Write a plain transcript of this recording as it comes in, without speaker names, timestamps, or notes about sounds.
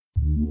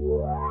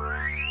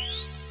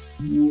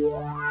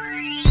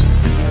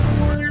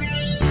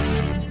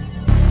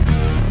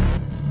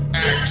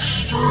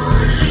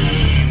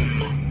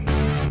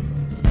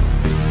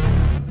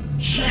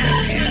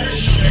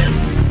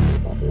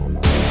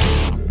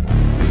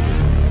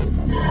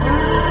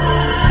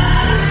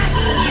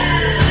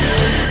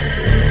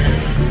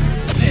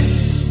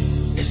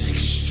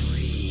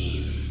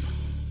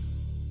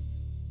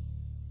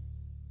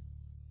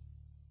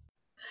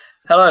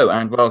Hello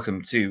and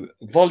welcome to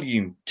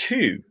Volume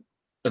 2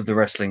 of the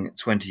Wrestling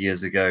 20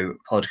 Years Ago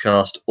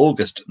podcast,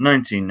 August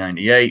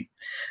 1998,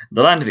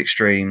 The Land of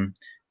Extreme,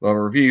 a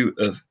review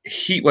of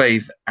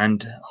Heatwave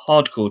and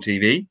Hardcore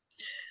TV.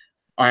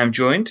 I am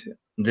joined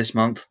this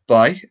month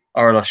by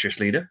our illustrious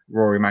leader,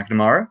 Rory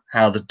McNamara.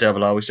 How the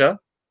devil are we, sir?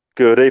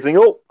 Good evening,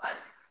 all.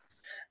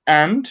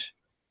 And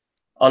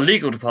our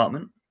legal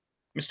department,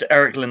 Mr.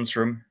 Eric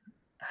Lindstrom.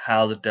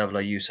 How the devil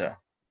are you, sir?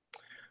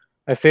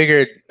 I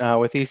figured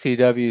with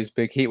ECW's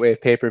big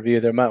Heatwave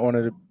pay-per-view, we might want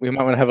to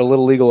have a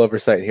little legal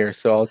oversight here.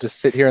 So I'll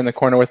just sit here in the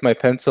corner with my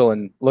pencil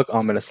and look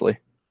ominously.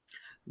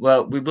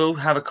 Well, we will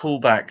have a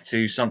callback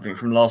to something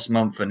from last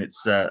month, and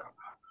it's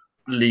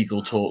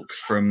legal talk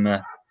from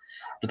the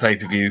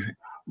pay-per-view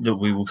that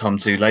we will come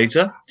to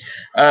later.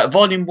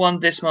 Volume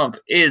 1 this month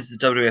is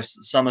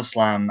WWF's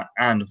SummerSlam,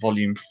 and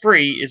Volume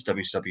 3 is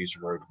WCW's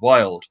Road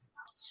Wild.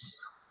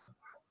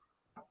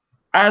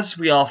 As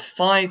we are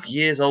 5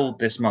 years old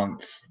this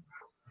month,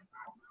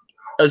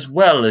 as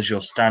well as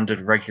your standard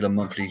regular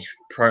monthly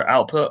pro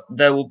output,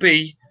 there will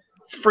be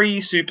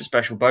 3 super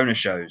special bonus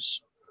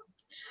shows.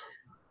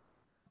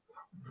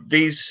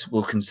 These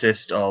will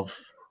consist of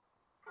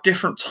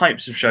different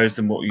types of shows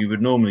than what you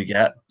would normally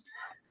get.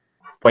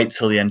 Wait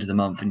till the end of the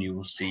month and you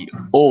will see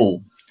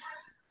all.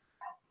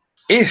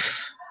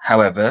 If,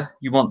 however,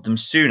 you want them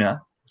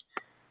sooner,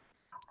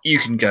 you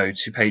can go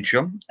to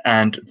Patreon,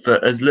 and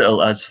for as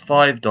little as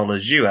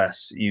 $5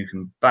 US, you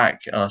can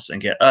back us and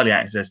get early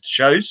access to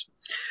shows.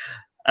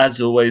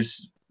 As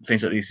always,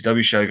 things like the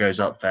ECW show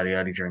goes up fairly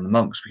early during the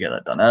month, because we get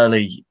that done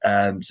early.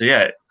 So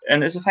yeah,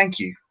 and as a thank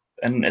you,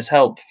 and as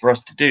help for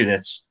us to do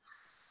this,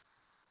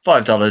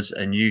 $5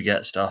 and you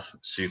get stuff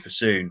super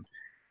soon.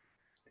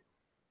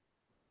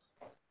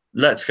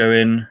 Let's go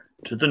in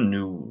to the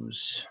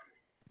news.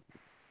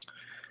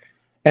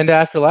 And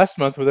after last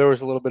month, where there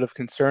was a little bit of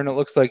concern, it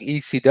looks like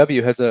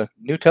ECW has a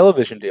new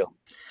television deal.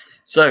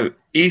 So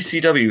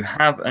ECW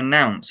have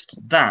announced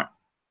that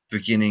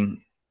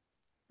beginning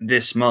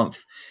this month,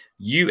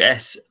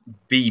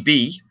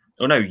 USSB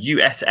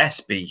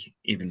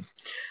even,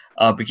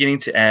 are beginning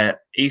to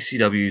air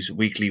ECW's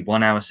weekly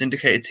 1-hour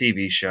syndicated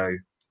TV show.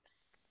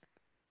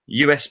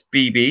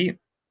 USBB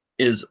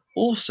is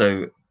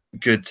also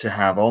good to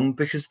have on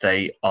because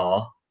they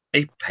are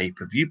a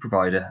pay-per-view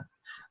provider,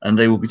 and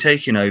they will be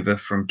taking over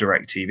from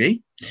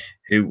DirecTV,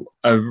 who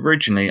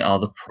originally are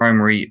the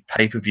primary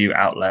pay-per-view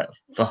outlet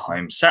for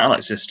home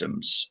satellite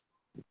systems.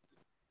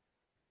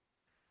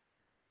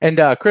 And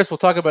Chris, we'll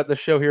talk about the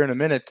show here in a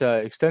minute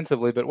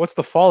extensively, but what's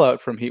the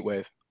fallout from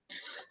Heatwave?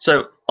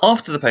 So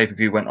after the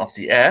pay-per-view went off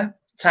the air,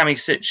 Tammy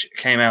Sytch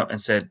came out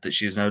and said that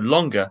she is no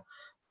longer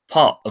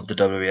part of the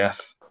WWF,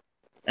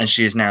 and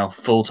she is now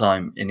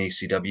full-time in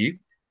ECW.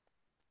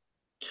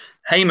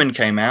 Heyman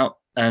came out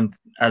and,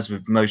 as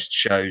with most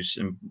shows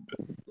and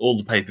all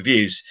the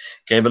pay-per-views,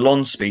 gave a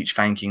long speech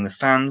thanking the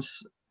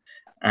fans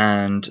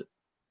and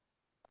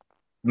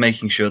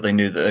making sure they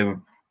knew that they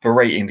were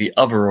berating the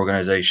other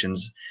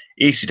organizations.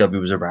 ECW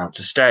was around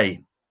to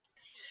stay.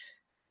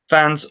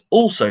 Fans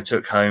also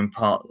took home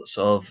parts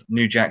of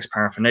New Jack's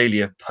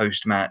paraphernalia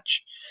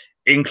post-match,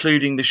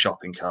 including the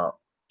shopping cart.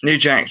 New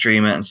Jack,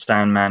 Dreamer, and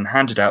Sandman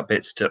handed out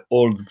bits to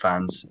all of the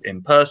fans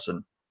in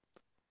person.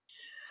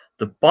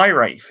 The buy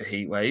rate for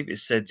Heatwave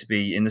is said to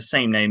be in the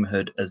same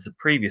neighborhood as the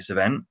previous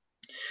event,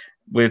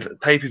 with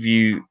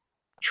pay-per-view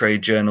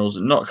trade journals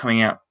not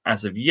coming out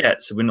as of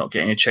yet, so we're not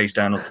getting a chase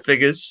down of the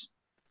figures.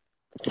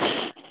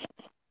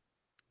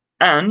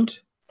 And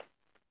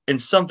in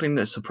something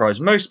that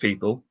surprised most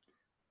people,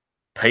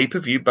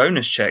 pay-per-view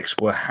bonus checks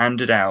were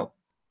handed out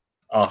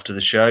after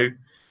the show,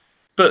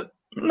 but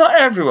not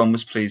everyone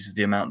was pleased with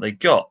the amount they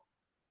got.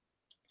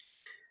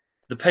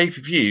 The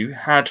pay-per-view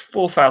had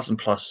 4,000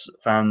 plus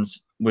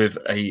fans with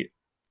a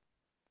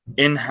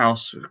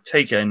in-house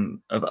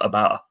take-in of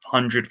about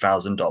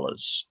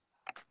 $100,000.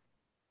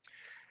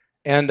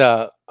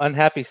 And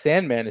Unhappy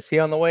Sandman, is he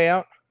on the way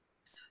out?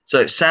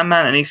 So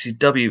Sandman and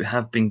ECW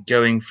have been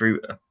going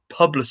through a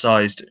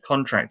publicized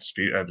contract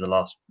dispute over the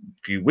last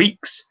few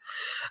weeks.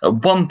 At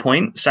one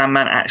point,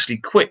 Sandman actually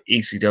quit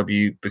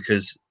ECW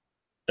because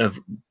of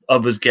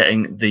others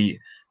getting the,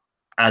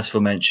 as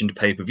aforementioned,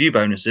 pay-per-view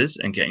bonuses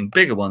and getting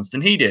bigger ones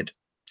than he did.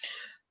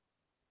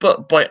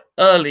 But by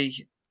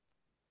early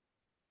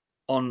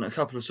on, a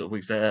couple of sort of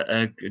weeks there,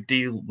 a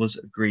deal was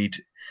agreed.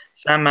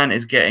 Sandman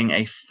is getting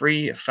a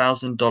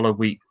 $3,000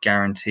 week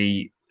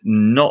guarantee,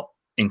 not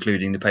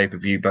including the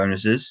pay-per-view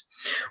bonuses,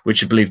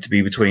 which are believed to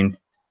be between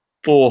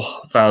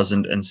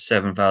 $4,000 and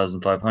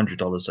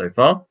 $7,500 so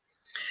far.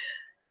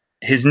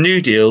 His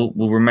new deal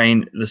will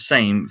remain the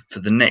same for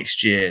the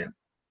next year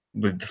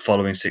with the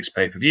following 6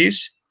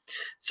 pay-per-views.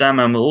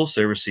 Sandman will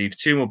also receive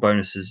 2 more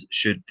bonuses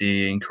should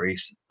the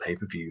increase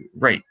pay-per-view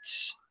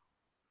rates.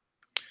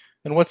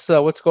 And what's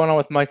going on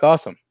with Mike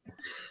Awesome?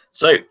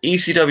 So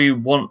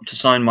ECW want to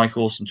sign Mike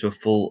Awesome to a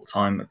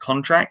full-time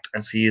contract,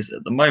 as he is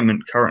at the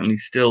moment currently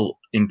still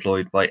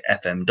employed by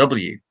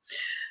FMW.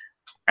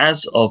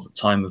 As of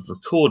time of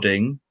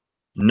recording,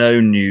 no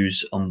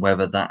news on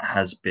whether that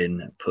has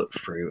been put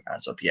through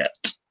as of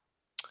yet.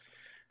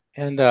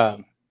 And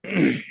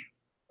it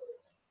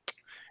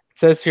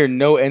says here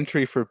no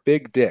entry for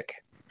Big Dick.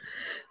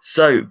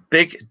 So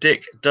Big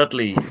Dick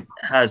Dudley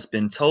has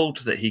been told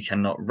that he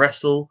cannot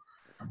wrestle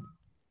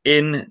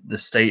in the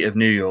state of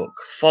New York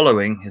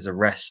following his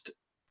arrest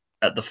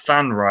at the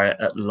fan riot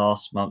at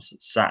last month's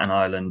Staten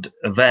Island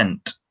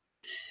event.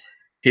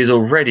 He is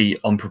already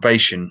on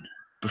probation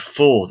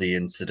before the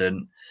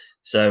incident,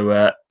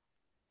 so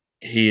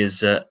he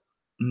is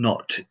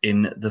not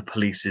in the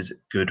police's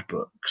good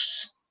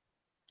books.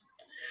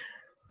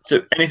 So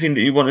anything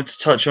that you wanted to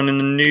touch on in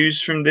the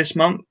news from this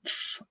month?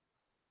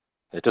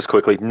 Yeah, just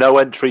quickly, no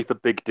entry for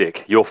Big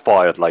Dick. You're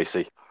fired,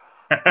 Lacey.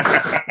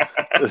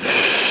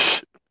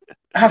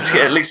 I have to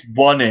get at least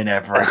one in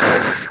every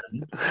time.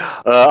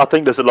 I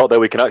think there's a lot there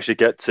we can actually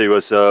get to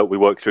as we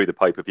work through the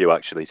pay-per-view,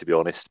 actually, to be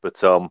honest.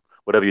 But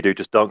whatever you do,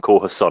 just don't call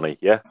her Sunny,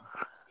 yeah?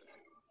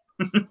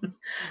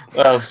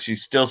 Well,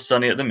 she's still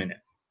sunny at the minute.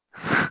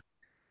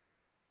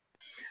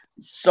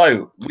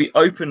 So, we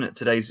open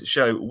today's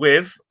show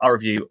with our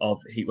review of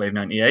Heatwave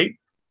 98.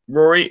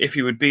 Rory, if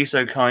you would be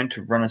so kind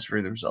to run us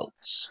through the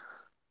results.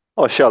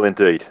 I shall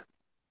indeed.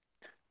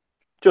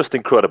 Just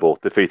Incredible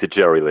defeated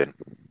Jerry Lynn.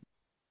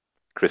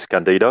 Chris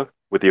Candido,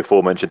 with the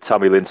aforementioned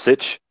Tammy Lynn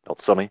Sitch, not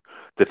Sunny,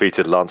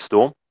 defeated Lance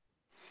Storm.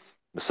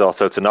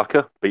 Masato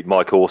Tanaka beat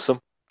Mike Awesome,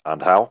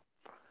 and how.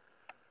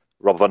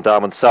 Rob Van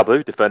Dam and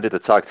Sabu defended the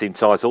tag team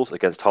titles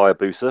against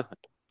Hayabusa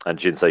and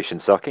Jinsei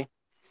Shinsaki.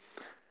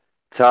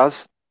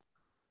 Taz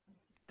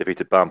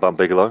defeated Bam Bam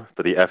Bigelow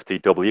for the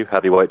FTW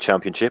Heavyweight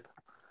Championship.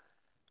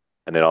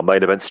 And in our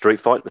main event street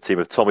fight, the team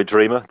of Tommy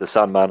Dreamer, the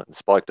Sandman, and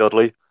Spike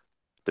Dudley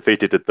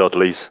defeated the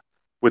Dudleys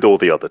with all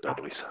the other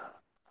Dudleys.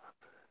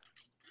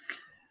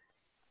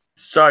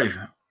 So,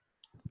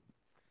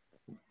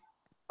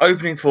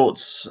 opening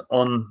thoughts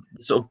on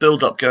sort of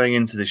build-up going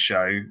into the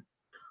show.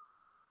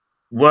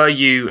 Were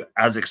you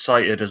as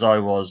excited as I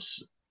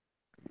was,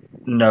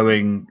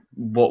 knowing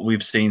what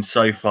we've seen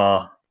so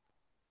far,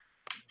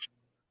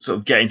 sort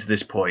of getting to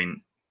this point?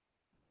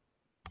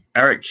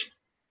 Eric?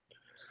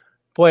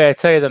 Boy, I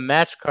tell you, the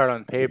match card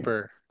on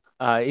paper,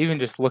 even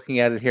just looking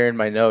at it here in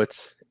my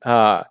notes,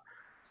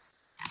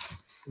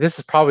 this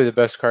is probably the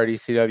best card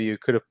ECW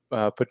could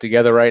have put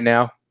together right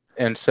now.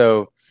 And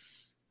so,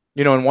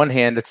 you know, on one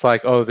hand, it's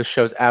like, oh, this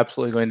show's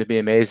absolutely going to be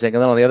amazing.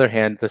 And then on the other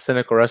hand, the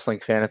cynical wrestling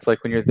fan, it's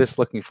like when you're this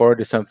looking forward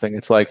to something,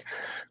 it's like,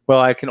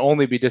 well, I can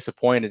only be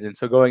disappointed. And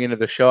so going into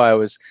the show, I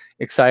was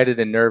excited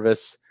and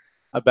nervous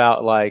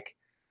about like,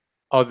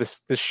 oh,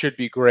 this should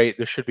be great.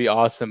 This should be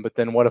awesome. But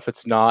then what if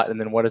it's not? And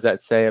then what does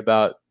that say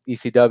about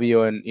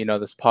ECW and, you know,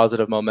 this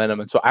positive momentum?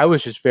 And so I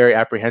was just very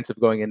apprehensive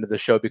going into the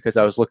show because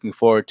I was looking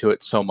forward to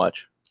it so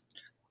much.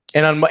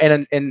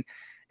 And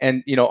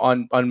and you know,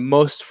 on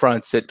most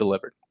fronts, it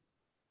delivered.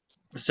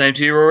 Same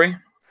to you, Rory?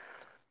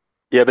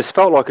 Yeah, this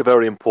felt like a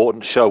very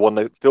important show, one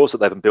that feels that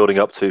they've been building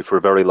up to for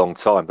a very long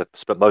time. They've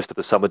spent most of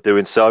the summer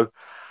doing so.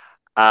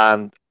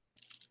 And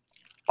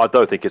I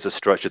don't think it's a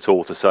stretch at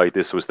all to say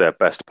this was their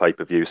best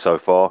pay-per-view so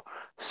far.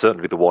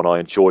 Certainly the one I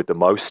enjoyed the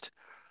most.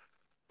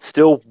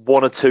 Still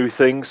one or two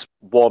things,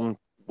 one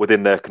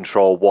within their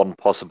control, one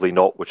possibly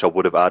not, which I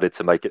would have added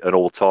to make it an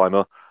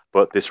all-timer.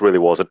 But this really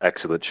was an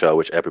excellent show,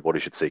 which everybody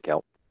should seek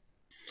out.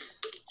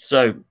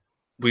 So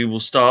we will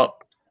start,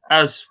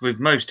 as with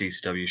most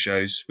ECW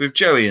shows, with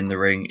Joey in the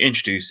ring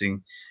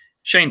introducing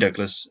Shane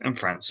Douglas and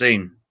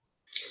Francine.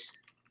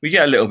 We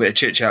get a little bit of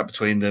chit-chat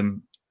between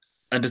them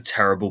and a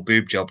terrible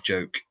boob job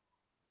joke.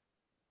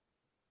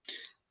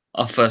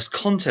 Our first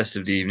contest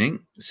of the evening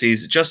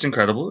sees Just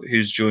Incredible,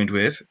 who's joined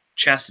with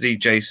Chastity,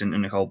 Jason,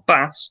 and Nicole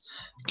Bass,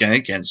 going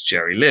against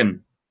Jerry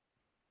Lynn.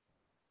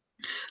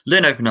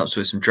 Lynn opened up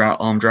with some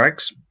arm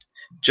drags.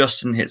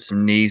 Justin hits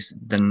some knees,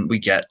 then we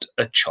get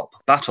a chop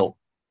battle.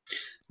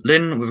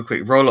 Lynn, with a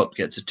quick roll-up,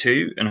 gets a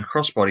 2 and a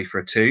crossbody for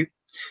a 2,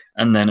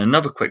 and then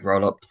another quick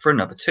roll-up for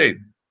another 2.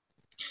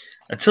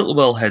 A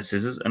tilt-the-well head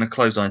scissors and a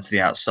clothesline to the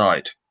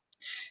outside.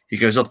 He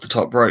goes up the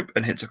top rope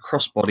and hits a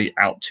crossbody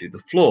out to the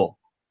floor.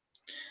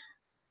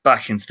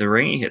 Back into the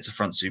ring, he hits a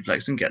front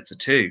suplex and gets a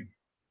 2.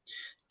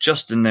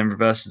 Justin then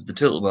reverses the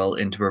tilt-the-well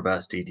into a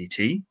reverse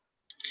DDT.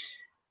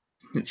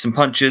 Hits some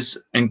punches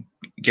and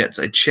gets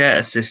a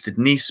chair-assisted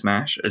knee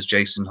smash as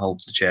Jason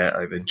holds the chair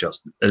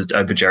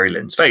over Jerry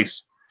Lynn's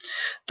face.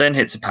 Then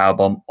hits a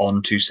powerbomb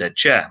onto said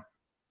chair.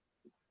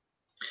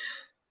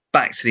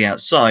 Back to the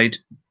outside,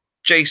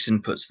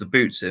 Jason puts the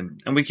boots in,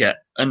 and we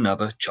get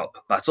another chop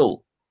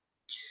battle.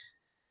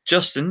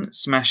 Justin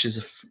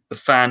smashes a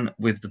fan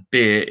with the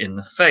beer in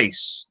the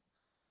face.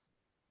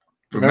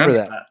 Remember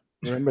that.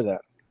 Remember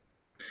that.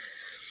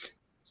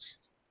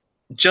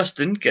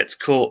 Justin gets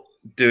caught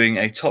doing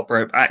a top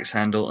rope axe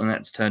handle, and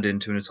that's turned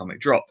into an atomic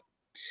drop.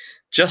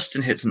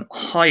 Justin hits a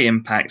high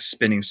impact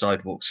spinning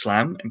sidewalk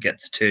slam and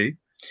gets 2,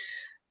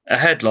 a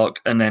headlock,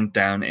 and then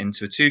down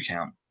into a 2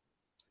 count.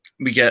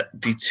 We get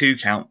the 2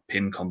 count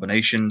pin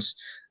combinations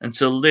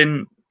until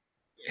Lynn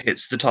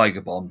hits the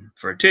Tiger Bomb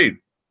for a 2.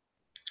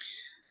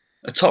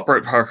 A top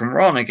rope Hurricane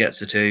Rana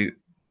gets a 2,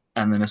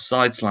 and then a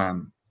side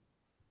slam.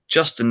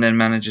 Justin then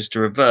manages to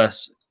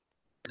reverse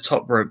a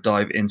top rope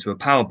dive into a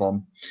power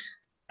bomb,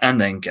 and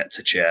then gets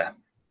a chair.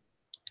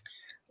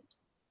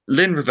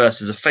 Lynn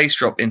reverses a face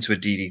drop into a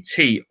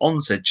DDT on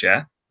said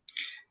chair.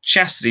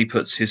 Chastity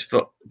puts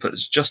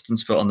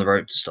Justin's foot on the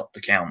rope to stop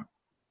the count.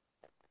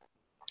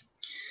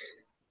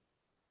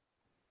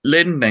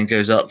 Lynn then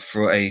goes up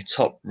for a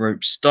top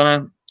rope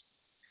stunner,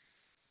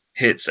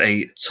 hits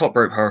a top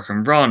rope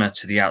Hurricane Rana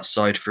to the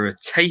outside through a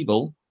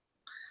table,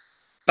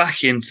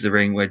 back into the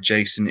ring where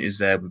Jason is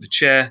there with a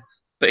chair,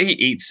 but he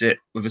eats it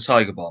with a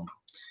Tiger Bomb.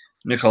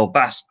 Nicole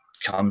Bass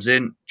comes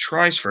in,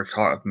 tries for a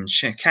Cartman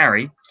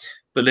carry,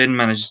 but Lynn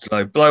manages to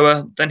low blow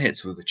her, then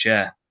hits her with a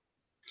chair.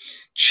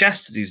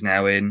 Chastity's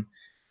now in,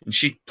 and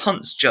she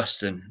punts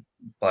Justin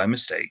by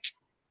mistake,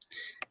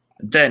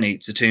 then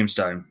eats a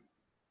tombstone.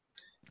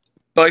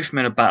 Both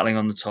men are battling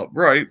on the top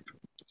rope.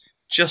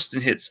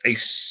 Justin hits a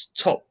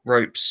top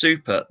rope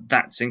super.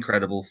 That's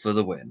incredible for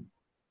the win.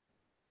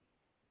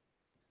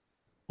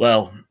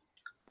 Well,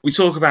 we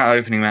talk about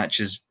opening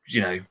matches,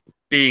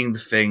 being the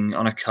thing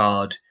on a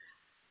card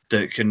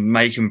that can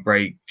make and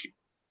break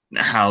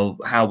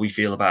how we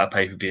feel about a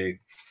pay-per-view.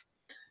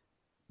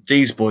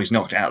 These boys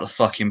knocked it out of the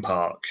fucking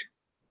park.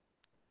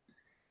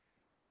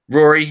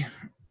 Rory,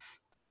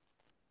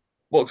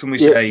 what can we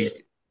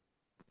say?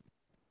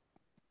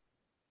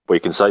 We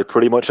can say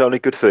pretty much only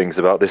good things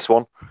about this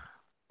one.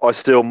 I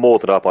still more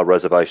than have my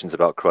reservations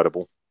about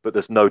Credible, but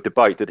there's no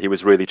debate that he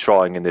was really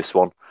trying in this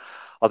one.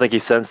 I think he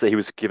sensed that he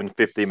was given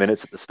 15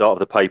 minutes at the start of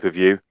the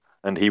pay-per-view,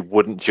 and he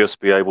wouldn't just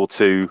be able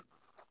to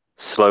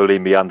slowly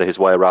meander his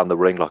way around the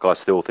ring like I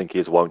still think he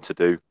is wont to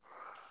do.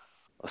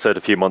 I said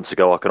a few months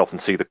ago I can often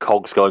see the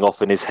cogs going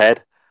off in his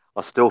head.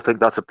 I still think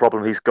that's a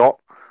problem he's got,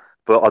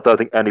 but I don't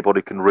think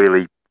anybody can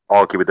really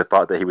argue with the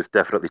fact that he was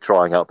definitely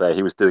trying out there.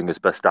 He was doing his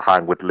best to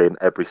hang with Lynn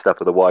every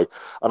step of the way,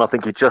 and I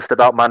think he just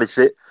about managed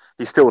it.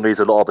 He still needs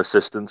a lot of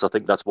assistance. I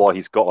think that's why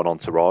he's got an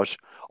entourage.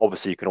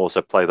 Obviously, you can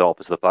also play that off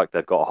as the fact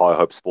they've got high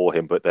hopes for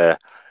him, but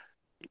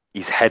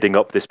he's heading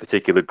up this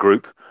particular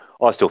group.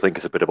 I still think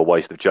it's a bit of a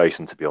waste of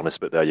Jason, to be honest,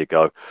 but there you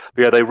go.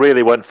 But yeah, they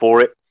really went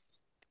for it.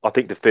 I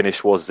think the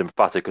finish was as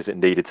emphatic as it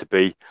needed to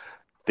be.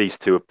 These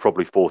two have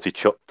probably fought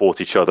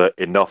each other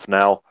enough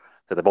now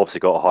that they've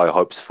obviously got high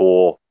hopes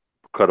for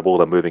Credible.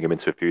 They're moving him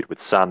into a feud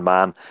with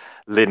Sandman.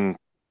 Lynn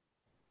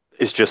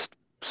is just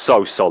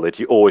so solid.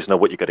 You always know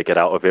what you're going to get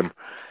out of him.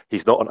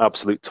 He's not an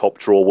absolute top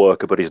draw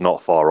worker, but he's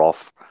not far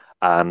off.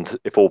 And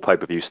if all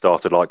pay-per-views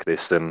started like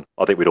this, then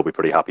I think we'd all be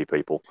pretty happy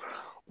people.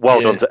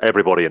 Well done to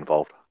everybody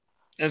involved.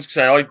 As I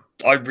say,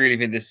 I really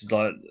think this is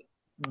like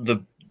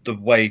the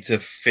way to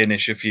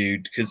finish a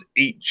feud, because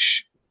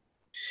each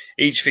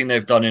thing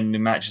they've done in the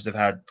matches they've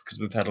had, because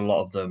we've had a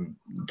lot of them,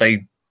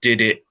 they did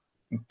it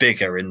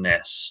bigger in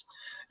this.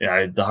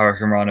 The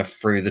Hurricane Rana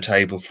through the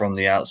table from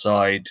the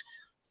outside,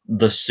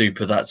 the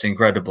super, that's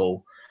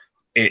incredible.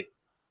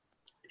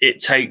 It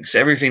takes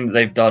everything that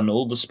they've done,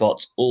 all the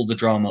spots, all the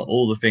drama,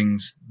 all the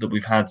things that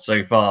we've had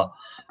so far,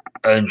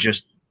 and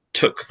just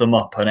took them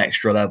up an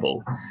extra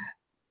level.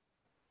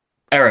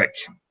 Eric,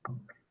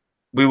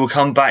 we will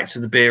come back to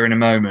the beer in a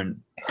moment,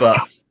 but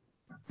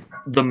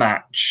the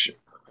match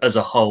as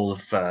a whole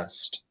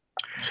first.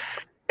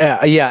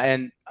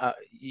 And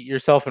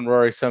yourself and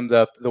Rory summed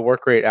up the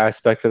work rate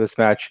aspect of this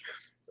match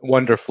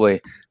wonderfully.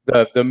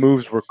 The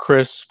moves were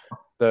crisp.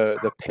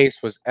 The pace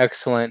was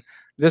excellent.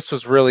 This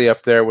was really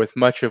up there with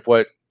much of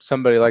what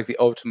somebody like the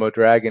Ultimo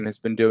Dragon has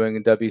been doing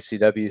in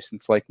WCW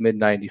since like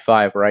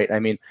mid-95, right?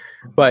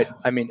 But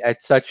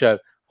at such a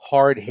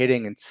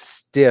hard-hitting and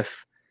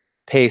stiff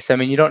pace.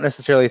 You don't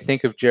necessarily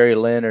think of Jerry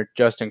Lynn or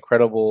Justin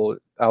Credible,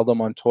 Aldo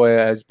Montoya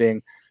as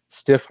being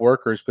stiff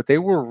workers, but they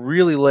were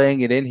really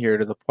laying it in here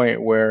to the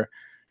point where,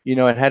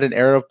 it had an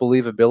air of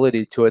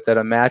believability to it that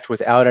a match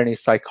without any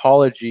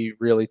psychology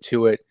really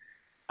to it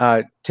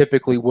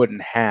typically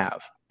wouldn't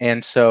have.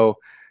 And so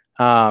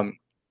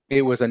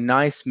it was a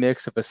nice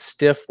mix of a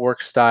stiff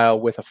work style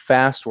with a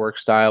fast work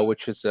style,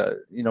 which is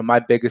my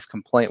biggest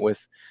complaint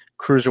with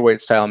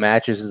cruiserweight style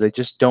matches is they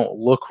just don't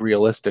look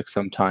realistic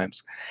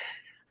sometimes.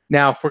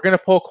 Now, if we're going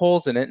to poke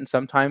holes in it, and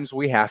sometimes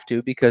we have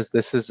to because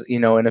this is,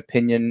 an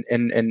opinion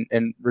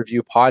and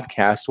review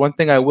podcast, one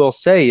thing I will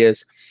say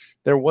is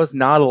there was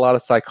not a lot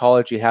of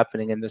psychology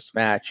happening in this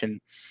match,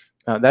 and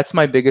that's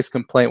my biggest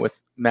complaint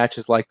with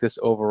matches like this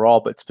overall.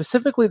 But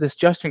specifically this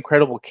Justin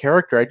Credible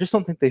character, I just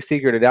don't think they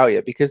figured it out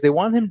yet because they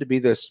want him to be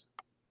this,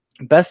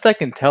 best I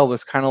can tell,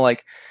 this kind of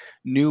like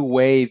new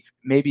wave,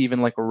 maybe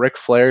even like a Ric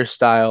Flair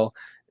style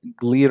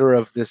leader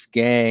of this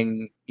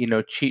gang,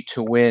 cheat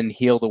to win,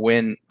 heel to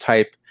win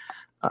type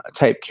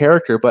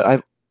character. But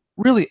I've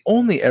really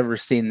only ever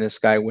seen this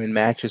guy win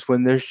matches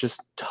when there's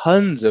just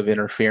tons of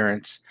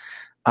interference.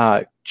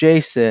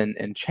 Jason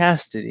and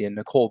Chastity and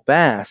Nicole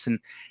Bass, and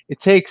it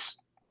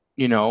takes,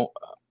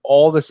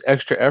 all this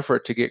extra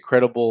effort to get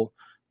credible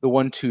the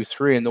 1, 2,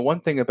 3. And the one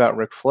thing about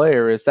Ric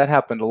Flair is that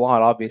happened a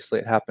lot. Obviously,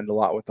 it happened a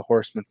lot with the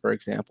Horsemen, for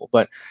example.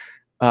 But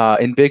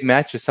in big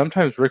matches,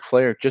 sometimes Ric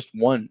Flair just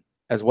won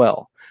as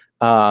well,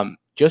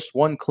 just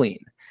won clean.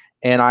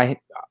 And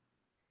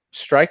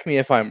strike me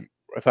if I'm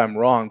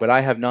wrong, but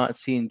I have not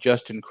seen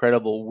Justin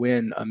Credible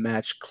win a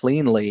match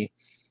cleanly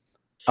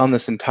on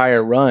this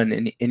entire run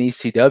in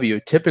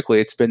ECW.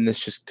 Typically, it's been this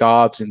just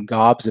gobs and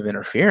gobs of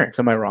interference.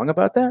 Am I wrong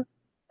about that?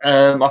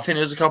 I think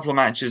there's a couple of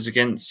matches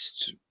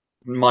against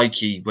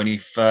Mikey when he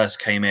first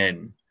came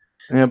in.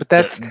 Yeah, but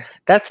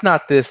that's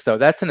not this though.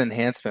 That's an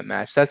enhancement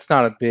match. That's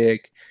not a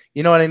big.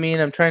 You know what I mean?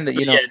 I'm trying to,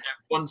 Yeah,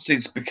 once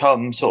it's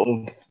become sort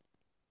of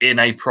in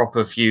a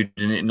proper feud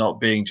and it not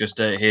being just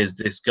here's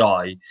this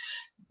guy,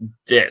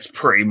 it's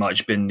pretty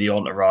much been the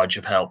entourage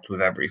have helped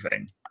with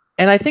everything.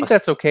 And I think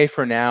that's okay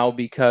for now,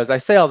 because I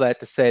say all that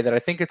to say that I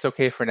think it's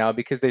okay for now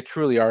because they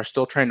truly are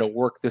still trying to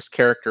work this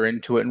character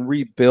into it and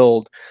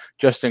rebuild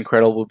Justin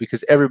Credible,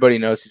 because everybody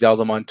knows he's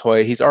Aldo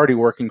Montoya. He's already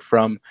working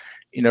from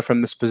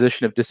this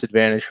position of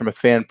disadvantage from a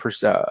fan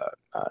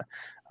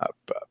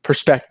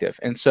perspective.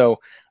 And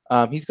so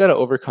he's got to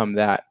overcome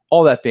that.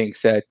 All that being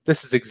said,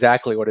 this is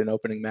exactly what an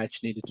opening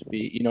match needed to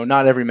be.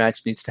 Not every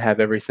match needs to have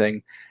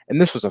everything.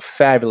 And this was a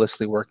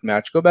fabulously worked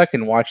match. Go back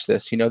and watch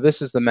this.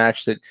 This is the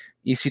match that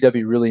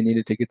ECW really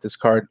needed to get this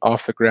card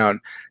off the ground.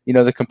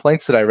 The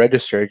complaints that I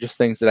register are just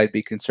things that I'd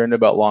be concerned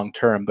about long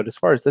term. But as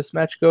far as this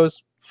match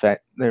goes,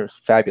 they're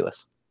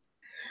fabulous.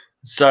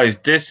 So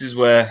this is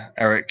where,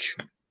 Eric,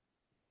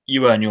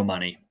 you earn your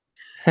money.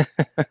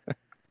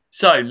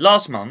 So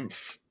last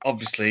month,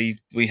 obviously,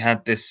 we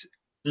had this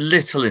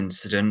little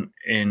incident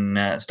in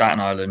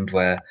Staten Island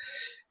where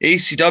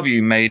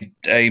ECW made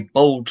a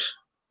bold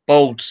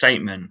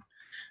statement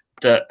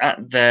that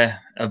at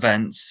their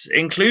events,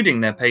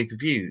 including their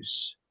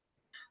pay-per-views,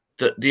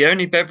 that the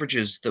only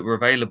beverages that were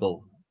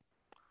available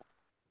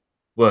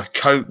were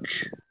Coke,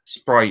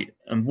 Sprite,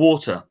 and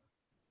water.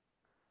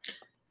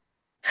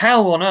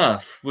 How on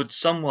earth would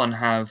someone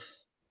have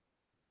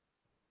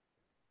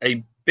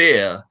a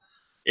beer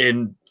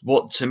in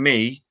what to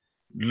me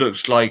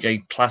looks like a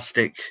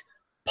plastic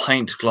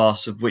pint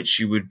glass of which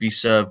you would be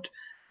served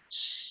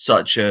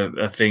such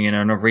a thing in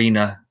an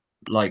arena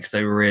like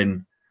they were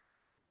in,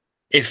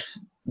 if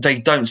they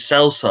don't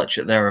sell such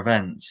at their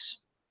events?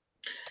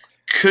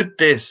 Could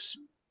this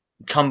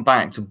come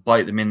back to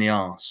bite them in the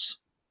arse?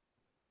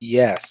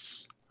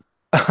 Yes.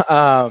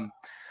 I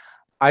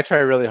try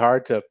really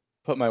hard to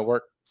put my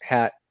work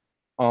hat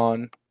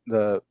on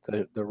the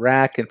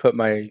rack and put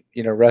my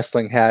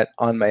wrestling hat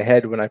on my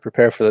head when I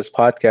prepare for this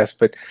podcast,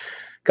 but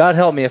God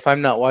help me if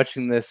I'm not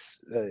watching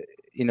this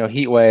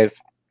Heat Wave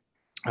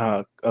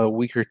a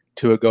week or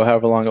two ago,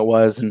 however long it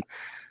was, and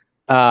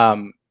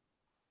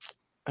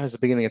it was the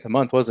beginning of the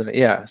month, wasn't it?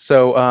 Yeah.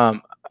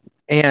 So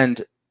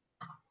and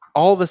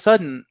all of a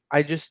sudden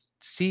I just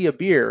see a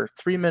beer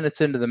 3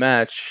 minutes into the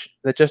match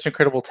that Justin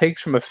Credible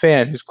takes from a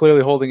fan who's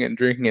clearly holding it and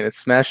drinking it. It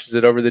smashes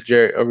it over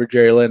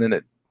Jerry Lynn, and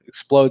it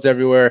explodes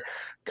everywhere,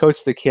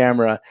 coats the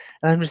camera.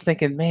 And I'm just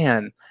thinking,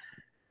 man,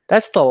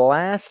 that's the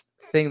last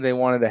thing they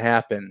wanted to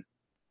happen,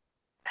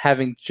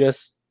 having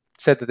just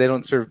said that they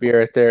don't serve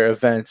beer at their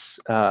events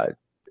to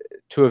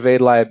evade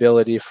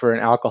liability for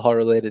an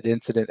alcohol-related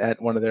incident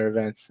at one of their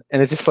events.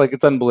 And it's just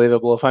it's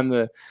unbelievable. If I'm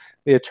the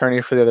attorney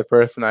for the other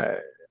person,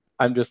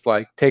 I'm just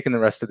taking the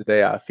rest of the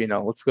day off.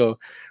 Let's go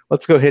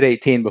hit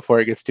 18 before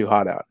it gets too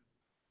hot out.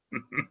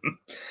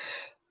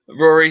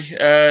 Rory,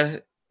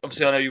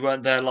 obviously I know you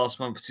weren't there last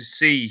month to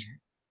see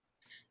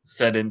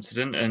said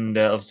incident, and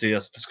obviously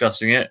us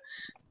discussing it,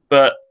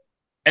 but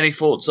any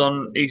thoughts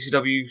on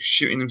ECW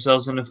shooting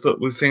themselves in the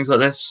foot with things like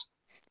this?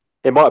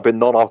 It might have been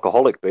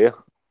non-alcoholic beer.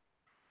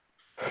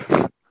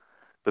 But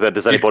then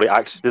does anybody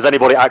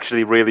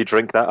actually really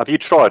drink that? Have you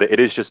tried it? It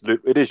is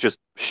just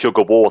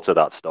sugar water,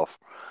 that stuff.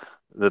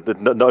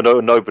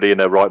 Nobody in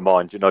their right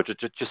mind,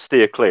 just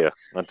steer clear.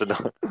 I don't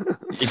know.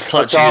 You're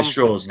clutching your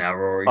straws now,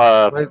 Rory.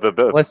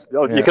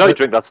 You can only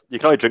drink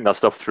that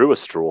stuff through a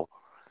straw.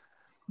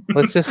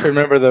 Let's just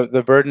remember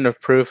the burden of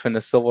proof in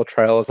a civil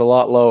trial is a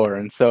lot lower,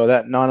 and so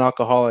that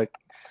non-alcoholic,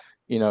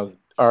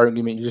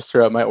 argument you just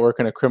threw out might work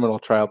in a criminal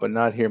trial, but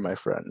not here, my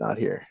friend, not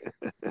here.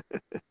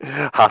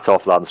 Hat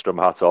off,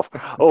 Landstrom, hat off.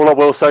 All I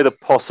will say, the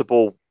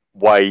possible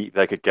way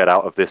they could get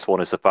out of this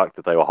one is the fact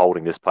that they were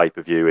holding this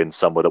pay-per-view in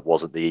somewhere that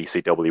wasn't the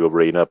ECW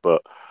arena,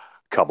 but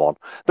come on.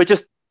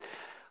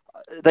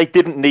 They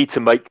didn't need to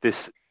make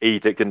this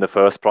edict in the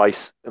first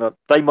place.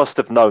 They must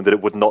have known that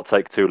it would not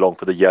take too long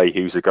for the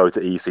yahoos who go to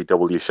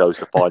ECW shows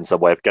to find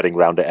some way of getting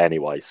around it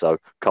anyway, so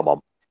come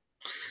on.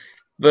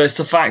 But it's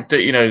the fact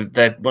that,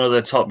 that one of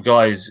the top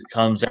guys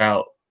comes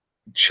out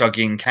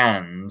chugging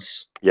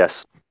cans.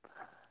 Yes.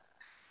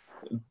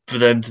 For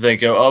them to then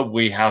go, oh,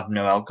 we have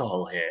no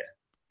alcohol here,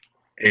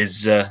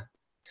 is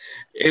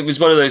it was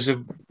one of those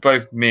of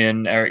both me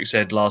and Eric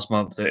said last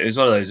month that it was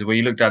one of those where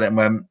you looked at it and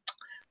went,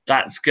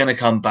 that's going to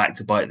come back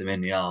to bite them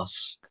in the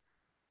ass.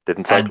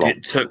 Didn't take And long.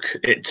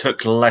 it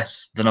took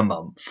less than a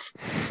month.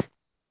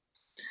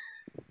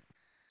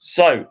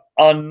 So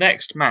our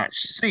next match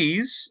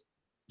sees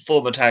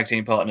former tag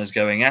team partners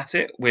going at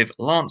it, with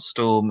Lance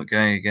Storm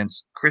going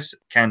against Chris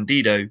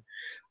Candido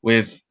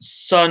with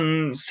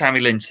son Sammy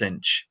Lynn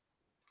Cinch.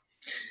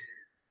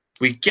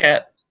 We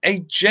get a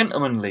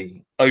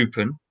gentlemanly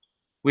open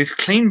with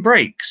clean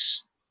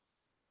breaks.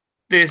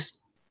 This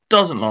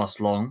doesn't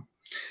last long.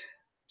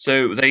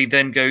 So they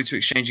then go to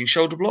exchanging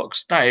shoulder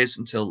blocks. That is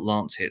until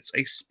Lance hits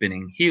a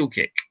spinning heel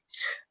kick.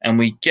 And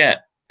we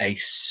get a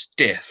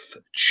stiff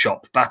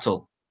chop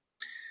battle.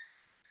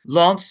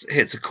 Lance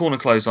hits a corner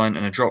clothesline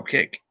and a drop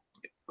kick.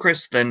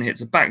 Chris then hits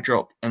a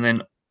backdrop and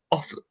then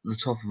off the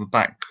top of a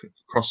back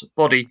cross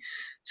body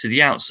to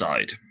the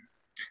outside.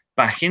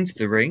 Back into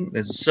the ring,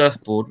 there's a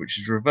surfboard which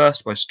is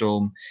reversed by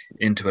Storm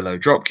into a low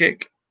drop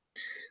kick.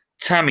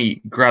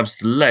 Tammy grabs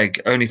the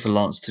leg only for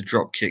Lance to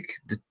drop kick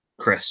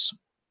Chris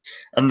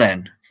and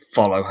then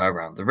follow her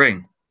around the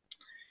ring.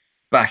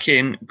 Back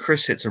in,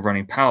 Chris hits a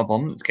running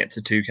powerbomb that gets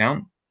a 2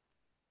 count.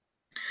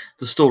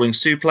 The stalling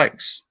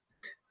suplex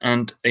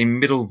and a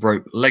middle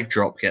rope leg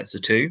drop gets a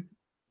 2.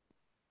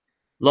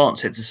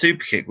 Lance hits a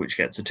super kick which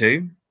gets a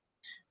 2.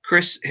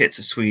 Chris hits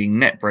a swinging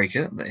net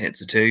breaker that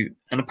hits a 2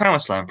 and a power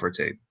slam for a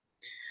 2.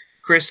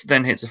 Chris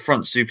then hits a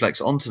front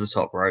suplex onto the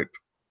top rope.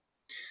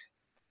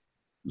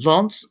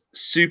 Lance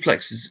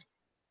suplexes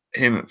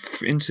him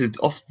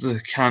off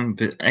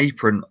the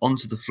apron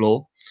onto the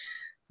floor,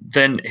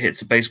 then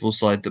hits a baseball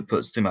slide that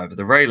puts him over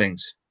the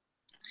railings.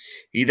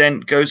 He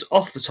then goes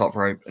off the top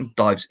rope and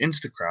dives into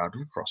the crowd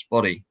with a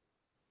crossbody.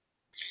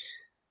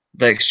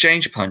 They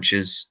exchange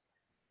punches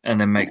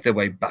and then make their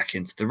way back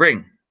into the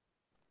ring.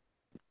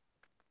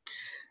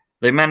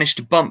 They manage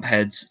to bump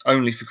heads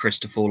only for Chris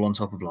to fall on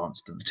top of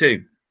Lance for the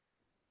 2.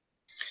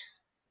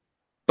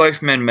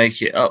 Both men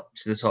make it up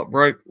to the top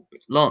rope.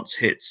 Lance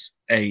hits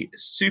a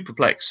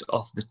superplex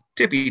off the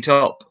tippy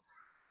top,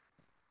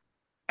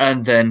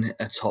 and then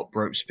a top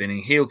rope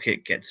spinning heel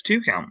kick gets a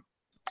 2 count.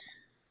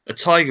 A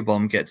tiger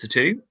bomb gets a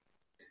 2.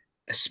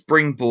 A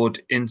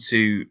springboard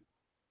into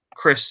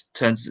Chris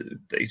turns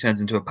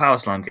into a power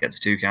slam gets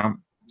a 2 count.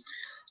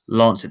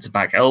 Lance hits a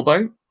back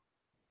elbow.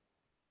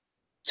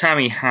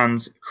 Tammy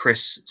hands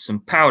Chris some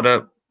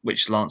powder,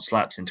 which Lance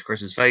slaps into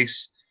Chris's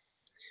face.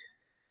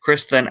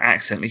 Chris then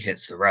accidentally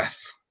hits the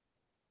ref.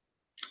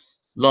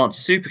 Lance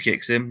super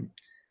kicks him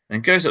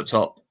and goes up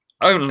top,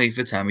 only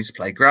for Tammy to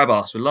play grab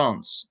ass with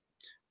Lance,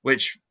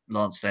 which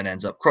Lance then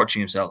ends up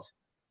crotching himself.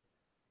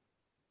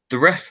 The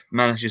ref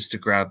manages to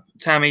grab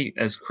Tammy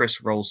as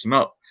Chris rolls him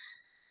up,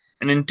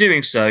 and in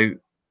doing so,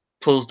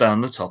 pulls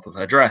down the top of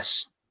her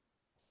dress.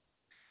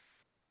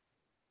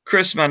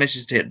 Chris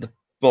manages to hit the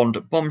Bond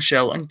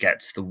bombshell and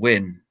gets the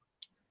win.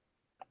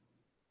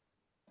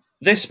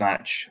 This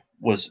match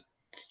was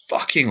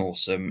fucking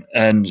awesome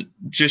and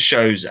just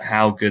shows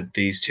how good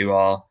these two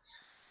are.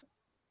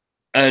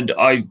 And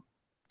I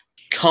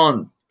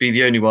can't be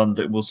the only one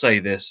that will say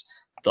this,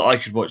 that I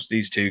could watch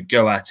these two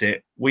go at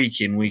it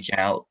week in, week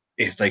out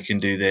if they can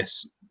do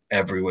this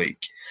every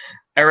week.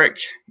 Eric,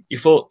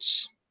 your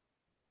thoughts?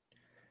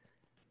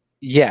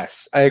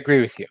 Yes, I agree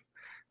with you.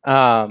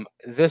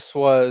 This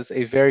was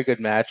a very good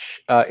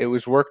match. It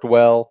was worked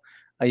well.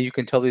 You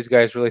can tell these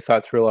guys really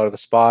thought through a lot of the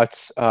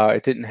spots.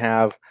 It didn't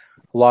have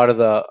a lot of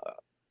the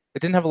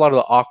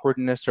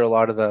awkwardness or a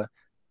lot of the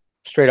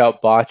straight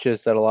out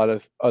botches that a lot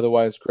of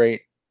otherwise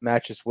great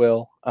matches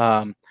will.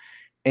 And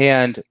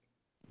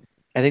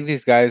I think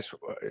these guys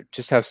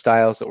just have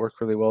styles that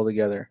work really well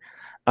together.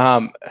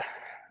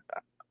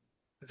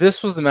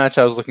 This was the match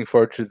I was looking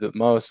forward to the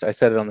most. I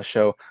said it on the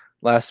show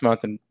last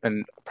month,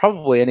 and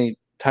probably any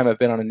time I've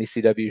been on an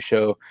ECW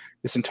show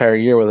this entire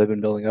year where they've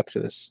been building up to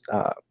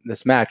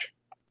this match.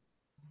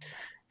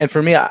 And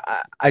for me,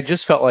 I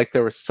just felt like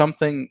there was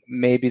something,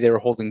 maybe they were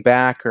holding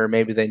back, or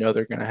maybe they know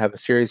they're going to have a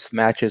series of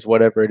matches,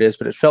 whatever it is,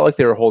 but it felt like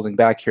they were holding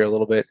back here a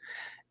little bit.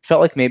 It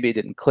felt like maybe it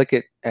didn't click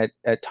it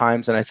at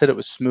times, and I said it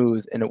was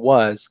smooth, and it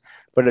was,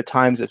 but at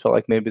times it felt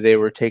like maybe they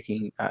were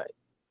taking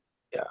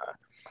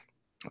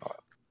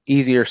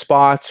easier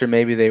spots, or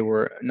maybe they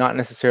were not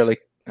necessarily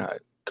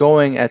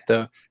going at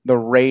the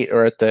rate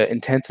or at the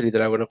intensity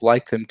that I would have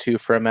liked them to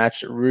for a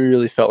match that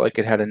really felt like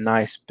it had a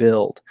nice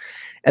build.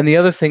 And the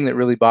other thing that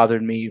really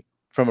bothered me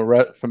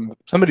from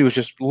somebody who was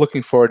just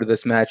looking forward to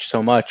this match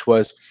so much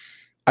was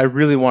I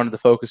really wanted the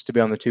focus to be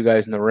on the two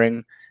guys in the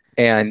ring,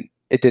 and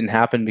it didn't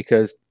happen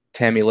because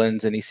Tammy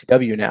Lynn's in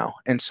ECW now.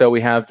 And so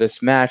we have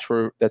this match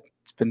that's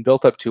been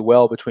built up too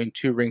well between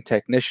two ring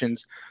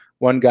technicians.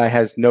 One guy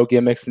has no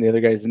gimmicks and the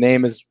other guy's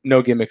name is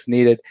no gimmicks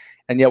needed.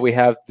 And yet we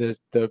have the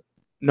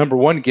number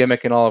one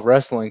gimmick in all of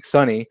wrestling,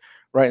 Sonny,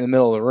 right in the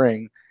middle of the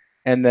ring.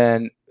 And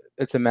then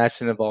it's a match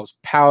that involves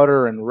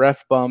powder and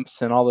ref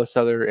bumps and all this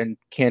other, and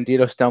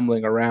Candido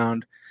stumbling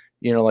around.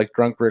 like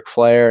Drunk Ric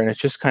Flair, and it's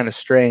just kind of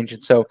strange.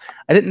 And so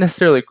I didn't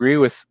necessarily agree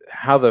with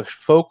how the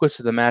focus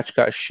of the match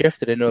got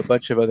shifted into a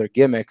bunch of other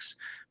gimmicks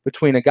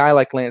between a guy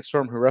like Lance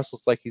Storm, who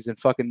wrestles like he's in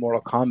fucking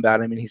Mortal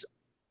Kombat. I mean, he's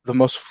the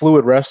most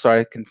fluid wrestler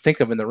I can think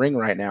of in the ring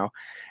right now,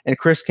 and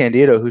Chris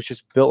Candido, who's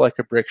just built like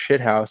a brick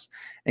shithouse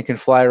and can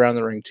fly around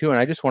the ring too. And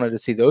I just wanted to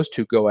see those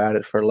two go at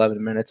it for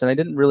 11 minutes, and I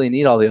didn't really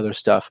need all the other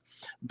stuff.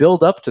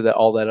 Build up to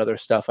all that other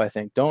stuff, I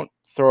think. Don't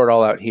throw it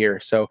all out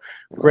here. So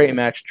great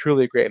match,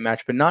 truly a great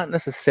match, but not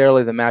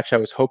necessarily the match I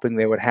was hoping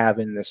they would have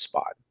in this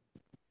spot.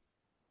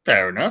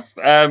 Fair enough.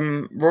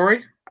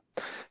 Rory?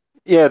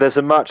 Yeah, there's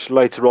a match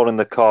later on in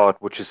the card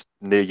which has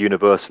near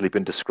universally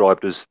been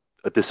described as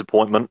a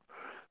disappointment,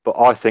 but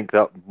I think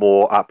that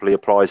more aptly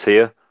applies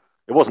here.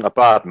 It wasn't a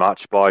bad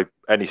match by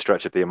any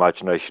stretch of the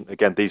imagination.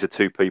 Again, these are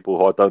two people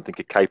who I don't think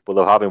are capable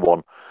of having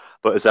one.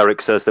 But as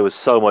Eric says, there was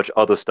so much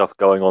other stuff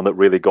going on that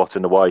really got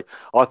in the way.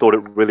 I thought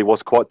it really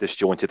was quite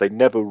disjointed. They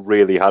never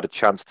really had a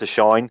chance to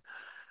shine.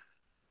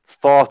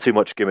 Far too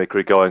much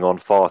gimmickry going on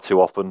far too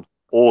often.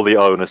 All the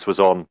onus was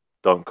on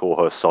Don't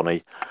Call Her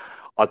Sonny.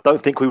 I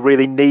don't think we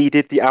really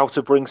needed the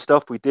outer ring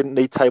stuff. We didn't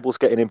need tables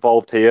getting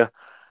involved here.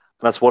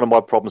 And that's one of my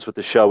problems with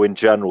the show in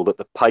general, that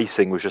the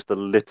pacing was just a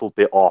little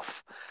bit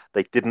off.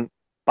 They didn't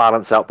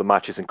balance out the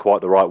matches in quite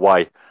the right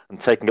way. And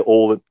taking it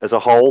all as a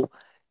whole,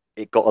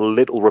 it got a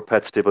little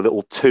repetitive, a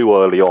little too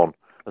early on.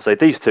 I say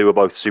these two are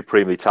both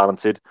supremely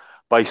talented.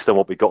 Based on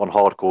what we got on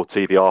Hardcore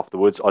TV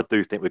afterwards, I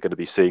do think we're going to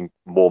be seeing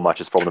more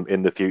matches from them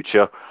in the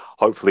future.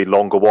 Hopefully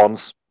longer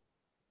ones.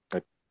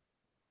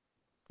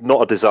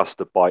 Not a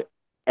disaster by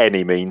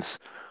any means.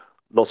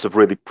 Lots of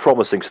really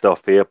promising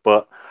stuff here,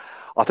 but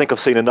I think I've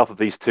seen enough of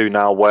these two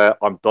now where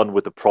I'm done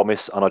with the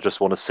promise and I just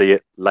want to see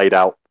it laid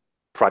out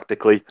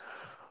practically.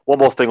 One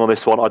more thing on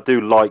this one, I do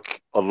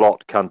like a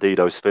lot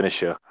Candido's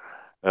finisher,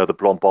 the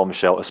Blonde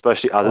Bombshell,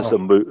 especially as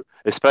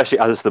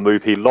it's the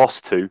move he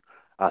lost to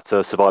at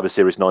Survivor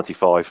Series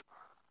 95.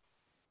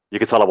 You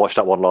can tell I watched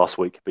that one last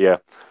week, but yeah.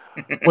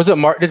 Was it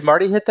Did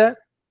Marty hit that?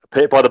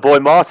 Hit by the boy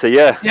Marty,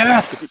 yeah.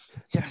 Yes.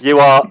 You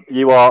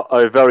are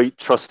a very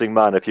trusting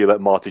man if you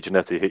let Marty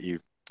Jannetty hit you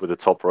with a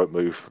top rope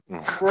move.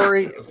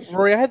 Rory,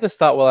 I had this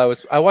thought while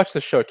I watched the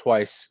show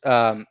twice.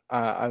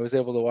 I was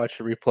able to watch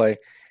the replay,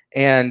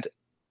 and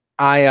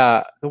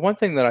the one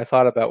thing that I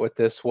thought about with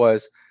this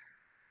was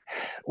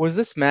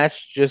this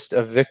match just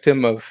a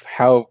victim of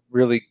how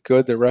really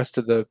good the rest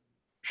of the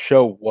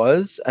show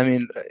was? I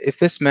mean, if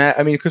this match,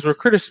 because we're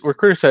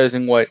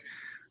criticizing what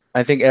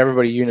I think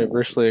everybody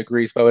universally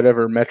agrees by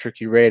whatever metric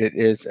you rate it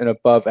is an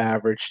above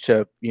average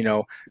to,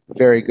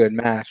 very good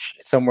match,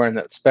 somewhere in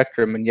that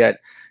spectrum. And yet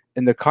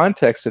in the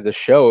context of the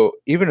show,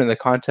 even in the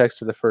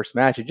context of the first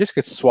match, it just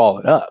gets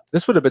swallowed up.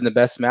 This would have been the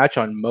best match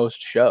on most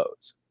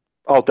shows.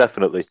 Oh,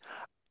 definitely.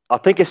 I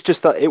think it's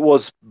just that it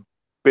was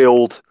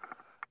billed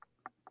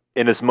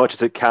in as much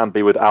as it can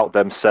be without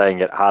them saying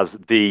it as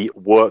the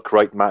work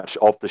rate match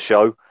of the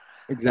show.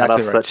 Exactly.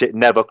 And as such, it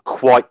never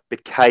quite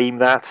became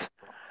that.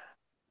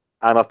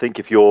 And I think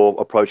if you're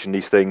approaching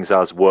these things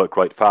as work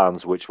rate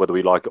fans, which whether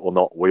we like it or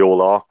not, we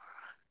all are,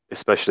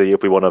 especially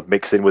if we want to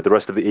mix in with the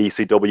rest of the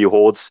ECW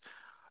hordes,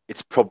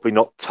 it's probably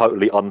not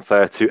totally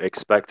unfair to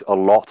expect a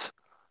lot.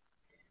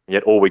 And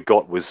yet all we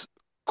got was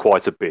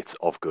quite a bit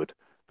of good.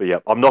 But yeah,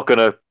 I'm not going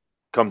to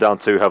come down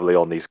too heavily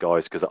on these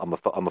guys because I'm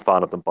a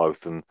fan of them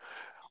both. And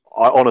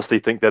I honestly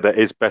think that there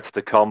is better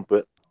to come,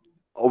 but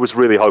I was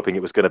really hoping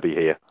it was going to be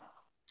here.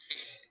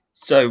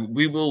 So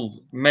we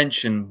will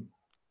mention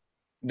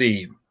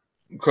the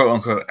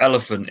quote-unquote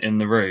elephant in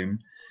the room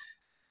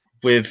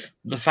with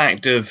the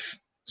fact of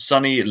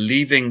Sonny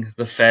leaving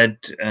the Fed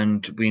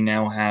and we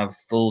now have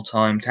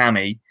full-time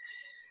Tammy.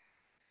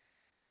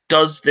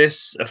 Does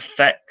this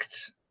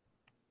affect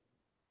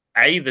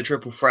the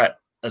triple threat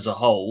as a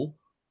whole,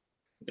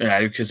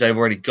 because they've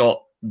already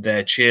got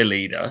their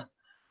cheerleader,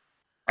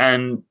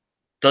 and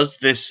does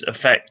this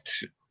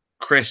affect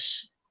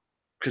Chris,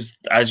 because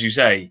as you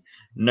say,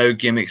 no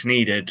gimmicks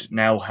needed,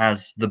 now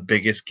has the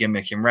biggest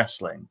gimmick in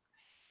wrestling?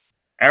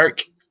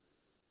 Eric?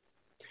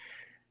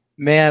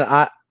 Man,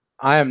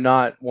 I am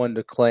not one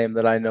to claim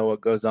that I know what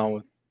goes on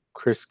with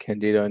Chris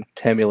Candido and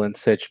Tammy Lynn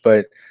Sitch,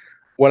 but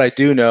what I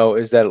do know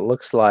is that it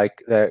looks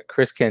like that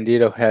Chris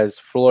Candido has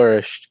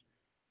flourished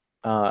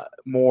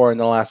more in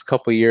the last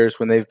couple of years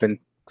when they've been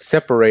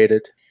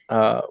separated,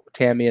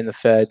 Tammy in the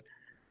Fed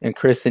and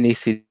Chris in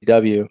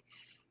ECW.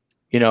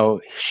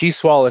 She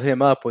swallowed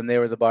him up when they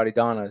were the Body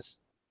Donnas,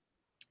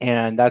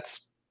 and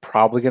that's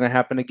probably going to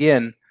happen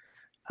again.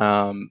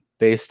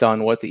 Based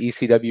on what the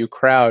ECW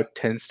crowd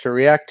tends to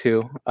react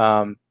to.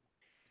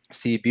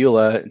 See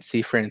Beulah and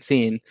see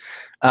Francine.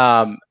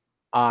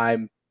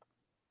 I'm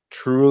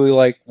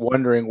truly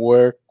wondering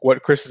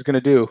what Chris is going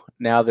to do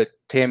now that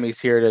Tammy's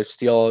here to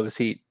steal all of his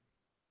heat.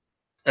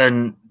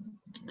 And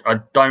I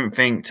don't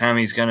think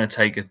Tammy's going to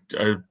take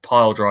a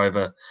pile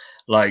driver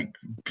like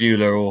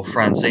Beulah or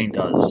Francine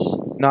does.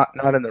 Not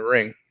in the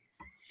ring.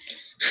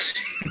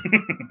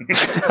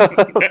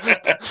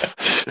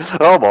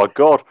 Oh my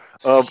God.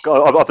 I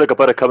think I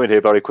better come in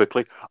here very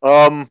quickly.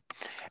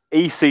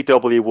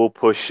 ECW will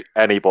push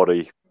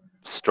anybody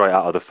straight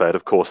out of the Fed.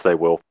 Of course they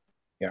will.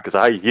 Yeah. Because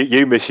hey,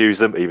 you misuse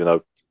them, even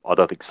though I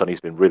don't think Sonny's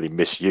been really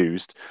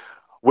misused.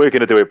 We're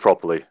going to do it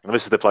properly, and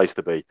this is the place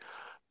to be.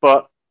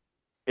 But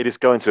it is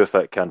going to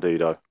affect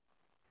Candido.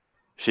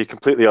 She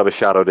completely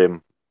overshadowed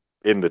him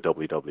in the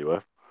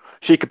WWF.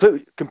 She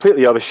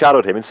completely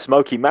overshadowed him in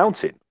Smoky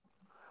Mountain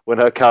when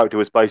her character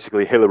was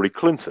basically Hillary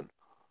Clinton.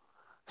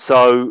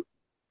 So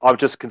I'm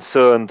just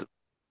concerned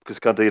because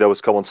Candido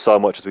has come on so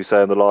much, as we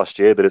say, in the last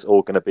year, that it's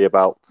all going to be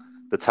about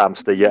the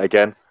Tamster yet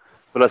again.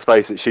 But let's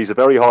face it, she's a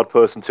very hard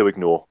person to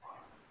ignore.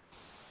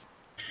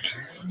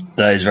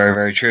 That is very,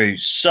 very true.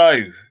 So,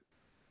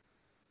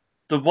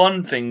 the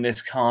one thing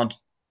this card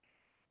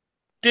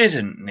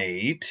didn't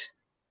need,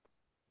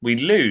 we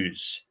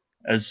lose,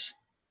 as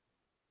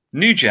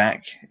New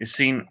Jack is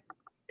seen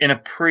in a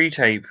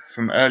pre-tape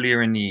from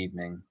earlier in the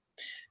evening,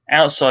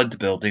 outside the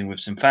building with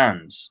some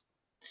fans.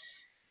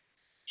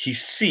 He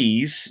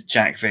sees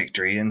Jack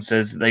Victory and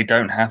says that they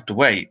don't have to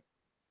wait.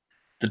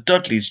 The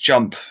Dudleys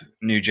jump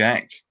New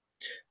Jack.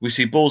 We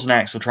see Balls and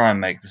Axel try and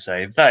make the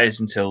save. That is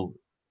until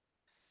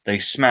they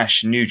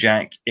smash New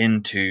Jack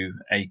into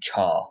a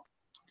car.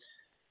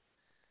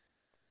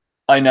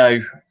 I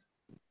know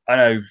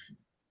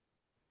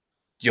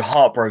you're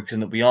heartbroken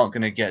that we aren't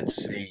going to get to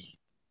see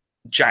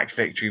Jack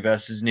Victory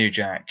versus New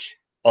Jack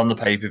on the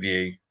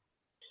pay-per-view.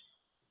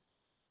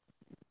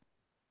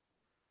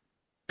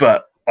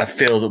 But I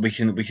feel that we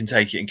can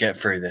take it and get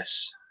through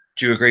this.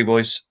 Do you agree,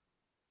 boys?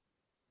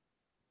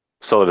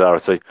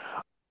 Solidarity.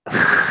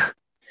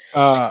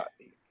 I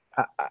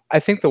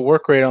think the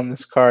work rate on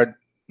this card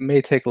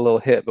may take a little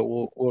hit, but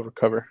we'll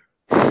recover.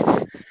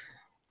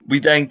 We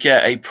then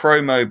get a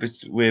promo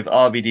with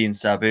RVD and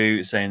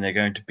Sabu saying they're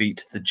going to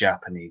beat the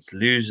Japanese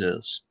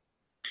losers.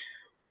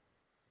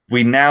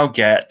 We now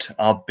get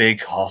our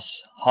big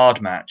Hoss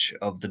hard match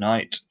of the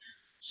night,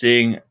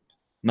 seeing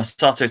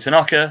Masato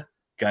Tanaka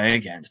going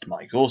against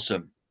Mike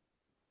Awesome.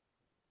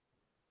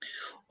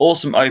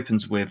 Awesome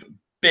opens with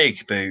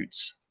big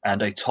boots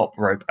and a top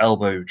rope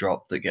elbow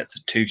drop that gets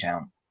a 2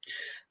 count.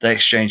 They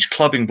exchange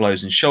clubbing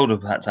blows and shoulder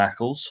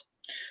tackles.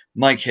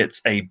 Mike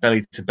hits a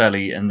belly to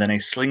belly and then a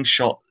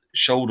slingshot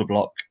shoulder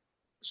block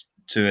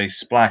to a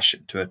splash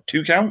to a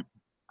 2 count.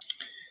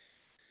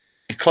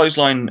 A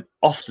clothesline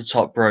off the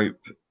top rope,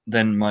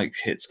 then Mike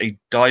hits a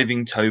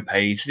diving tope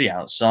to the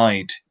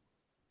outside.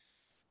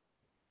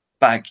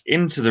 Back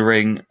into the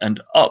ring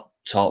and up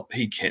top,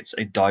 he hits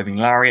a diving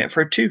lariat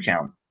for a 2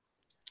 count.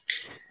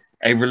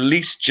 A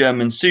released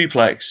German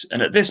suplex,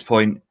 and at this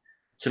point,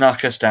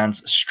 Tanaka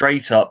stands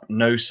straight up,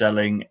 no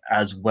selling,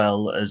 as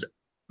well as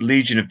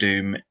Legion of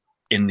Doom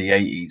in the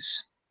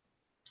 80s.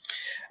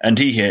 And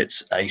he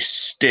hits a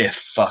stiff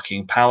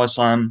fucking power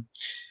slam,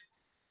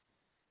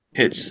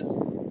 hits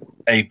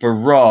a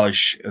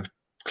barrage of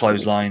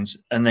clotheslines,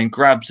 and then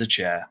grabs a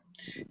chair.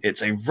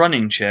 Hits a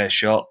running chair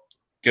shot,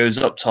 goes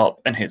up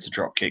top and hits a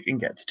drop kick and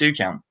gets a 2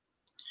 count.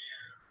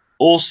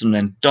 Awesome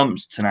then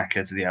dumps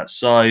Tanaka to the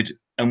outside,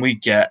 and we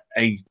get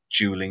a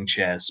dueling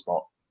chair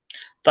spot.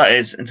 That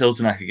is until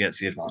Tanaka gets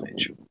the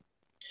advantage.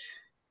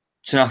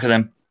 Tanaka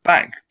then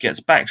gets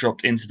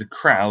backdropped into the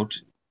crowd.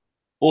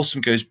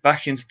 Awesome goes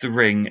back into the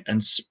ring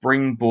and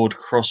springboard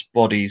cross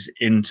bodies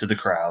into the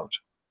crowd.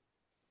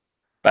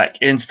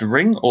 Back into the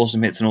ring,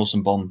 Awesome hits an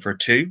Awesome Bomb for a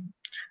 2,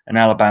 an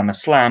Alabama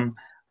Slam,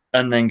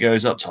 and then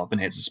goes up top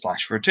and hits a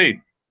splash for a 2.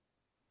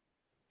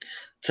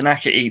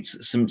 Tanaka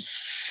eats some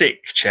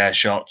sick chair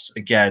shots.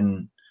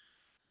 Again,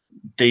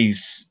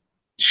 these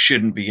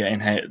shouldn't be getting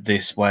hit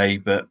this way,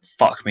 but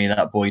fuck me,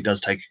 that boy does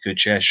take a good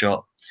chair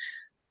shot.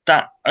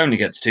 That only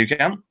gets 2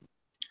 count.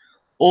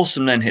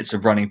 Awesome then hits a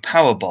running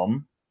power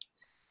bomb.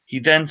 He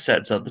then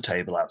sets up the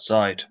table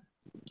outside.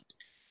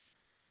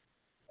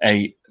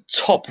 A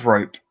top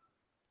rope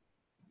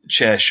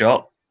chair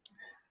shot.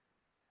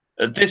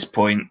 At this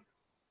point,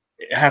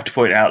 I have to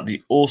point out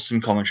the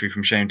awesome commentary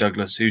from Shane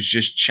Douglas, who's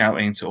just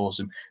shouting to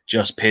Awesome,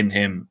 just pin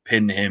him,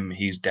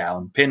 he's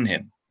down, pin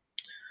him.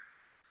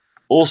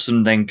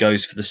 Awesome then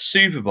goes for the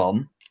super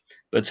bomb,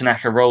 but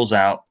Tanaka rolls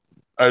out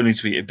only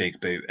to eat a big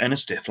boot and a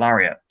stiff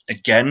lariat.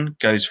 Again,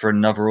 goes for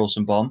another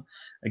Awesome bomb.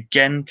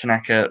 Again,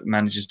 Tanaka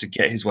manages to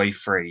get his way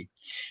free.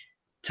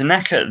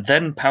 Tanaka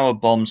then power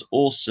bombs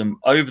Awesome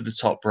over the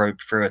top rope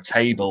through a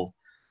table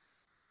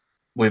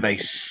with a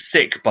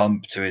sick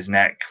bump to his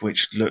neck,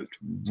 which looked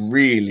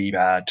really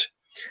bad.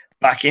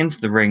 Back into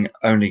the ring,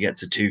 only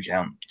gets a 2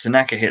 count.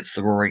 Tanaka hits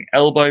the roaring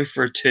elbow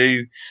for a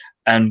 2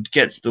 and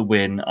gets the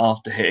win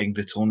after hitting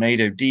the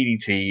tornado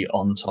DDT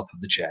on top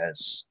of the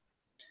chairs.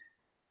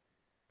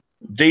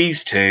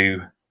 These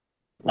two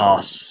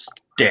are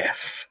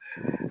stiff.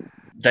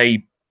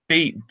 They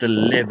beat the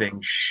living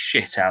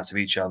shit out of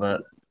each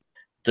other.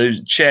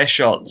 Those chair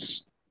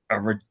shots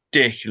are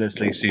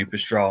ridiculously super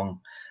strong,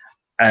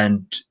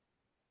 and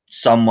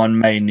someone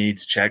may need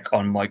to check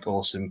on Mike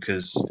Awesome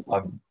because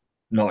I'm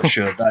not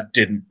sure that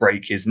didn't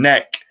break his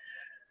neck.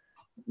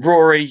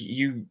 Rory,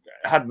 you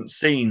hadn't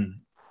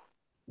seen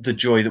the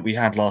joy that we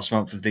had last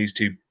month of these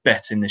two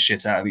betting the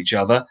shit out of each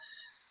other.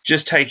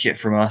 Just take it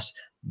from us.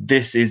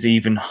 this is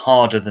even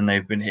harder than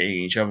they've been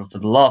hitting each other for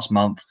the last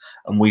month,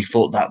 and we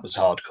thought that was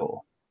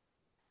hardcore.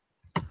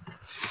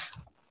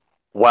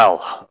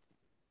 Well,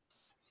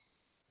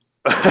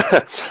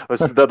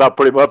 that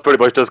pretty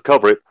much does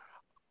cover it.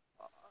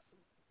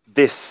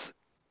 This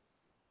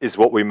is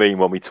what we mean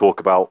when we talk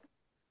about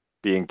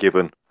being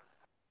given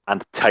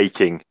and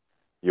taking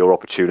your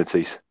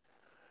opportunities.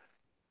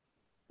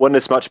 When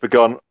this match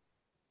begun,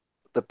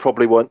 there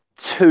probably weren't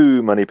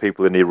too many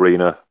people in the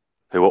arena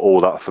who were all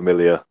that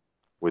familiar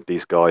with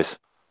these guys.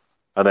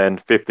 And then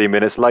 15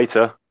 minutes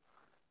later,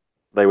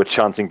 they were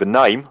chanting the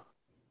name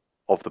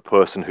of the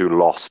person who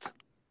lost.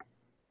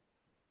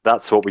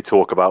 That's what we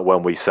talk about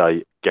when we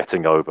say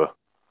getting over.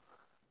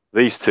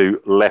 These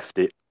two left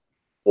it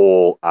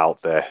all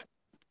out there.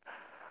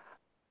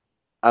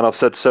 And I've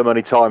said so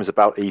many times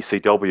about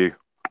ECW,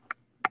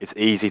 it's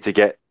easy to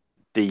get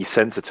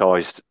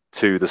desensitized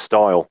to the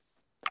style.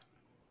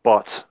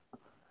 But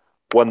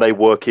when they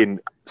work in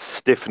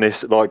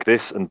stiffness like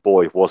this, and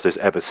boy, was this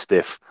ever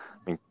stiff.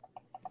 I mean,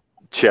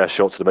 chair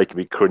shots are making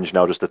me cringe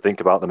now just to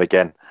think about them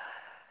again.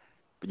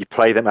 But you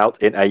play them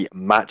out in a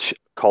match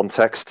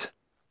context,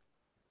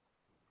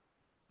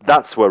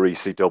 that's where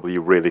ECW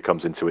really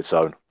comes into its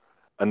own.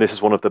 And this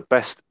is one of the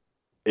best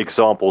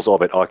examples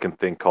of it I can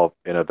think of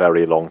in a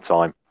very long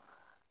time.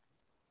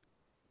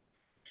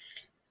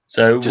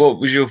 So what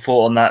was your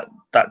thought on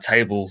that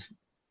table?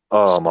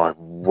 Oh my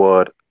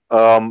word.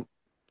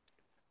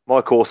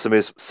 Mike Awesome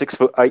is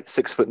 6'8",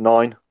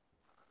 6'9",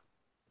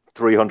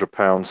 300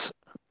 pounds.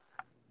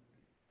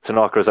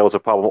 Tanaka is able to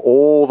power him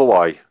all the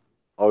way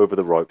over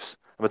the ropes.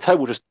 And the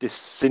table just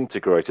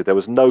disintegrated. There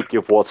was no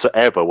give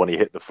whatsoever when he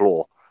hit the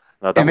floor.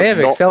 Now, it may have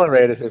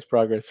accelerated his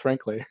progress,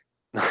 frankly.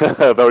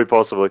 Very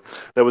possibly.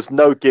 There was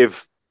no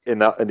give in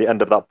the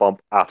end of that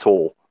bump at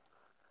all.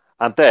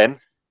 And then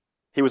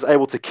he was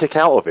able to kick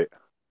out of it.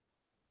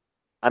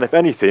 And if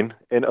anything,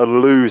 in a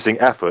losing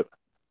effort,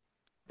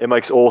 it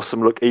makes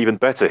Awesome look even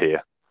better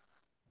here.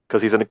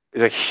 Because he's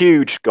a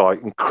huge guy,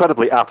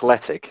 incredibly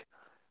athletic,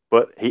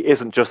 but he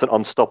isn't just an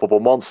unstoppable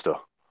monster.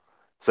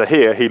 So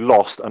here he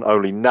lost and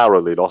only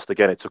narrowly lost.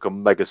 Again, it took a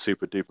mega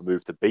super duper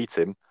move to beat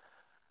him.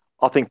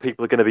 I think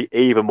people are going to be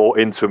even more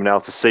into him now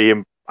to see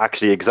him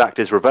actually exact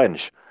his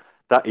revenge.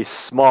 That is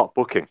smart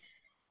booking.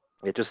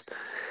 This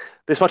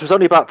match was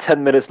only about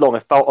 10 minutes long.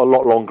 It felt a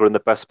lot longer in the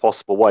best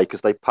possible way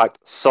because they packed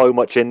so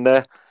much in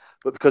there.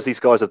 But because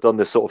these guys have done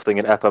this sort of thing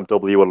in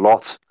FMW a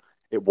lot,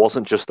 it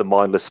wasn't just a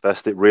mindless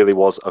fest. It really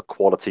was a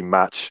quality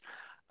match.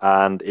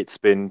 And it's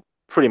been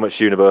pretty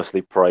much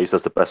universally praised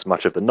as the best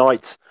match of the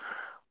night.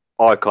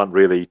 I can't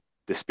really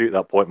dispute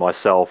that point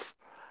myself.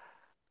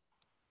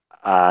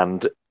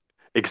 And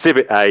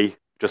Exhibit A,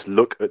 just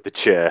look at the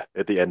chair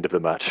at the end of the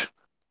match.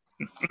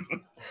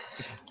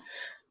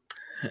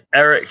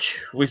 Eric,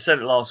 we said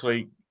it last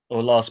week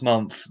or last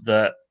month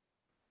that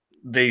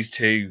these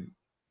two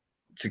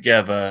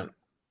together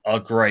are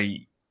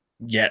great,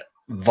 yet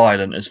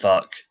violent as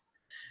fuck.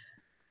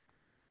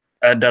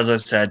 And as I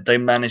said, they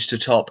managed to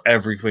top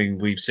everything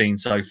we've seen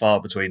so far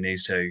between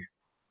these two.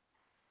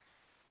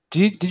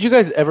 Did you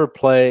guys ever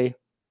play?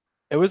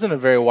 It wasn't a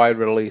very wide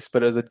release,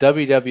 but the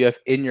WWF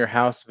In Your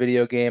House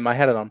video game. I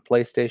had it on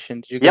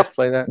PlayStation. Did you guys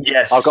play that?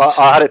 Yes.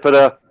 I had it for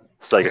the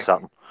Sega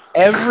Saturn.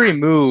 Every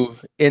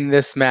move in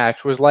this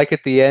match was like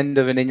at the end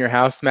of an In Your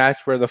House match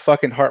where the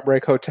fucking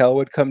Heartbreak Hotel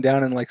would come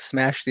down and like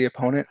smash the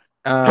opponent.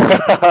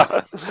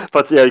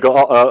 But yeah, you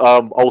got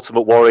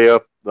Ultimate Warrior.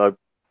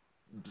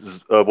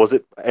 Was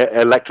it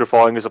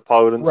electrifying his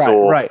opponents?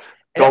 Right.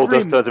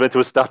 Goldust turns him into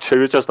a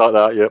statue. It's just like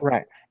that. Yeah.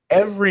 Right.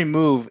 Every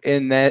move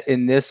in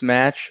this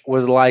match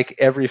was like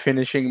every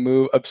finishing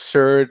move,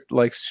 absurd,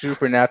 like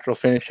supernatural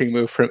finishing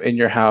move from In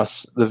Your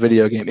House, the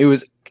video game. It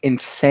was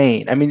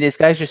insane. I mean, these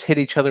guys just hit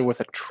each other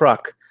with a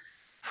truck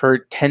for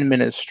 10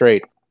 minutes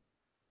straight.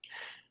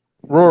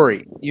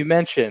 Rory, you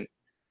mentioned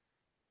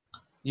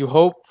you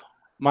hope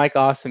Mike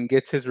Awesome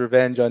gets his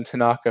revenge on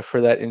Tanaka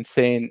for that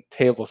insane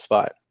table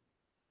spot.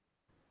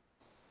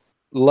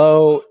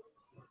 Low,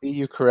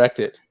 you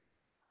corrected.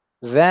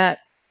 That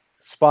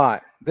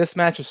spot, this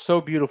match is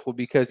so beautiful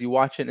because you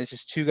watch it and it's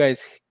just two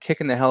guys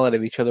kicking the hell out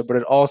of each other, but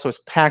it also is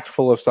packed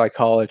full of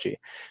psychology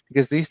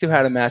because these two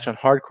had a match on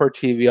Hardcore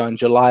TV on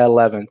July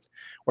 11th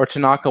where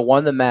Tanaka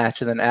won the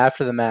match, and then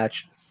after the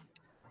match,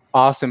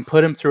 Awesome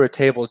put him through a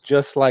table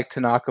just like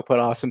Tanaka put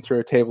Awesome through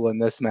a table in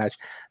this match.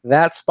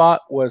 That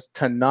spot was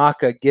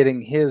Tanaka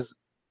getting his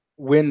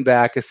win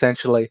back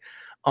essentially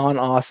on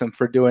Awesome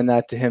for doing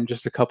that to him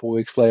just a couple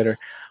weeks later.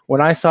 When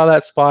I saw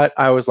that spot,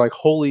 I was like,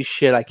 holy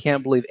shit, I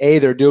can't believe, A,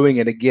 they're doing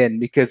it again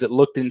because it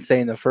looked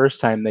insane the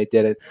first time they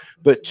did it,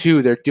 but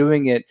two, they're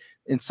doing it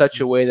in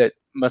such a way that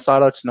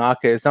Masato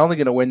Tanaka is not only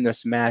going to win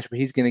this match, but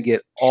he's going to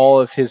get all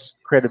of his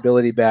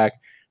credibility back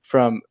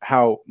from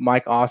how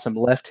Mike Awesome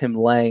left him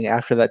laying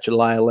after that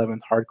July 11th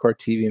Hardcore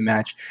TV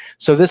match.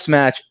 So this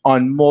match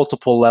on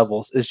multiple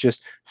levels is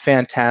just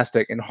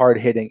fantastic and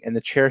hard-hitting, and the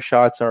chair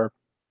shots are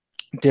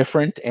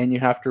different, and you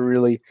have to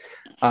really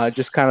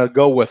just kind of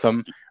go with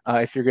them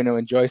if you're going to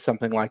enjoy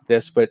something like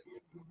this. But,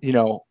 you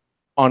know,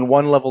 on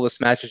one level,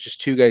 this match is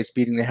just two guys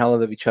beating the hell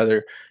out of each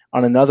other.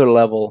 On another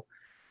level,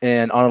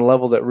 and on a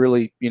level that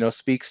really,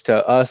 speaks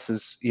to us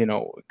as,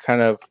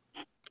 kind of,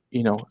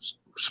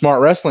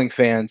 smart wrestling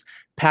fans,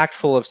 packed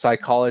full of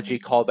psychology,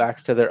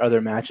 callbacks to their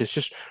other matches.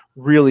 Just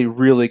really,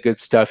 really good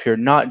stuff here.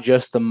 Not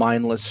just the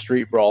mindless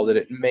street brawl that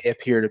it may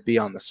appear to be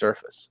on the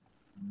surface.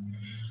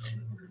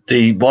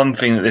 The one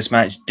thing that this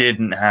match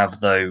didn't have,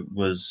 though,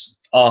 was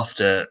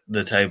after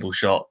the table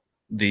shot,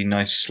 the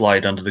nice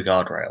slide under the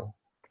guardrail.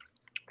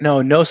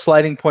 No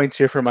sliding points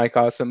here for Mike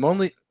Awesome,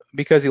 only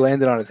because he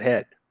landed on his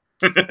head.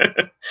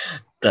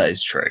 That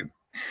is true.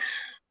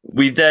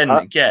 We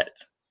then get...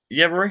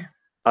 Yeah, Rory?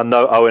 And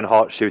no Owen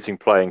Hart shooting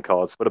playing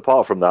cards. But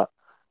apart from that,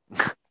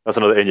 that's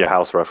another In Your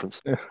House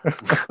reference.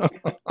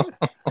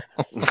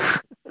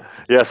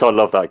 Yes, I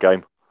love that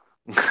game.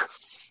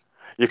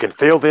 You can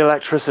feel the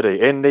electricity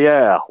in the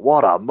air.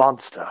 What a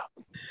monster.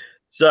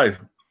 So,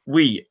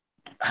 we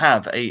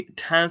have a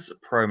Taz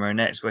promo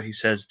next where he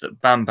says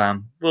that Bam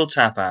Bam will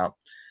tap out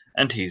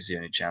and he's the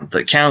only champ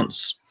that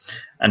counts.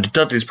 And a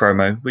Dudley's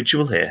promo, which you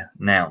will hear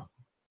now.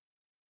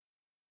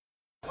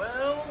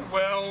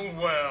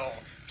 Well.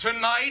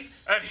 Tonight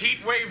at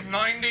Heatwave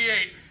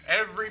 98,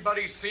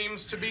 everybody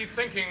seems to be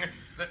thinking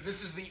that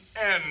this is the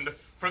end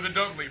for the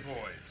Dudley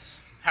Boys.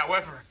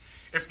 However,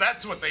 if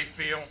that's what they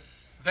feel,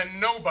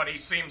 then nobody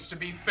seems to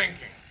be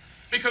thinking.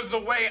 Because the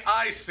way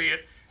I see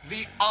it,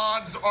 the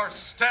odds are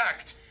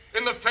stacked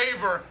in the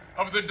favor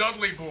of the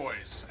Dudley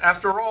Boys.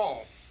 After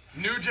all,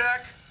 New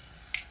Jack,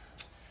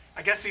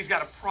 I guess he's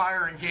got a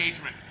prior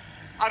engagement.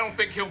 I don't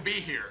think he'll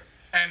be here.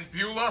 And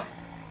Beulah,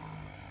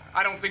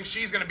 I don't think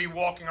she's going to be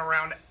walking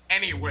around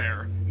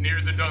anywhere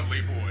near the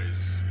Dudley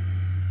Boys.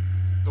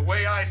 The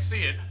way I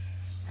see it,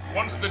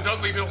 once the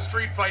Dudleyville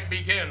street fight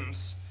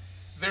begins,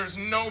 there's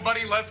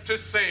nobody left to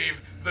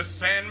save the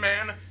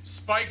Sandman,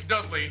 Spike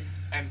Dudley,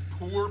 and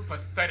poor,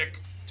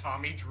 pathetic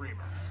Tommy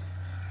Dreamer.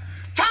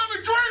 Tommy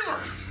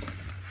Dreamer!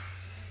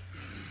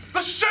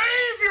 The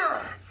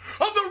savior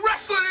of the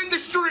wrestling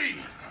industry!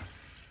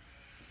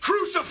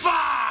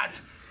 Crucified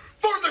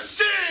for the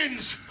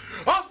sins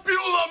of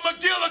Beulah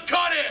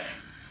McGillicuddy!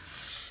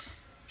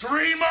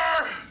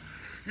 Dreamer,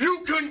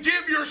 you can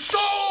give your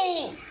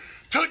soul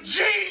to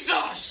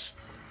Jesus,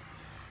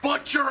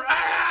 but your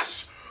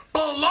ass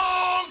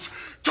belongs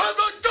to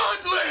the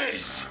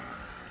Dudleys.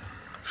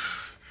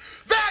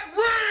 That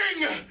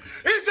ring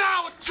is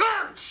our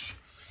church.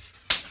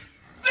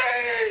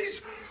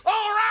 These are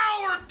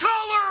our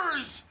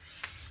colors.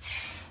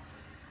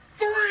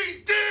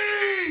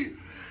 3D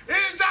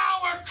is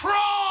our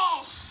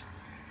cross.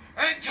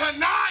 And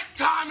tonight,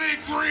 Tommy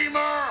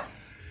Dreamer,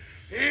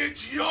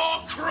 it's your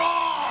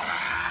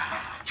cross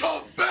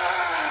to bear.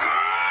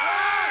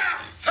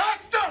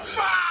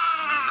 Testify!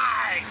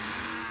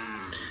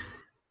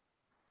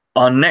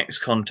 Our next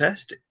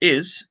contest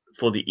is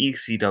for the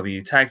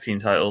ECW Tag Team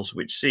titles,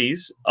 which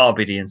sees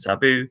RVD and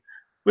Sabu,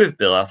 with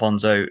Bill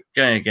Alfonso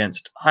going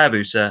against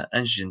Hayabusa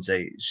and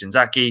Shinsei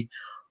Shinzaki.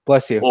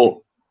 Bless you.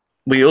 Or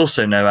we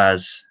also know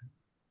as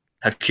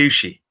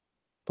Hakushi.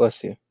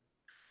 Bless you.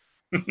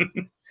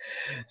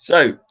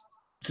 So,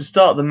 to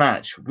start the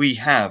match, we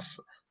have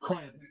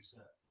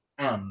Hayabusa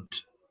and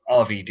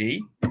RVD.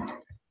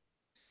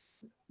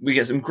 We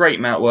get some great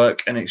mat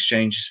work and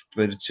exchange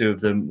for the two of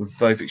them, with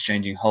both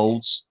exchanging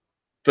holds.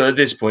 But at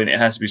this point, it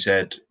has to be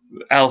said,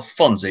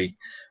 Alfonso,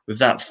 with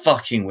that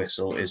fucking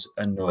whistle, is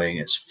annoying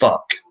as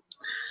fuck.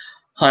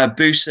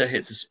 Hayabusa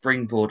hits a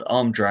springboard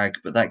arm drag,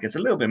 but that gets a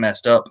little bit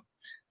messed up.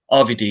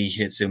 RVD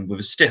hits him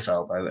with a stiff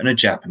elbow and a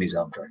Japanese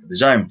arm drag of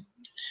his own.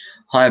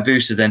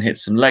 Hayabusa then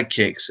hits some leg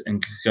kicks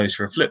and goes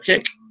for a flip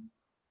kick.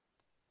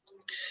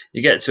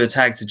 You get to a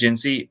tag to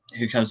Jinsei,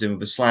 who comes in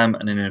with a slam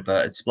and an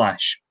inverted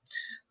splash.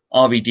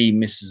 RVD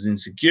misses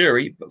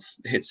Inseguri, but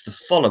hits the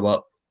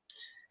follow-up.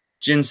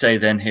 Jinsei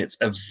then hits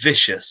a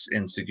vicious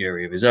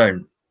Inseguri of his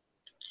own.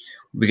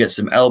 We get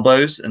some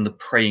elbows and the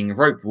praying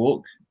rope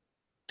walk.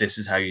 This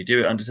is how you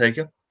do it,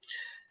 Undertaker.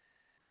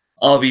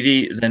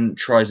 RVD then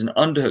tries an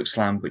underhook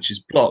slam, which is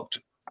blocked.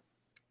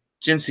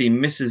 Jinsei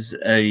misses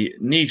a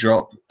knee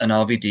drop, and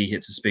RVD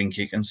hits a spin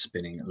kick and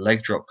spinning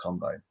leg drop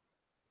combo.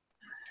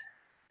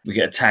 We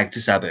get a tag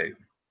to Sabu.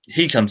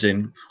 He comes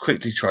in,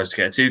 quickly tries to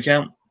get a 2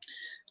 count.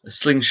 A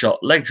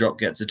slingshot leg drop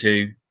gets a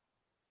 2.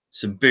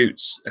 Some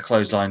boots, a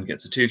clothesline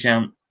gets a 2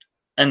 count.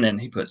 And then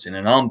he puts in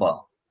an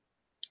armbar.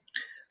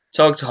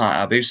 Tag to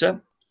Hayabusa.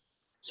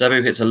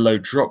 Sabu hits a low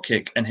drop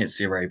kick and hits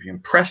the Arabian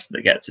press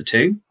that gets a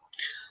 2.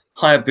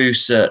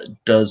 Hayabusa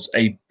does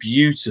a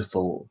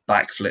beautiful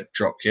backflip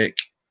drop kick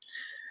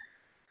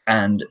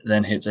and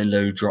then hits a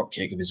low drop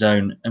kick of his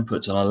own and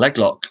puts on a leg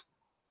lock.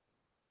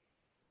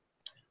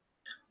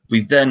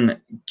 We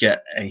then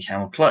get a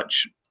camel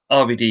clutch.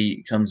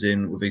 RVD comes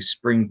in with a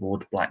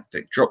springboard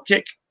blackflip drop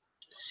kick.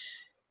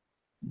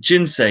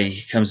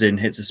 Jinsei comes in,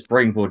 hits a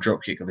springboard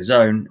drop kick of his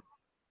own,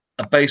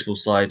 a baseball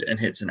slide, and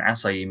hits an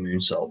Asai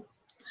moonsault.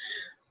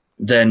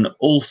 Then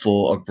all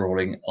four are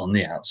brawling on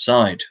the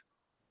outside.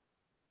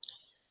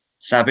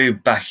 Sabu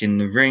back in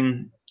the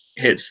ring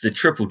hits the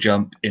triple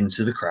jump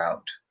into the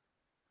crowd.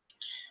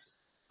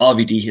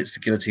 RVD hits the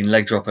guillotine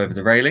leg drop over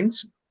the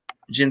railings.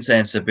 Jinsei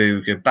and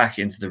Sabu go back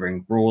into the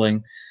ring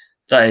brawling.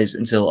 That is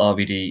until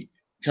RVD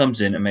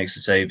comes in and makes a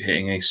save,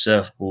 hitting a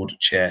surfboard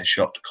chair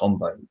shot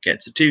combo.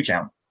 Gets a 2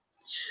 count.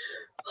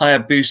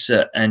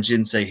 Hayabusa and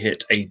Jinsei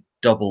hit a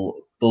double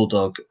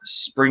bulldog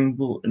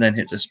springboard and then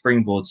hits a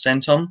springboard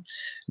senton,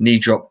 knee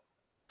drop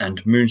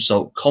and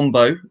moonsault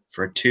combo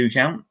for a 2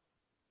 count.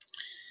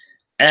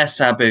 Air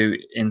Sabu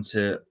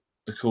into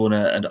the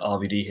corner and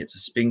RVD hits a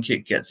spin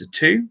kick, gets a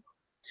 2.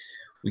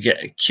 We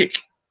get a kick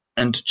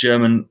and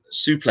German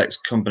suplex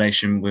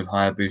combination with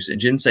Hayabusa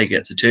and Jinsei,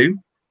 gets a 2.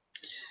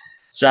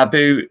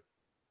 Sabu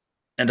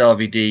and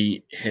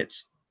RVD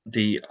hits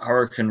the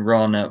Hurricane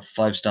Rana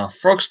 5-star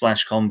frog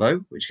splash combo,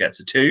 which gets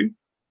a 2.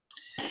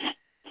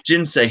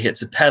 Jinsei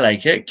hits a Pele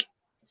kick.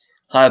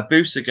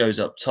 Hayabusa goes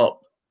up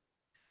top.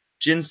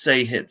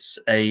 Jinsei hits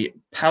a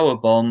power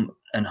bomb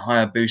and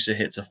Hayabusa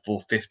hits a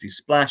 450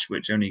 splash,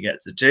 which only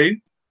gets a 2.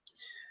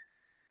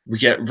 We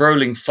get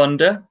Rolling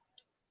Thunder.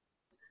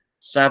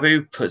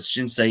 Sabu puts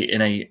Jinsei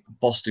in a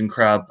Boston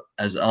Crab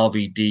as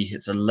RVD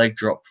hits a leg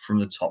drop from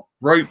the top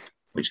rope,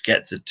 which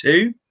gets a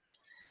 2.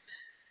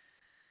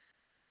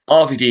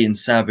 RVD and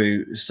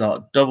Sabu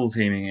start double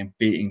teaming and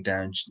beating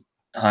down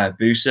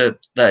Hayabusa.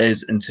 That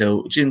is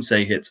until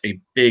Jinsei hits a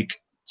big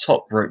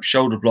top rope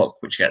shoulder block,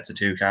 which gets a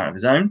 2 count of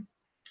his own.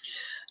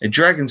 A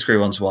dragon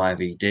screw onto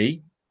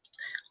RVD.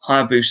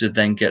 Hayabusa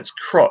then gets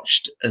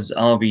crotched as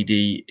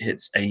RVD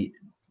hits a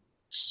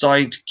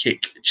side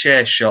kick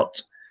chair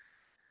shot.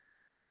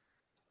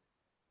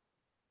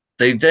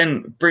 They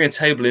then bring a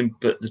table in,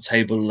 but the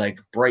table leg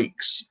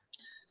breaks.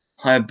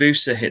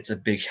 Hayabusa hits a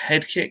big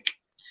head kick.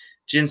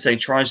 Jinsei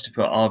tries to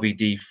put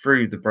RVD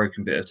through the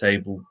broken bit of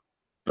table,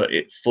 but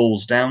it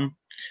falls down.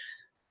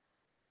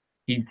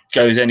 He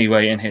goes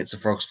anyway and hits a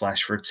frog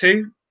splash for a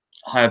 2.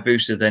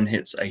 Hayabusa then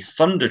hits a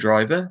thunder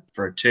driver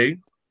for a 2.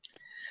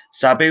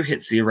 Sabu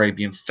hits the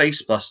Arabian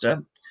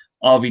facebuster.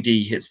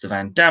 RVD hits the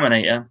Van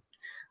Daminator.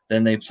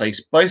 Then they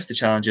place both the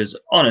challengers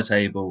on a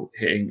table,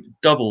 hitting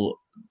double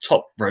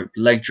top rope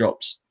leg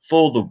drops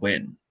for the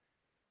win.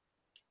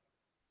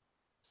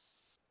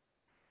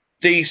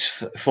 These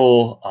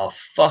 4 are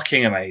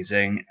fucking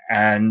amazing,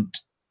 and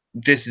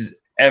this is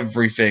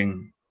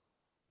everything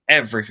I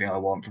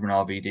want from an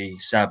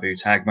RVD Sabu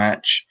tag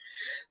match.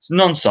 It's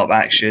non-stop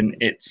action.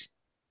 It's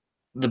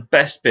the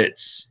best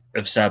bits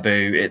of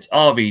Sabu. It's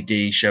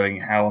RVD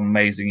showing how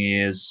amazing he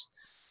is.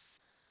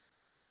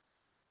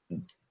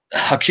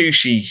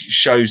 Hakushi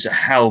shows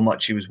how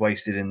much he was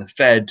wasted in the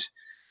Fed.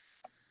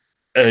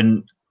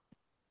 And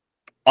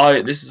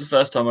this is the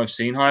first time I've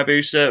seen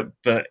Hayabusa,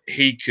 but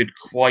he could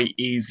quite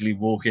easily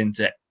walk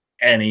into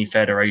any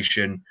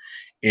federation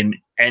in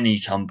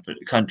any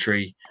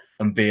country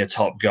and be a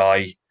top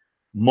guy.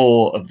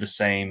 More of the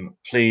same,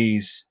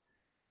 please.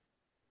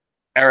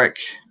 Eric,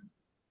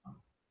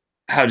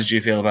 how did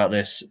you feel about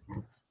this?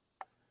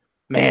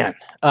 Man,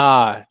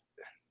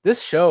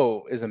 this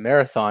show is a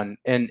marathon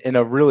in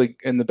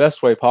the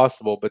best way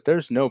possible, but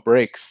there's no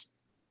breaks.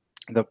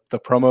 The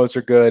promos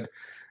are good.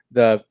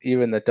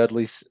 Even the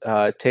Dudley's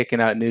taking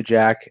out New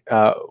Jack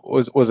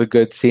was a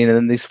good scene. And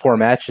then these 4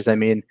 matches, I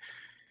mean,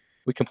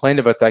 we complained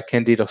about that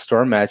Candido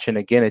Storm match, and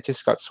again, it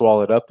just got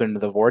swallowed up into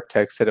the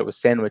vortex that it was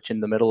sandwiched in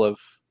the middle of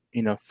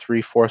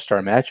 3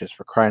 4-star matches,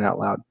 for crying out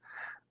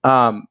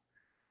loud.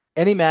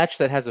 Any match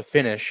that has a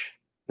finish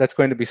that's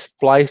going to be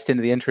spliced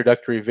into the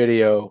introductory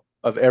video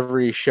of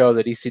every show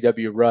that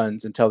ECW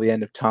runs until the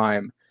end of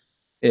time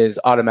is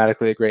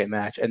automatically a great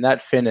match. And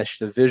that finish,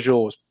 the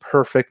visual was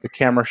perfect. The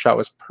camera shot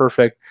was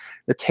perfect.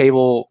 The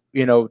table,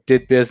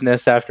 did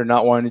business after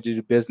not wanting to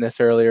do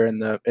business earlier in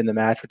the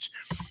match, which,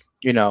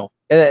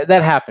 that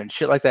happens.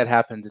 Shit like that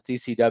happens. It's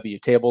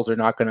ECW. Tables are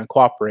not going to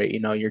cooperate.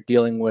 You're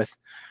dealing with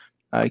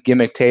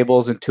gimmick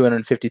tables and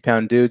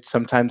 250-pound dudes.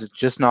 Sometimes it's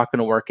just not going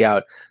to work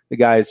out. The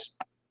guys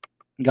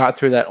got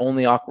through that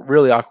only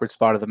really awkward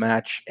spot of the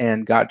match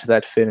and got to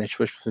that finish,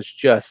 which was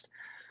just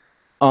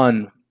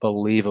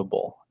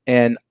unbelievable.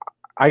 And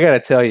I got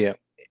to tell you,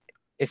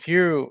 if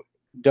you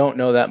don't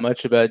know that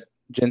much about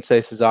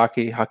Jinsei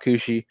Sasaki,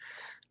 Hakushi,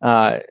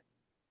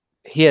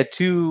 he had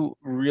 2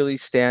 really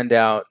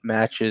standout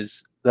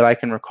matches that I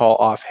can recall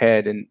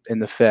offhand in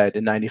the Fed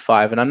in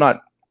 '95. And I'm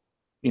not,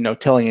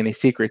 telling any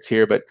secrets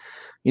here, but,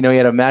 he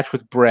had a match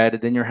with Brett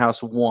at In Your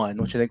House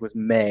 1, which I think was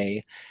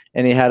May.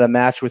 And he had a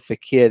match with the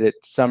Kid at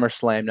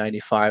SummerSlam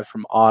 '95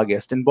 from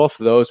August. And both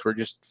of those were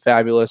just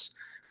fabulous,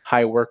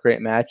 high work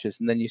rate matches.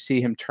 And then you see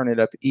him turn it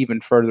up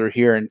even further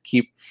here and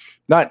keep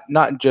not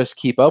just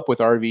keep up with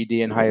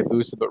RVD and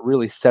Hayabusa, but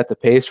really set the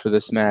pace for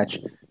this match.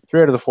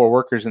 3 out of the 4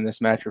 workers in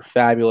this match are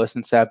fabulous,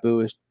 and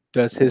Sabu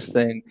does his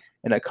thing,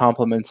 and it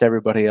complements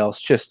everybody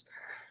else. Just,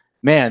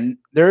 man,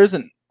 there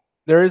isn't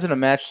a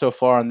match so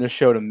far on this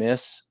show to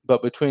miss,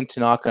 but between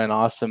Tanaka and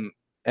Awesome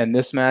and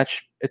this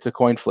match, it's a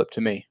coin flip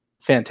to me.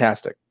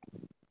 Fantastic.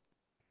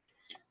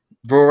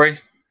 Rory?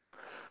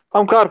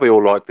 I'm glad we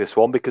all like this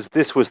one, because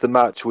this was the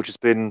match which has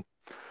been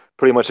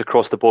pretty much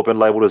across the board been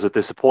labelled as a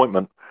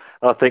disappointment.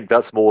 And I think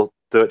that's more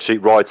Dirt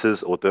Sheet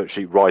writers or Dirt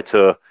Sheet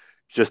writer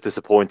just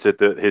disappointed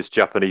that his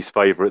Japanese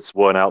favourites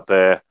weren't out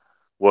there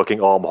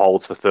working arm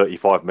holds for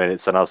 35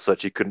 minutes, and as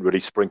such, he couldn't really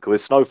sprinkle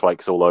his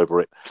snowflakes all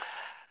over it.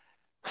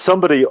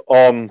 Somebody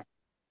on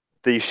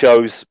these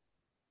shows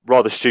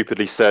rather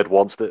stupidly said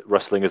once that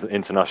wrestling is an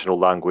international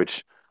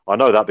language. I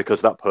know that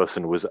because that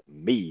person was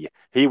me.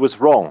 He was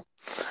wrong.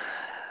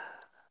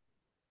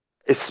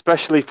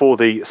 Especially for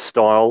the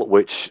style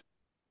which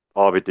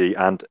RVD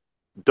and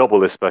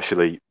double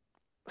especially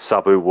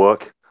Sabu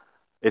work,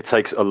 it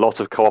takes a lot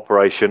of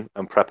cooperation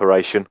and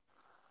preparation.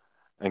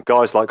 And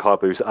guys like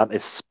Hayabusa, and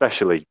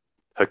especially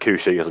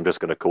Hakushi, as I'm just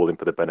going to call him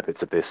for the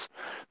benefits of this,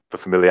 for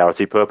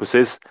familiarity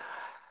purposes,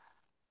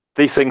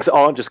 these things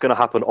aren't just going to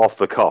happen off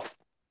the cuff.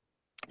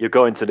 You're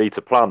going to need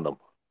to plan them.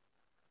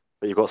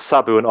 But you've got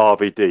Sabu and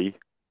RVD,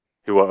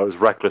 who are as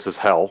reckless as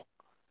hell,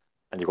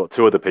 and you've got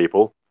two other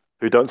people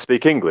who don't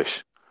speak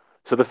English.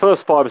 So the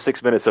first 5 or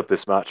 6 minutes of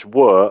this match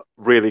were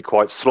really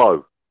quite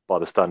slow by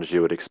the standards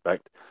you would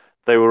expect.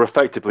 They were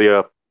effectively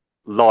a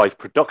live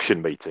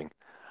production meeting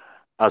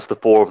as the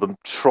four of them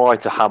tried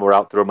to hammer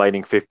out the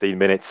remaining 15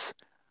 minutes,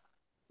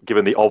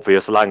 given the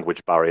obvious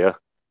language barrier,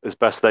 as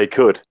best they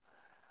could.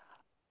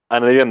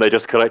 And in the end, they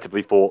just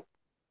collectively thought,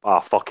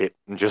 fuck it,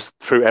 and just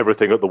threw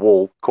everything at the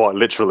wall, quite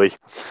literally,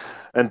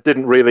 and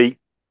didn't really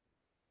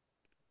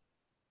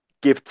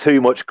give too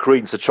much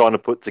credence to trying to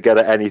put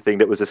together anything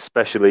that was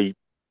especially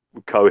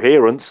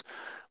coherent.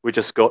 We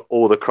just got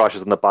all the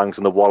crashes and the bangs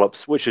and the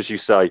wallops, which, as you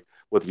say,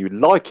 whether you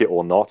like it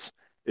or not,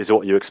 is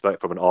what you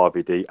expect from an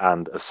RVD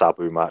and a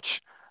Sabu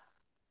match.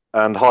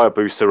 And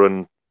Hayabusa,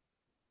 and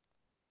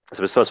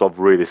so it's the first time I've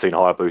really seen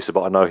Hayabusa,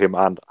 but I know him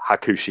and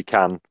Hakushi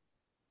can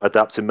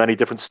adapt to many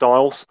different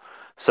styles.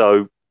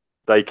 So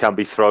they can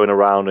be thrown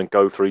around and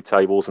go through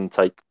tables and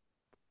take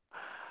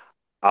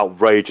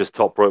outrageous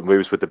top rope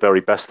moves with the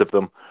very best of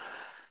them.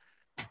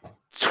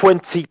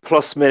 20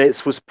 plus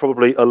minutes was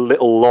probably a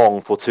little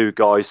long for two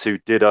guys who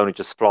did only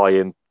just fly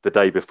in the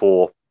day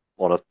before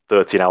on a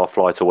 13-hour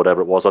flight or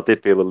whatever it was. I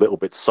did feel a little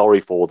bit sorry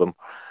for them,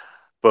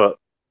 but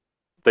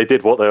they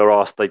did what they were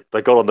asked. They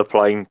got on the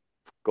plane,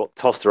 got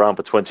tossed around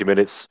for 20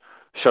 minutes,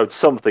 showed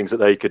some things that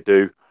they could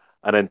do,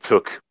 and then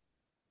took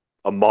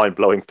a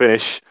mind-blowing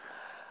finish.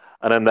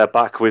 And then they're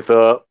back with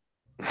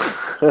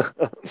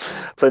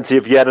plenty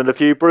of yen and a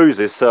few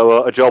bruises.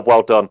 So a job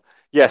well done.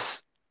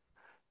 Yes,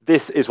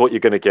 this is what you're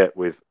going to get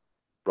with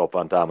Rob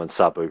Van Dam and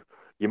Sabu.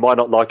 You might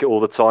not like it all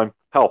the time.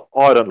 Hell,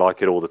 I don't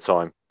like it all the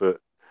time, but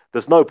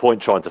there's no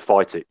point trying to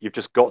fight it. You've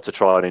just got to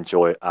try and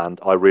enjoy it, and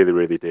I really,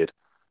 really did.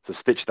 So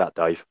stitch that,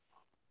 Dave.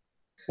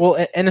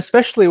 Well, and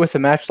especially with a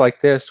match like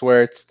this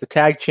where it's the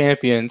tag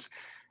champions,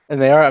 and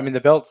they are,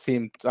 the belts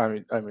seem,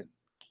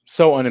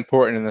 so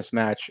unimportant in this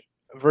match,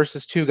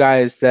 versus two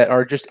guys that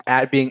are just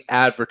being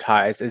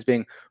advertised as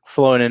being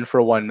flown in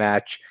for one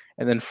match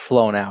and then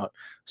flown out.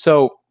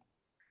 So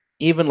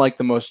even like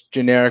the most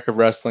generic of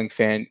wrestling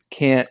fan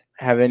can't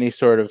have any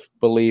sort of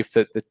belief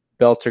that the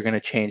belts are going to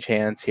change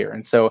hands here.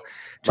 And so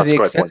to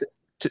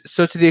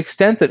the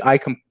extent that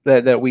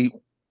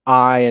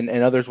I and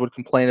others would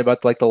complain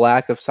about like the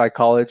lack of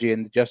psychology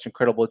in the Just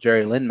Incredible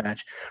Jerry Lynn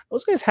match,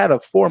 those guys had a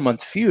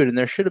 4-month feud, and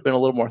there should have been a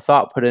little more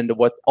thought put into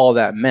what all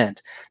that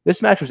meant.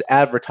 This match was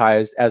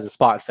advertised as a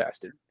spot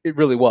fest. It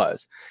really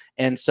was.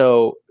 And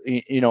so,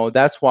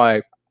 that's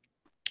why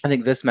I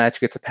think this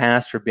match gets a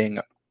pass for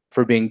being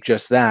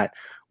just that.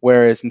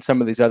 Whereas in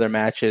some of these other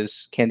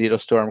matches, Candido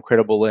Storm,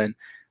 Credible Lynn,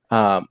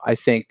 I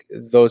think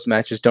those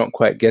matches don't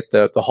quite get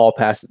the hall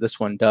pass that this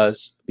one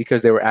does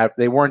because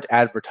they weren't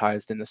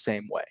advertised in the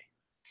same way.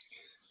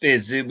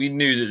 We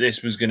knew that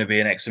this was going to be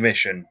an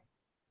exhibition.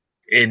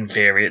 In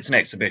theory, it's an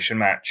exhibition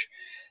match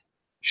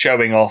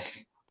showing off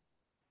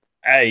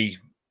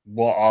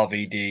what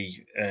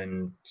RVD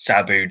and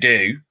Sabu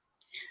do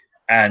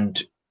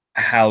and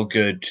how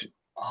good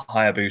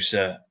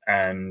Hayabusa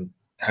and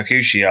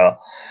Hakushi are.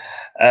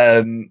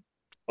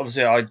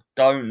 Obviously, I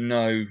don't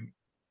know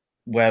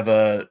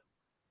whether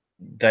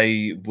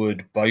they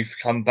would both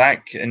come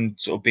back and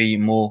sort of be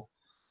more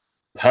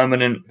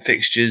permanent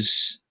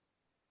fixtures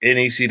in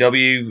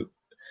ECW.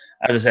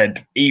 As I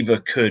said, either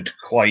could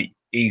quite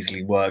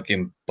easily work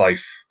in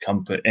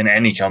in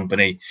any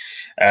company.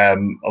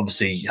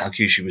 Obviously,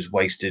 Hakushi was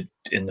wasted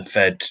in the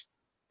Fed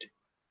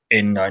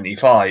in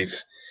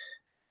 '95,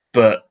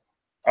 but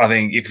I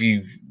think if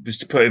you was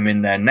to put him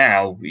in there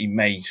now, he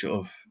may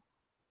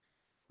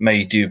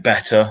do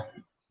better.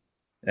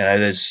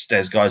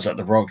 There's guys like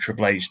The Rock,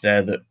 Triple H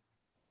there that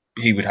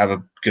he would have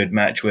a good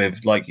match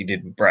with, like he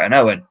did with Bret and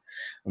Owen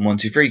and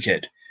 1-2-3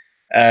 Kid.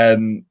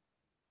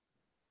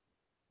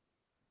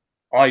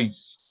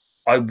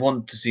 I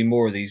want to see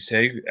more of these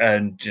two,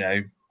 and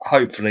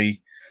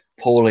hopefully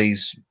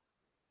Paulie's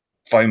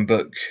phone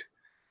book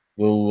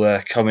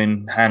will come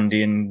in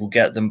handy and we'll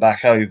get them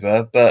back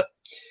over. But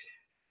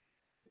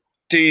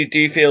do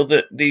you feel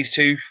that these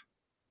two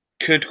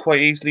could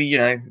quite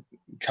easily,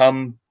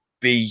 come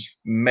be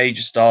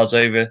major stars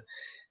over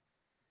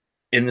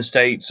in the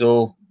States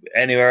or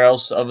anywhere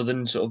else other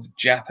than sort of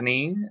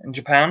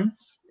Japan?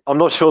 I'm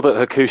not sure that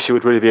Hakushi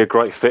would really be a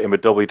great fit in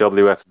with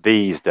WWF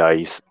these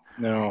days.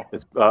 No.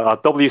 It's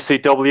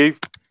WCW,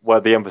 where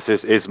the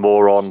emphasis is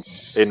more on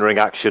in-ring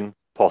action,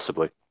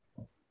 possibly.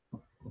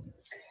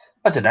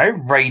 I don't know.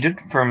 Raiden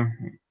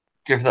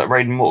go for that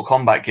Raiden Mortal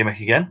Kombat gimmick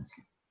again.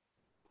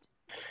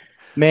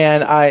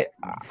 Man, I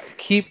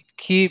keep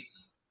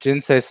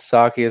Jinsei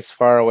Sasaki as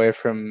far away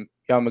from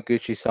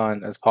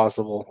Yamaguchi-san as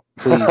possible,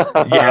 please.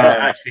 Yeah,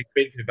 actually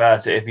thinking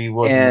about it, if he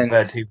wasn't in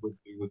bed, he would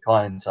be with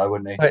Kaientai,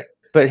 wouldn't he?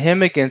 But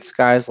him against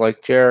guys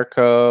like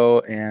Jericho,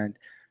 and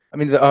I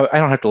mean, I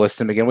don't have to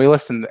list him again. We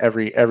list him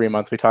every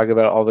month. We talk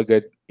about all the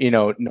good,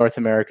 North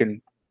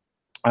American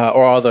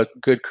or all the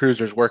good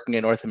cruisers working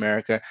in North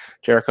America.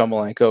 Jericho,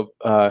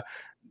 Malenko,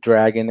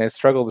 Dragon. I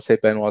struggle to say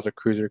Benoit's a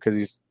cruiser because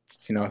he's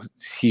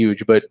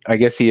huge, but I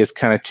guess he is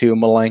kind of too.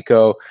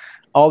 Malenko,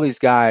 all these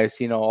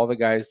guys, all the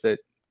guys that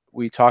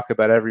we talk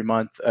about every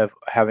month of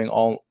having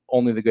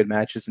only the good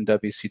matches in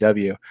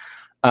WCW.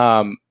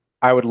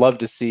 I would love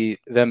to see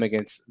them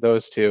against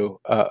those two,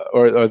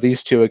 or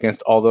these two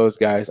against all those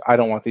guys. I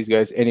don't want these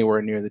guys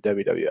anywhere near the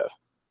WWF.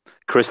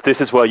 Chris,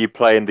 this is where you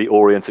play in the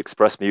Orient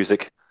Express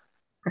music.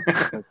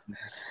 Yeah,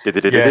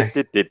 I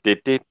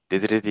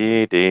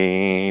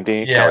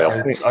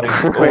always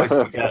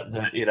forget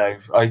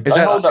that, I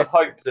hold up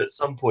hope that at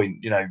some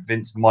point,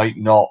 Vince might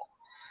not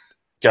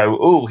go,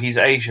 oh, he's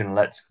Asian,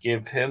 let's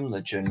give him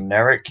the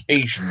generic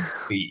Asian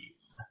beat.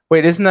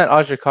 Wait, isn't that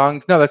Aja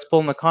Kong? No, that's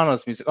Bull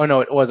Nakano's music. Oh, no,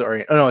 it was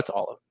Orient. Oh, no, it's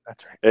Olive.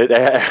 That's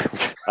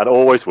right. And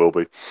always will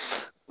be.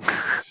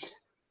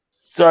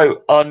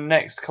 So, our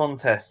next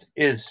contest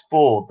is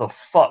for the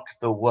Fuck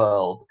the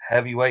World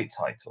Heavyweight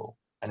title.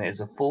 And it is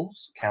a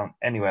Falls Count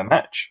Anywhere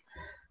match,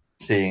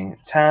 seeing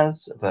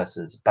Taz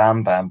versus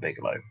Bam Bam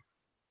Bigelow.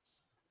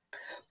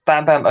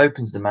 Bam Bam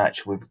opens the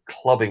match with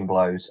clubbing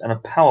blows and a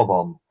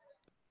powerbomb.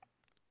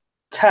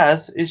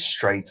 Taz is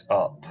straight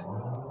up,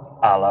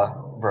 a la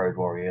Road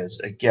Warriors,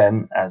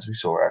 again, as we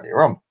saw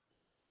earlier on.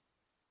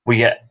 We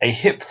get a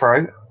hip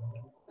throw,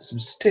 some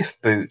stiff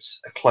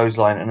boots, a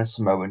clothesline, and a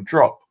Samoan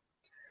drop.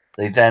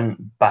 They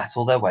then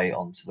battle their way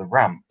onto the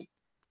ramp.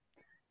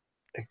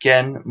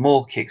 Again,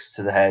 more kicks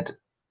to the head,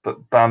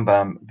 but Bam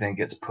Bam then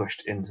gets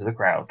pushed into the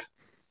crowd.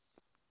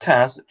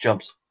 Taz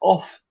jumps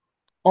off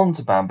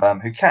onto Bam Bam,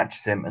 who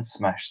catches him and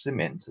smashes him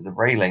into the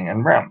railing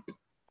and ramp.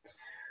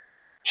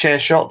 Chair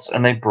shots,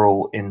 and they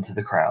brawl into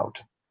the crowd.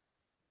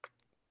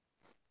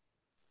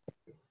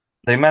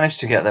 They manage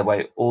to get their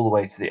way all the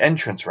way to the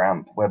entrance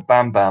ramp, where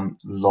Bam Bam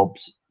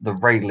lobs the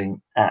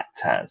railing at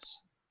Taz.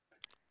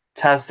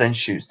 Taz then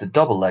shoots the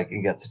double leg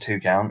and gets a 2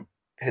 count,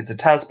 hits a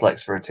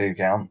Tazplex for a 2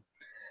 count,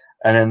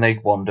 and then they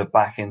wander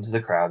back into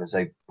the crowd as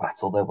they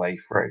battle their way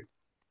through.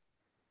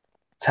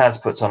 Taz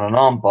puts on an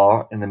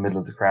armbar in the middle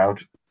of the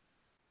crowd.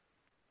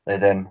 They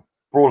then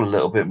brawl a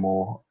little bit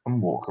more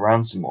and walk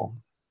around some more.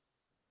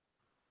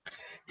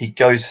 He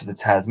goes for the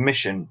Taz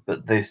mission,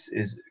 but this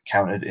is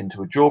countered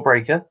into a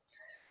jawbreaker,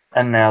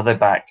 and now they're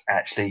back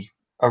actually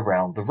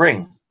around the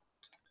ring.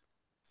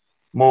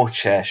 More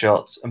chair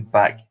shots, and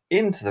back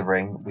into the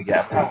ring we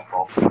get a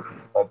powerbomb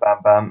by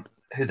Bam Bam,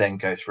 who then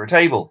goes for a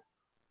table.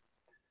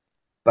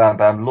 Bam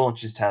Bam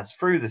launches Taz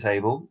through the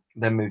table,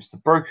 then moves the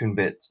broken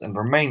bits and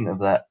remain of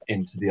that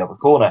into the other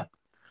corner.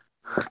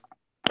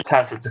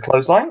 Taz hits a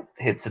clothesline,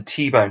 hits the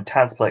T-bone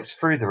Tazplex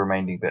through the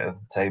remaining bit of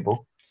the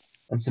table,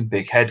 and some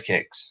big head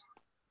kicks.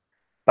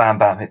 Bam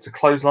Bam hits a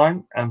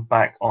clothesline and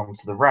back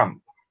onto the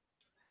ramp.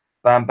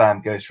 Bam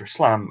Bam goes for a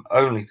slam,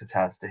 only for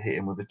Taz to hit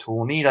him with a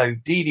tornado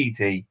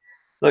DDT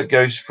that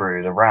goes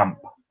through the ramp.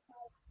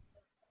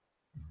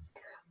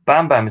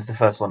 Bam Bam is the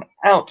first one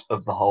out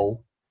of the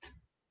hole.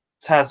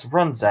 Taz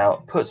runs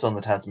out, puts on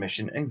the Taz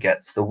mission, and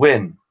gets the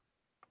win.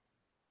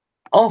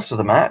 After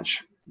the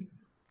match,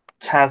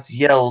 Taz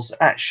yells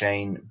at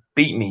Shane,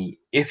 "Beat me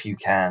if you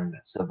can,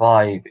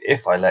 survive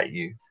if I let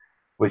you,"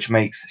 which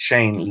makes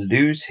Shane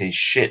lose his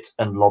shit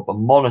and lob a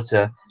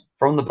monitor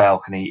from the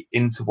balcony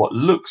into what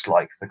looks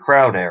like the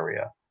crowd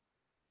area.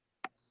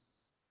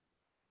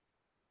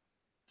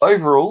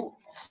 Overall,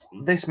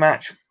 this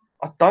match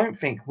I don't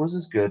think was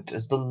as good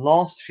as the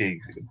last few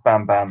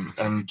Bam Bam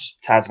and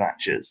Taz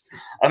matches.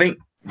 I mean,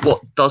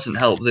 what doesn't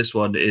help this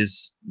one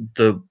is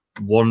the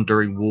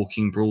wandering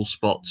walking brawl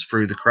spots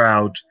through the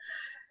crowd.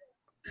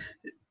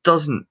 It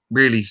doesn't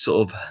really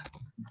sort of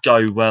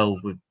go well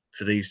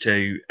for these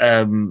two.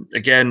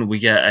 Again, we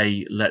get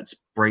a let's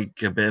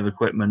break a bit of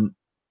equipment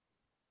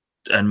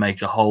and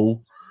make a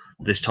hole,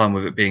 this time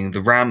with it being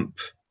the ramp.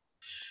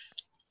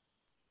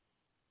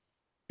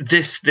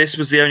 This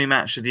was the only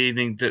match of the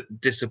evening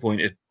that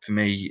disappointed for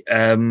me.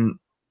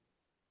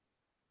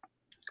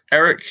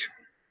 Eric?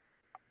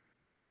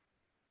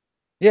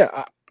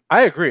 Yeah,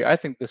 I agree. I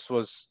think this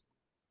was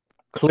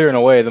clear and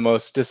away the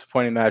most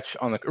disappointing match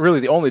really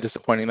the only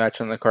disappointing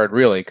match on the card,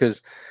 really,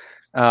 because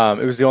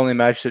it was the only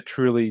match that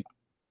truly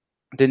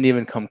didn't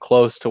even come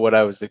close to what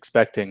I was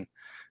expecting.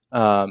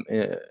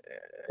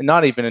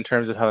 Not even in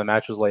terms of how the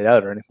match was laid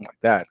out or anything like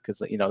that,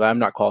 because I'm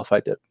not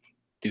qualified to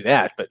do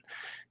that, but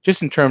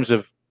just in terms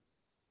of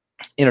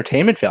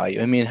entertainment value.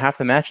 I mean, half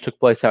the match took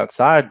place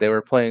outside. They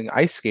were playing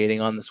ice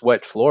skating on this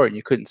wet floor, and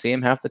you couldn't see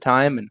them half the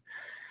time. And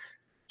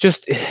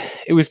just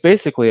it was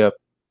basically a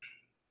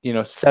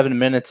 7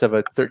 minutes of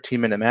a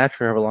 13-minute match,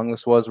 or however long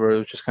this was, where it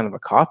was just kind of a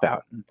cop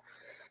out.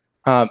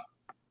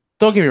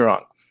 Don't get me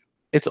wrong,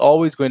 it's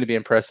always going to be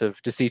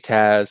impressive to see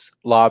Taz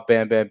lob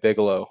Bam Bam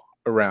Bigelow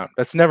around.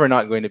 That's never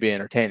not going to be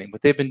entertaining,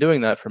 but they've been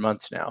doing that for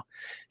months now,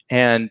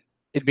 and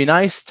it'd be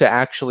nice to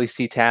actually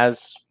see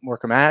Taz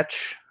work a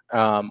match.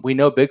 We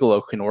know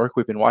Bigelow can work.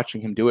 We've been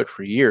watching him do it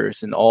for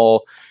years in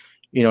all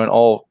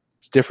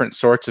different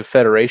sorts of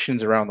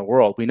federations around the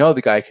world. We know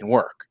the guy can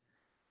work.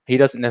 He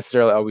doesn't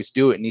necessarily always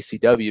do it in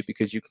ECW,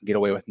 because you can get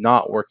away with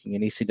not working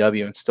in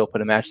ECW and still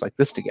put a match like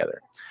this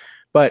together.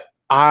 But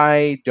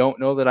I don't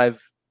know that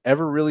I've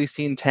ever really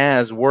seen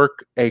Taz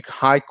work a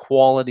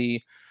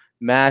high-quality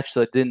match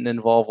that didn't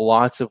involve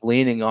lots of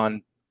leaning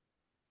on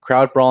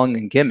crowd brawling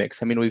and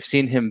gimmicks. I mean, we've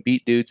seen him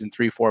beat dudes in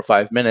 3, 4,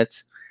 5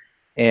 minutes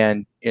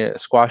and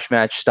squash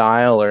match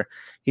style, or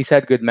he's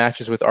had good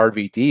matches with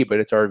RVD, but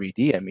it's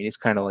RVD. I mean, he's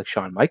kind of like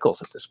Shawn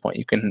Michaels at this point.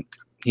 He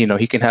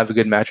can have a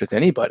good match with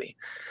anybody.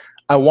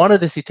 I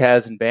wanted to see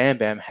Taz and Bam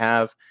Bam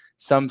have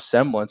some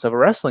semblance of a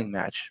wrestling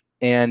match,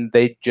 and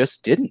they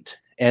just didn't.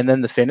 And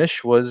then the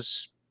finish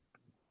was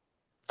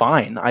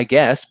fine, I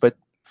guess, but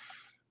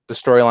the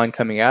storyline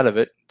coming out of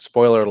it,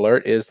 spoiler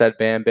alert, is that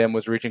Bam Bam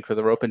was reaching for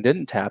the rope and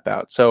didn't tap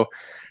out. So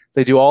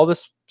they do all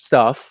this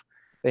stuff.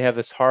 They have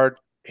this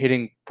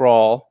hard-hitting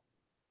brawl.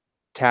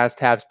 Taz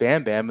taps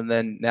Bam Bam, and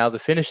then now the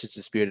finish is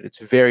disputed.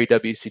 It's very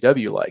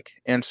WCW-like.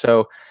 And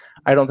so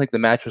I don't think the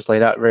match was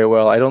laid out very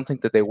well. I don't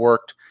think that they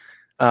worked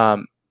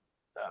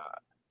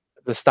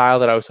the style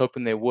that I was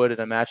hoping they would in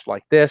a match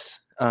like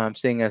this,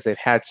 seeing as they've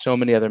had so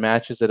many other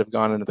matches that have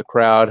gone into the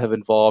crowd, have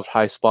involved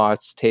high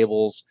spots,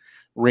 tables,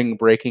 ring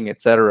breaking,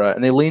 etc.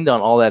 And they leaned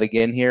on all that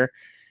again here,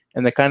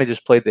 and they kind of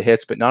just played the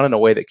hits, but not in a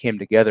way that came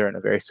together in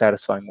a very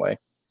satisfying way.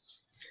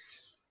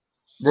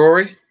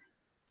 Rory?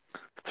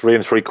 3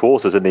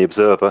 3/4 in the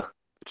Observer.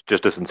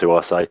 Just listen to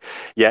what I say.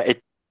 Yeah,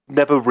 it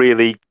never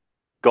really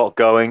got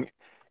going.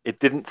 It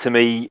didn't, to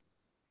me,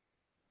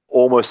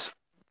 almost...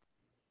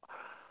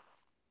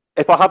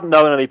 If I hadn't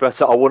known any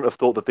better, I wouldn't have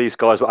thought that these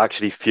guys were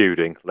actually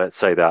feuding, let's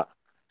say that.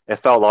 It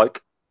felt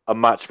like a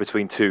match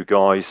between two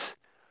guys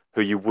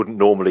who you wouldn't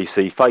normally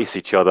see face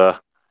each other.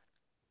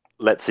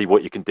 Let's see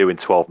what you can do in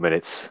 12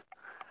 minutes.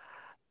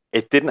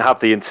 It didn't have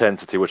the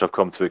intensity which I've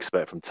come to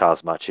expect from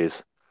Taz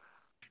matches.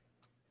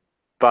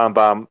 Bam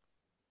Bam,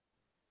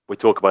 we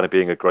talk about him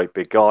being a great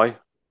big guy,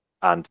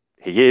 and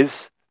he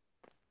is,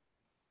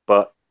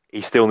 but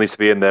he still needs to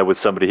be in there with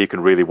somebody he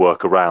can really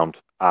work around,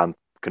 and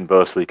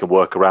conversely can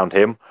work around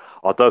him.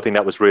 I don't think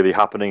that was really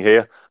happening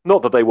here.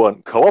 Not that they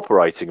weren't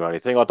cooperating or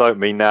anything, I don't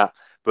mean that,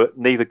 but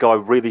neither guy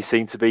really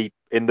seemed to be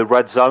in the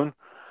red zone.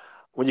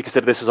 When you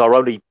consider this as our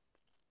only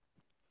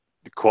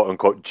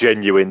quote-unquote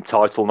genuine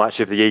title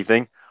match of the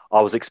evening,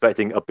 I was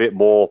expecting a bit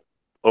more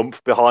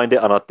oomph behind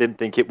it, and I didn't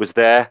think it was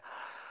there.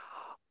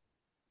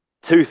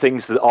 Two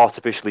things that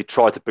artificially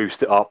tried to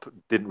boost it up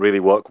didn't really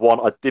work.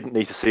 One, I didn't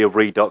need to see a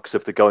redux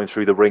of the going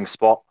through the ring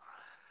spot.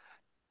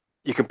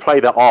 You can play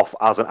that off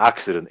as an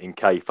accident in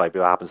kayfabe if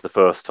it happens the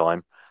first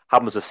time.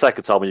 Happens the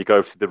second time when you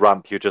go through the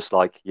ramp, you're just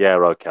like, yeah,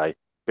 okay,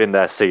 been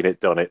there, seen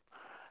it, done it.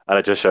 And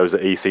it just shows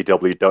that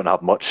ECW don't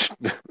have much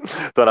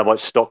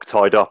stock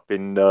tied up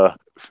in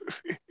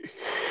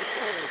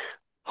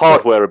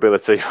hardware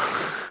ability.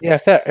 Yeah,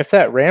 if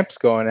that ramp's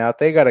going out,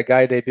 they got a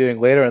guy debuting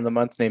later in the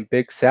month named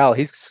Big Sal.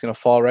 He's just going to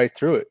fall right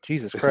through it.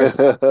 Jesus Christ.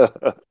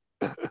 That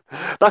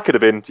could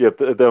have been, if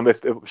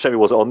Shemi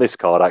wasn't on this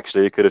card,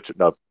 actually, he could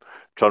have,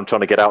 trying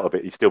to get out of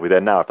it. He'd still be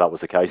there now if that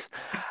was the case.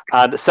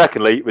 And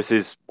secondly, this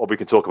is what we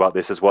can talk about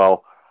this as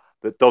well,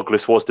 that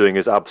Douglas was doing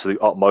his absolute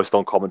utmost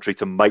on commentary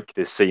to make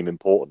this seem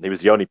important. He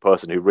was the only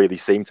person who really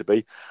seemed to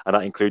be, and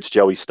that includes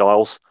Joey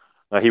Styles.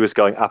 Now, he was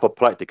going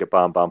apoplectic at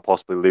Bam Bam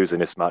possibly losing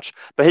this match,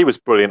 but he was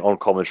brilliant on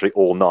commentary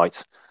all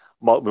night.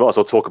 We might as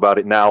well talk about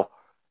it now.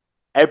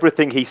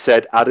 Everything he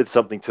said added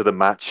something to the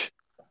match,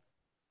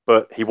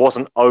 but he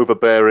wasn't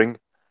overbearing.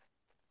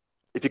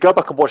 If you go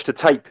back and watch the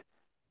tape,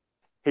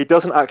 he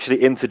doesn't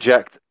actually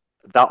interject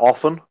that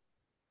often,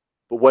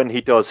 but when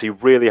he does, he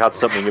really had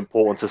something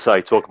important to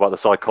say. Talk about the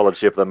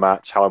psychology of the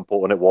match, how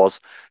important it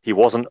was. He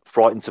wasn't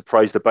frightened to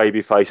praise the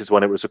baby faces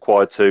when it was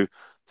required to.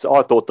 So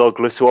I thought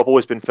Douglas, who I've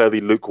always been fairly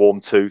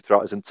lukewarm to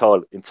throughout his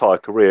entire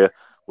career,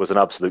 was an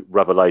absolute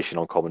revelation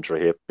on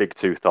commentary here. Big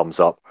 2 thumbs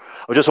up.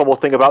 Just one more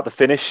thing about the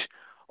finish.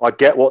 I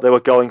get what they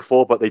were going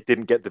for, but they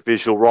didn't get the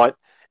visual right.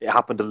 It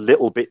happened a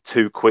little bit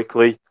too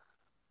quickly.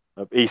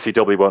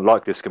 ECW won't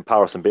like this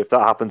comparison, but if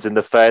that happens in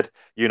the Fed,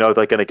 they're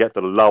going to get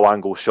the low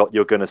angle shot.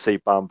 You're going to see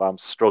Bam Bam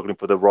struggling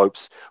for the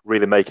ropes,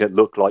 really making it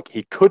look like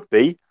he could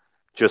be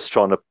just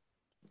trying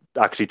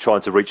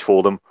to reach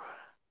for them.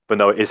 But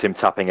no, it is him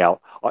tapping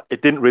out.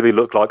 It didn't really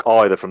look like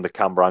either from the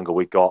camera angle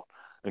we got.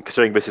 And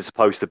considering this is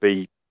supposed to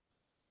be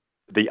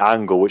the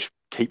angle which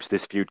keeps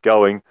this feud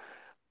going,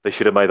 they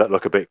should have made that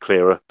look a bit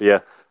clearer. But yeah,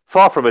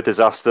 far from a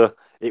disaster.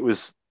 It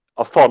was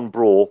a fun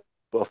brawl,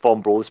 but a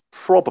fun brawl is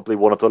probably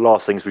one of the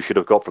last things we should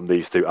have got from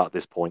these two at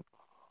this point.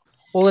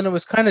 Well, and it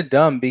was kind of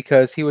dumb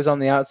because he was on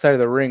the outside of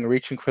the ring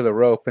reaching for the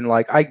rope, and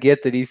like I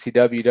get that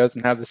ECW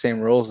doesn't have the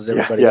same rules as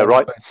everybody else,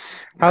 right. but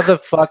how the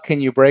fuck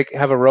can you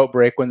have a rope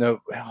break when the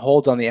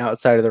hold's on the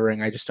outside of the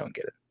ring? I just don't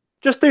get it.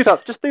 Just do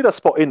that. Just do that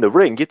spot in the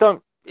ring. You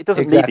don't. It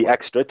doesn't need Exactly. the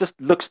extra. It just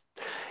looks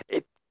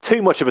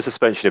too much of a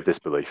suspension of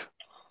disbelief.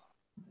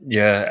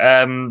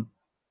 Yeah.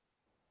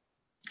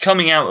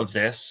 Coming out of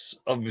this,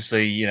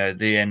 obviously, you know,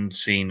 the end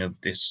scene of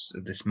this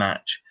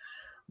match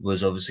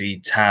was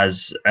obviously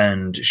Taz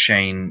and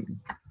Shane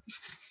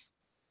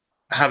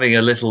having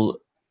a little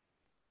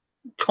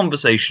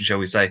conversation, shall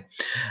we say,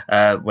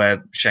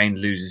 where Shane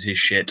loses his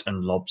shit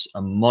and lobs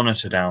a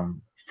monitor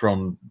down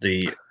from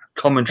the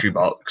commentary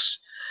box.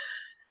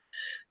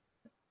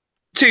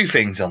 Two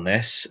things on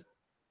this.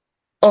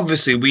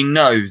 Obviously, we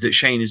know that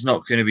Shane is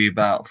not going to be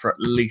about for at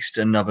least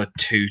another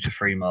 2 to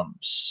 3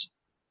 months.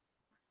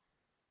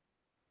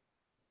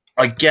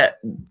 I get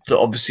that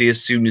obviously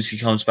as soon as he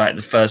comes back,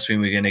 the first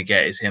thing we're going to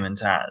get is him and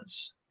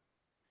Taz.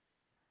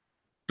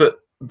 But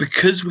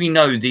because we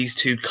know these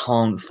two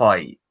can't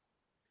fight,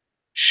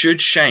 should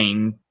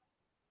Shane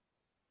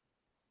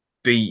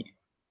be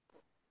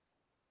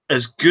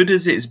as good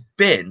as it's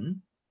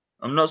been?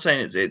 I'm not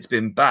saying it's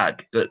been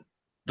bad, but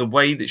the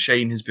way that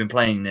Shane has been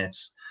playing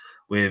this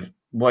with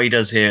what he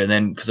does here, and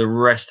then for the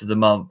rest of the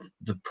month,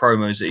 the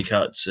promos that he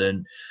cuts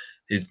and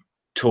his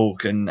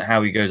talk and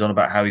how he goes on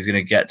about how he's going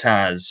to get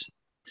Taz,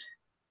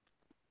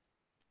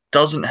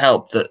 doesn't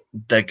help that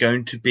they're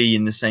going to be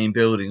in the same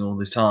building all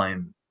the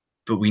time,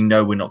 but we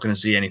know we're not going to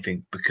see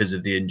anything because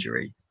of the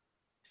injury.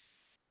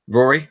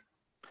 Rory?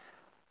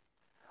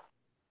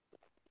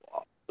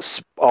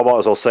 I might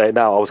as well say it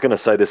now. I was going to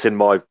say this in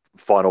my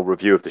final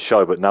review of the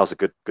show, but now's a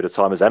good a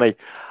time as any.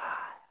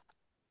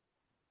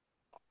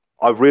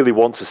 I really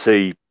want to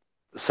see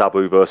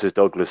Sabu versus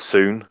Douglas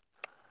soon.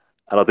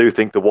 And I do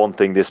think the one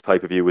thing this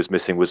pay-per-view was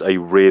missing was a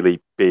really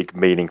big,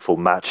 meaningful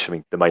match. I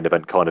mean, the main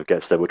event kind of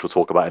gets there, which we'll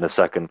talk about in a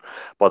second.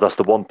 But that's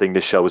the one thing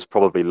this show was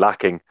probably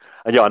lacking.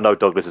 And yeah, I know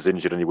Douglas is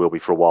injured and he will be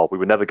for a while. We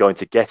were never going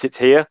to get it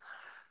here.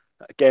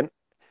 Again,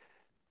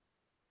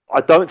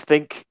 I don't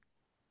think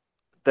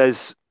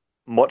there's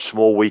much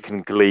more we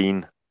can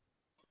glean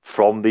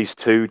from these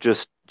two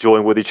just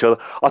join with each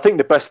other. I think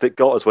the best it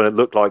got us when it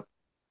looked like,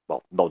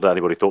 well, not that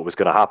anybody thought it was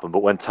going to happen,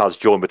 but when Taz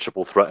joined the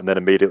Triple Threat and then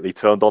immediately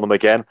turned on them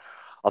again.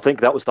 I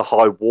think that was the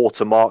high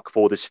watermark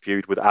for this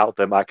feud without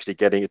them actually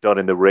getting it done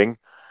in the ring.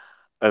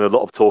 And a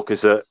lot of talk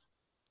is that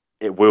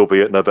it will be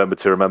at November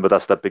to Remember.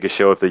 That's their biggest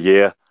show of the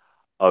year.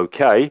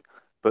 Okay,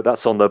 but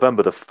that's on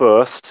November the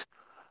 1st.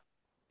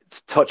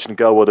 It's touch and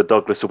go whether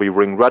Douglas will be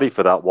ring ready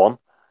for that one.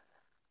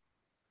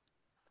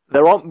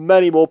 There aren't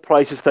many more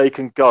places they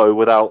can go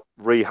without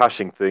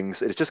rehashing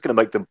things. It's just going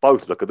to make them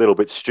both look a little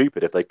bit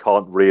stupid if they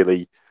can't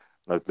really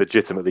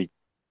legitimately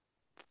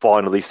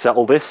finally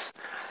settle this.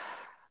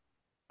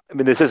 I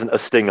mean, this isn't a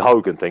Sting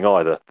Hogan thing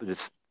either.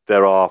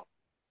 There are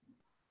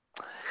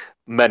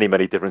many,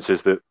 many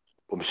differences that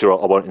I'm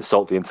sure I won't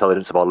insult the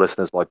intelligence of our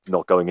listeners by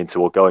not going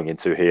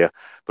into here,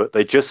 but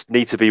they just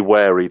need to be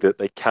wary that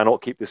they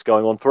cannot keep this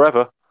going on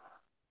forever.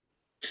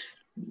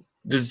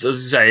 As I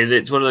say,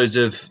 it's one of those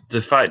of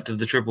the fact of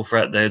the Triple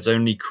Threat. There's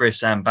only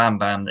Chris and Bam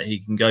Bam that he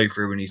can go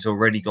through, and he's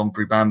already gone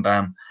through Bam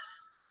Bam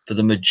for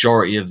the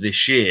majority of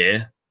this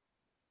year.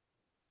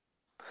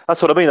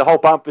 That's what I mean. The whole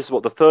Bam, this is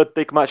what the third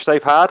big match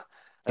they've had,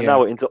 and now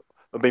we're into.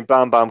 I mean,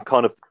 Bam Bam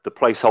kind of the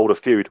placeholder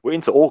feud. We're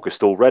into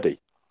August already.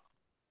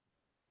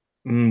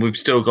 We've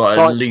still got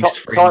at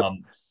least 3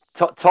 months.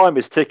 Time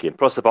is ticking.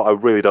 Plus, about I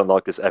really don't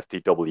like this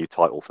FTW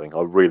title thing.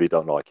 I really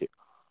don't like it.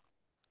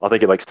 I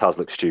think it makes Taz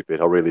look stupid.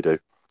 I really do.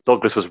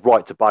 Douglas was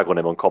right to bag on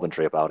him on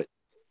commentary about it.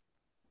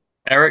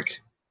 Eric?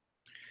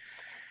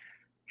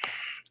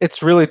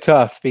 It's really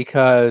tough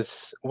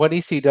because what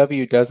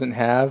ECW doesn't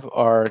have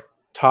are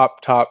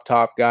top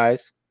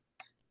guys.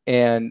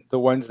 And the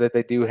ones that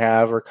they do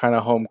have are kind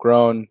of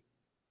homegrown.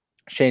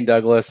 Shane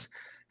Douglas,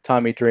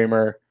 Tommy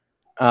Dreamer,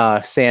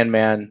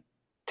 Sandman,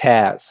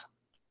 Taz.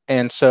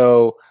 And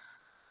so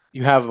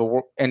you have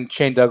and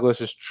Shane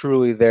Douglas is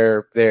truly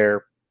their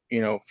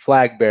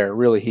flag bearer.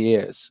 Really, he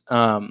is.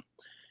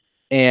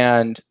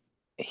 And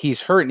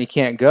he's hurt and he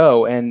can't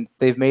go. And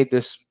they've made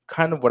this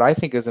kind of what I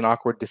think is an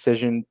awkward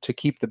decision to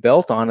keep the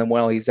belt on him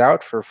while he's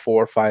out for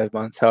 4 or 5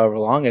 months, however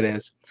long it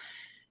is.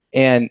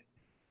 And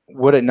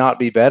would it not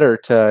be better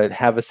to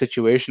have a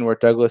situation where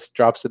Douglas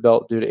drops the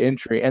belt due to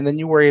injury, and then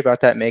you worry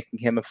about that making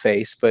him a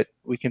face, but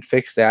we can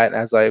fix that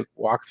as I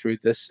walk through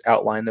this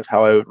outline of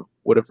how I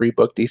would have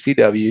rebooked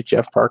ECW.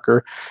 Jeff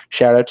Parker,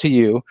 shout out to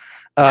you.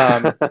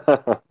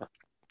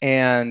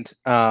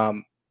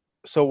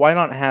 So why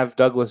not have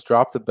Douglas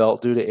drop the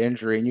belt due to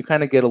injury, and you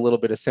kind of get a little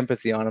bit of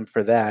sympathy on him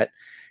for that,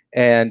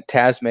 and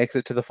Taz makes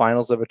it to the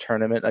finals of a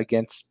tournament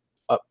against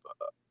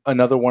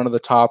another one of the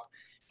top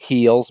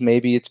heels.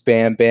 Maybe it's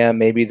Bam Bam.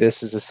 Maybe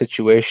this is a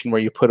situation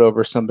where you put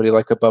over somebody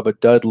like a Bubba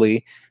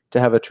Dudley to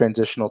have a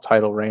transitional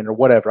title reign or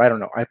whatever. I don't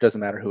know. It doesn't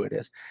matter who it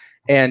is.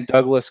 And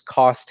Douglas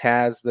cost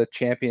Taz the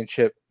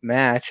championship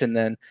match, and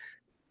then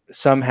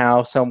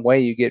somehow, some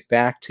way you get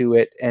back to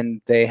it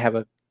and they have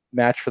a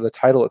match for the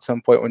title at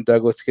some point when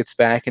Douglas gets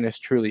back and is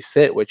truly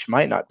fit, which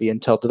might not be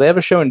until, do they have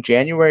a show in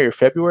January or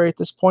February at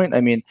this point?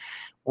 I mean,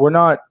 we're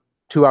not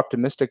too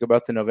optimistic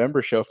about the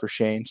November show for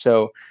Shane.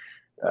 So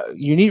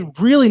you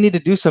really need to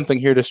do something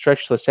here to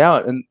stretch this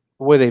out. And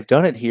the way they've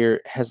done it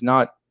here has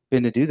not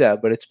been to do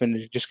that, but it's been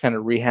to just kind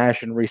of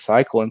rehash and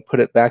recycle and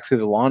put it back through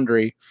the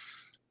laundry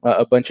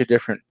a bunch of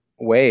different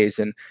ways.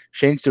 And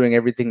Shane's doing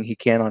everything he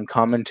can on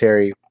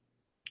commentary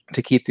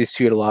to keep these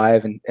feud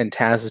alive, and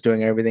Taz is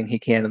doing everything he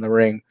can in the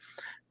ring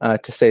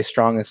to stay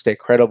strong and stay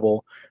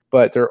credible.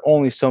 But there are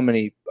only so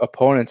many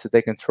opponents that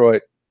they can throw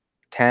at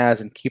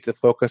Taz and keep the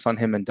focus on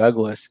him and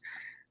Douglas.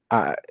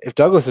 If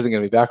Douglas isn't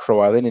going to be back for a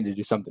while, they need to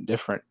do something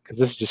different, because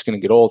this is just going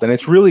to get old. And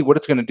it's really what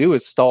it's going to do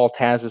is stall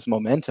Taz's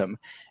momentum.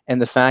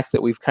 And the fact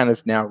that we've kind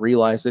of now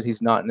realized that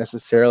he's not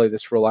necessarily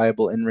this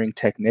reliable in-ring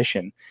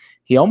technician,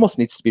 he almost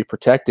needs to be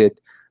protected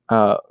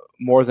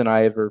more than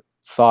I ever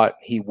thought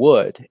he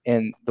would.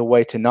 And the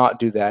way to not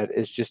do that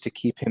is just to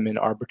keep him in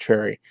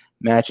arbitrary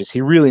matches.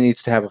 He really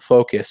needs to have a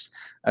focus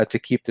to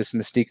keep this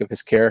mystique of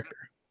his character.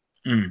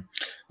 I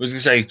was going to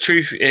say,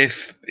 truth,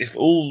 if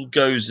all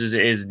goes as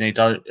it is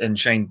and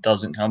Shane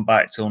doesn't come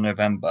back till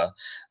November,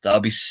 that'll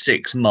be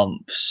 6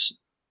 months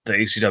that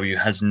ECW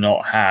has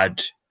not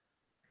had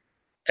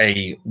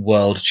a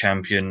world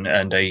champion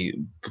and a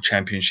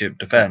championship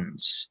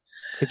defense.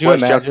 Could you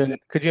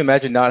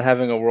imagine not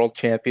having a world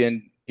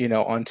champion,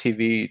 on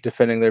TV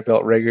defending their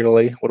belt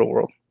regularly? What a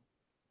world.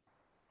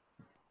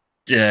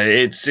 Yeah,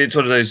 it's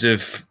one of those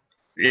of,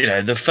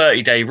 the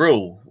 30-day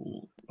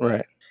rule.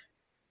 Right.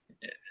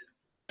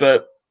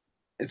 But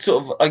it's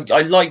sort of,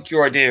 I like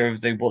your idea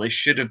of what they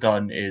should have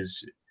done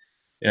is,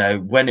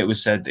 when it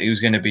was said that he was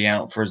going to be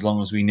out for as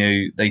long as we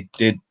knew, they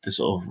did the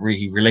sort of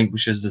he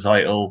relinquishes the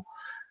title,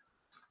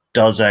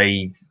 does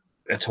a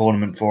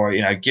tournament for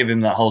it, give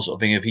him that whole sort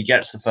of thing. If he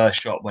gets the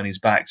first shot when he's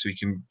back, so he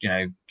can,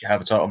 have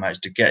a title match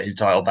to get his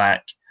title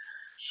back.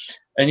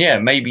 And yeah,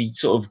 maybe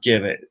sort of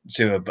give it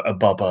to a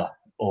Bubba,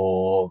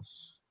 or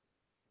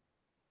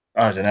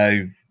I don't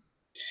know,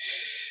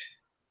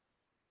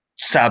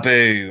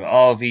 Sabu,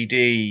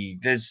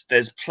 RVD.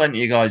 There's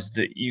plenty of guys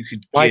that you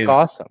could give. Mike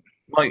Awesome.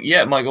 Mike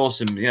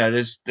Awesome.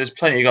 There's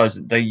plenty of guys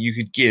that you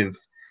could give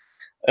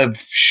a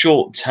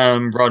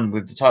short-term run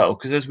with the title,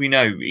 because as we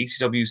know,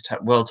 ECW's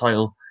world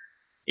title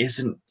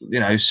isn't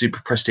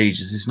super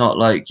prestigious. It's not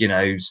like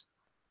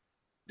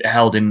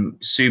held in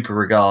super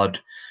regard,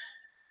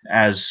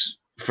 as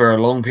for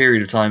a long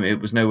period of time it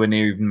was nowhere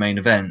near even main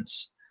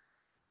events.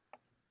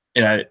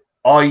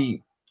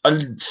 I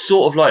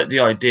sort of like the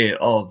idea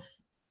of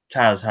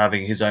Taz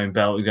having his own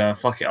belt and going,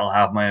 fuck it, I'll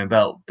have my own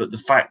belt. But the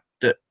fact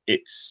that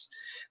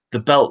the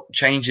belt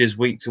changes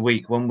week to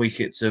week. One week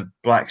it's a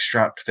black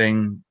strapped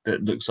thing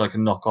that looks like a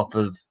knockoff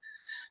of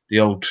the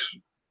old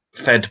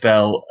Fed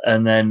belt,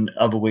 and then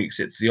other weeks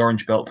it's the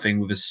orange belt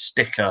thing with a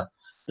sticker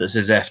that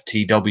says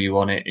FTW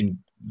on it in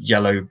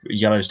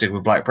yellow sticker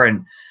with black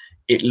print.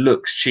 It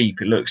looks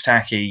cheap, it looks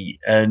tacky,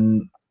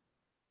 and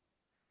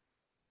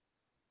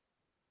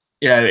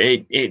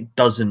it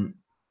doesn't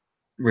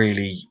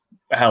really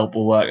help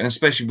or work, and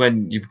especially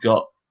when you've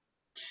got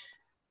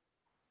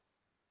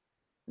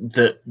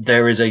that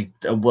there is a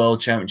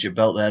world championship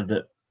belt there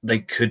that they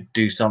could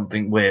do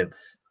something with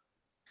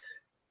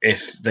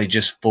if they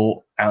just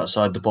thought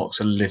outside the box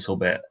a little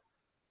bit.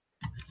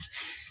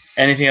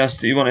 Anything else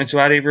that you wanted to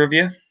add, either of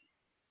you?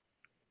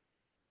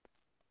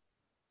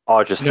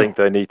 I just think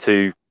they need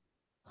to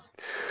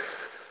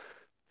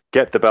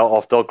get the belt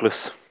off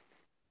Douglas.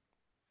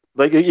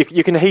 Like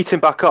you can heat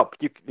him back up.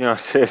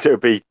 It would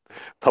be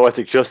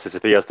poetic justice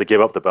if he has to give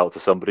up the belt to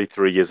somebody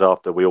 3 years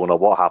after we all know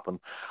what happened.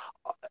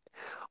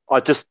 I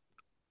just,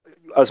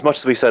 as much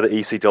as we say that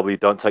ECW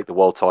don't take the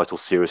world title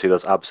seriously,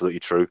 that's absolutely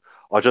true.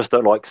 I just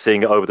don't like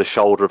seeing it over the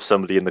shoulder of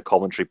somebody in the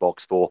commentary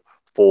box for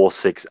 4,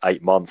 6,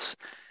 8 months,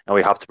 and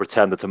we have to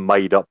pretend that a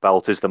made-up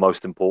belt is the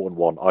most important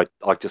one.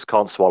 I just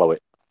can't swallow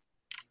it.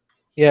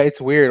 Yeah, it's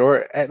weird.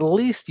 Or at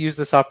least use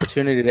this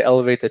opportunity to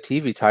elevate the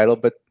TV title,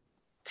 but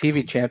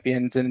TV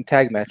champions in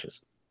tag matches.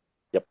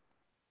 Yep.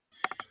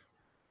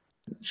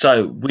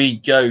 So we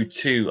go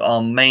to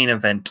our main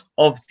event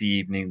of the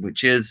evening,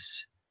 which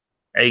is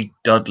a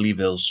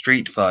Dudleyville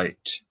street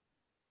fight.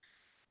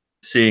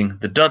 Seeing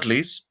the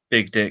Dudleys,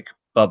 Big Dick,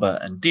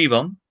 Bubba, and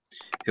D-Von,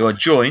 who are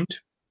joined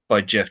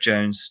by Jeff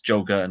Jones,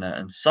 Joel Gertner,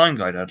 and Sign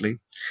Guy Dudley,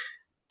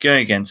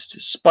 going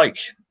against Spike,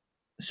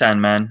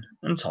 Sandman,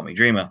 and Tommy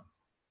Dreamer.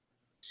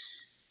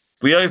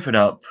 We open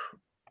up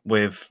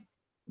with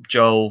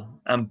Joel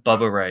and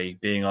Bubba Ray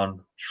being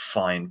on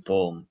fine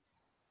form.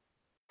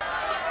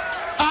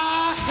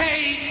 I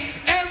hate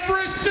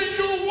every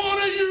single one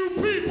of you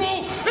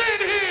people in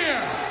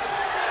here!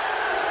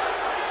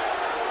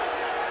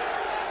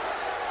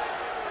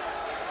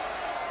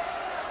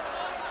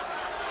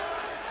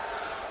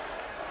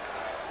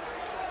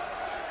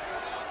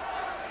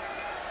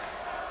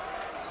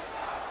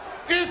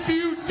 If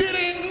you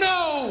didn't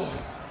know,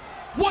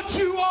 what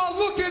you are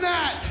looking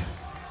at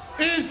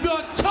is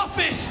the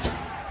toughest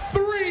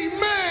 3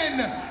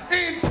 men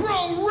in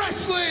pro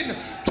wrestling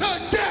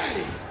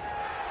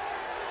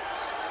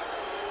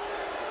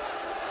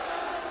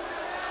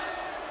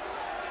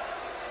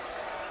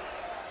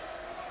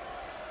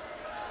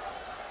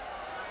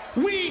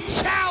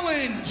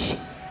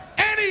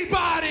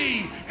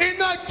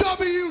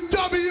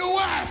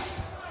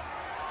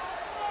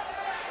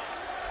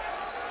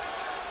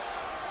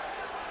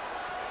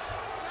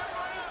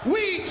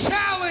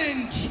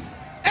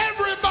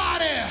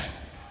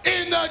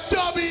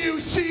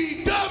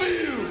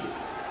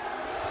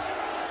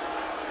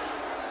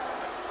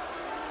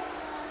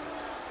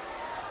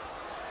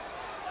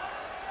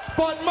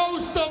But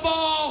most of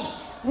all,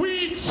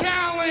 we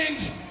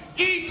challenge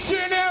each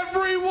and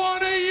every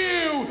one of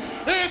you.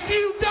 If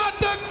you got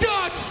the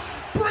guts,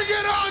 bring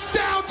it on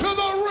down to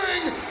the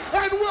ring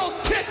and we'll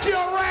kick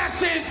your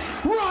asses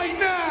right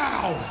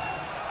now.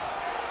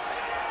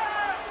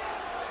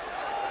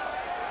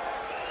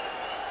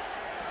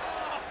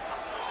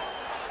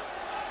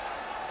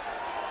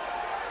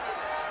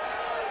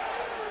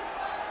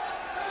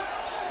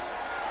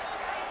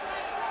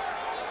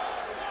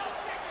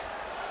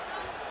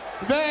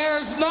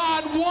 There's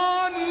not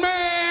one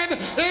man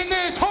in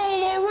this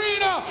whole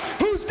arena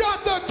who's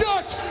got the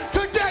guts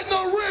to get in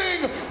the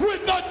ring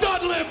with the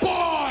Dudley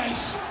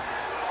Boys.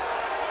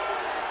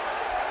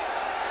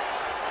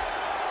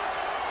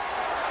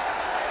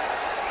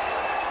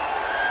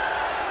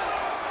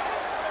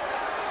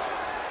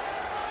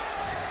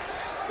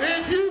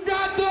 If you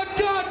got the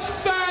guts,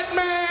 fat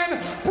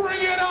man,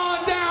 bring it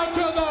on down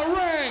to the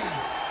ring.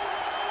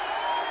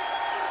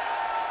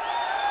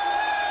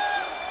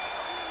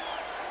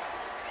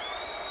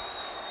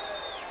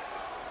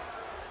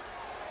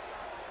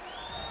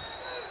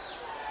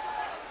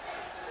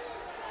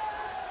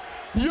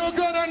 You're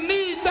gonna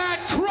need that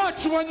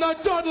crutch when the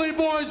Dudley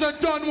Boys are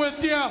done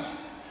with you.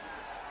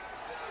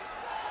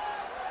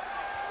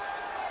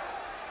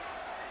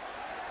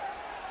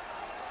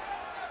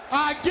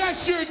 I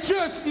guess you're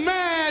just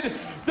mad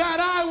that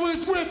I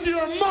was with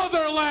your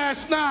mother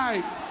last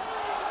night.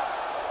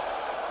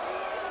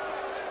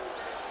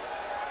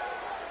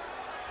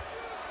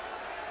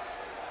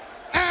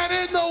 And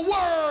in the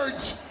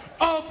words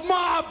of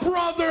my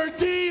brother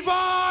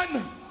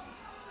Devon,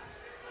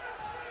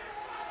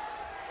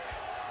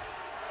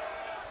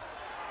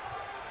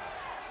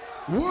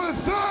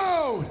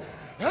 without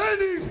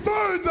any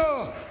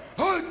further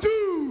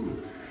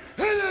ado,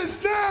 it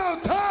is now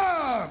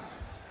time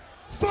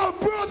for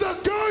Brother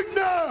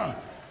Gertner.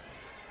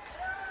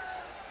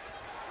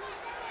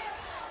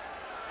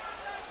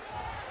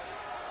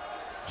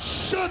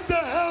 Shut the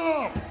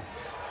hell up.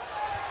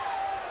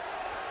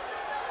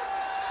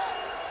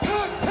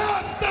 To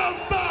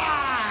testify.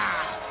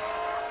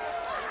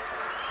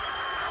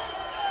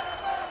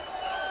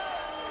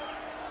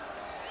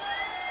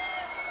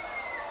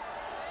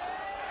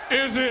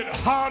 Is it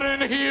hot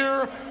in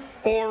here,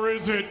 or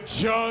is it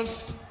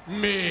just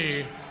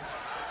me?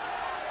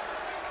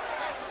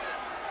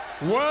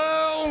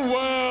 Well,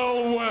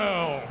 well,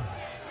 well.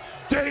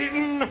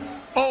 Dayton,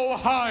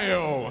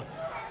 Ohio.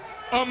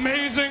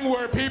 Amazing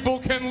where people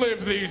can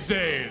live these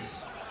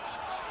days.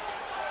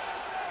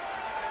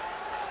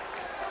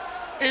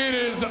 It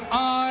is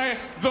I,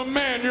 the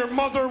man your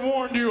mother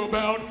warned you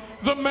about,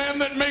 the man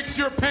that makes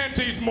your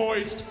panties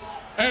moist,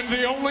 and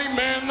the only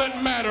man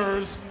that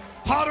matters,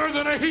 hotter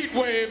than a heat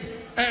wave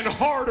and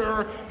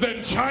harder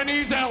than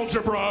Chinese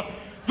algebra,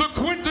 the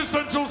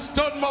quintessential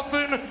stud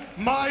muffin,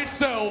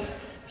 myself,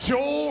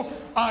 Joel.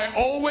 I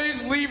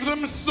always leave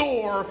them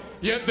sore,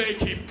 yet they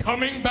keep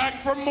coming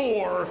back for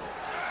more.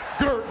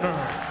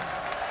 Gertner.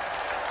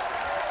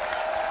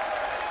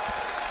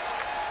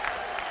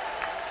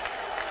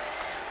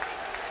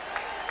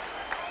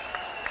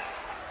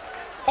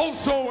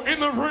 Also in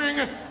the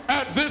ring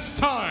at this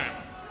time,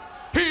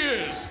 he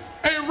is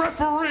a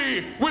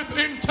referee with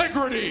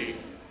integrity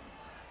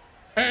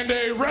and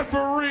a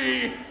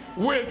referee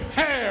with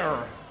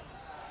hair.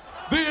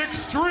 The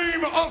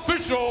Extreme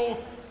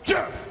Official,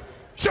 Jeff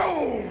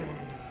Jones.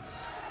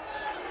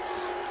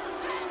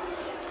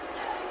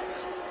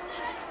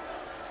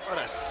 What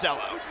a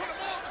sellout.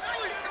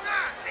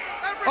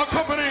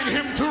 Accompanying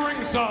him to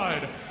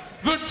ringside,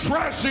 the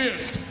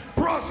trashiest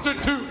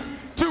prostitute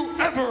to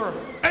ever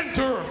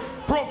enter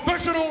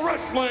professional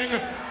wrestling,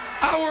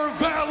 our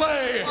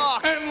valet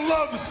and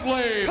love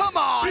slave, Come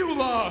on.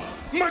 Beulah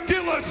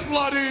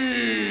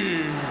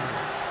McGillis-Luddy.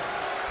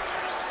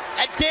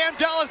 And damn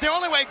dollars, the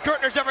only way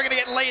Gertner's ever gonna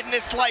get laid in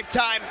this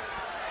lifetime.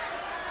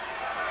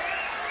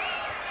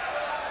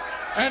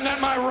 And at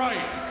my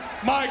right,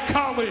 my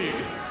colleague.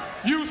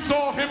 You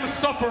saw him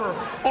suffer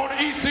on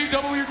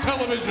ECW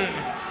television.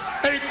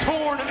 A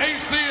torn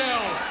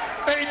ACL,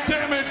 a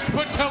damaged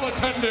patella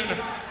tendon,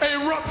 a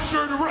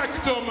ruptured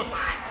rectum.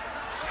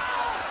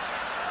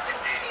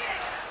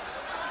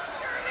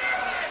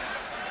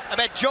 I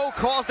bet Joe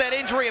caused that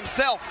injury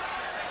himself.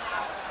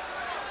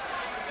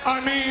 I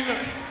mean,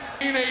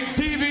 in a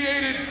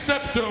deviated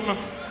septum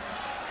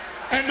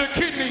and a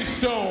kidney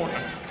stone.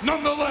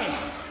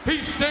 Nonetheless, he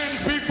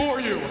stands before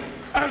you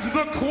as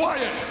the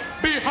quiet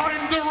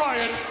behind the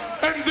riot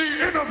and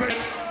the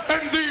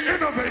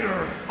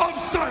innovator of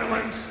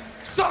silence,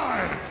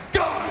 Sign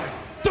Guy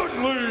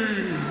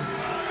Dudley.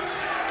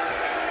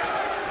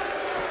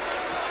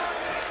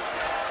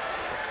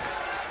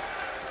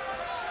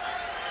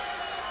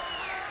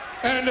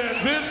 And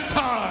at this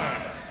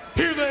time,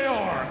 here they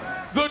are,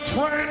 the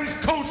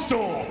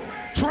trans-coastal,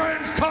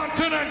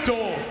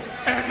 transcontinental,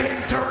 and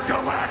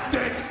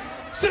intergalactic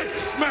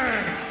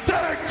six-man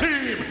tag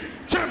team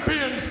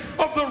champions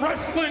of the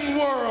wrestling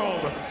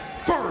world.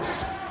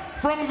 First,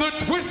 from the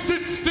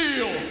Twisted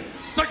Steel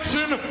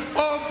section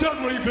of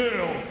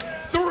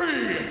Dudleyville,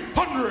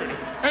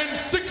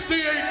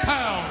 368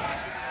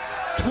 pounds,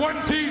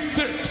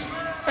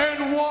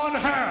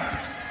 26.5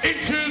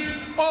 inches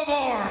of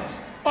arms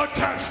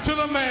attached to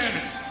the man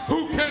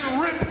who can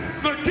rip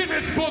the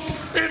Guinness Book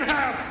in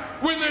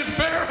half with his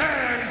bare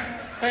hands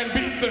and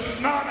beat the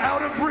snot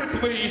out of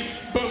Ripley,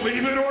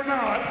 believe it or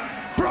not,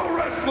 pro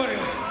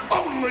wrestling's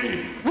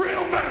only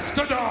real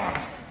mastodon,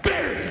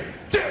 Big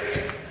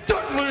Dick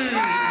Dudley.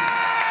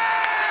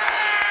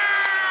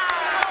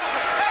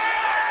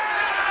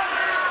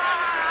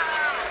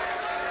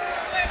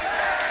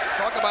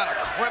 Talk about a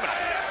criminal.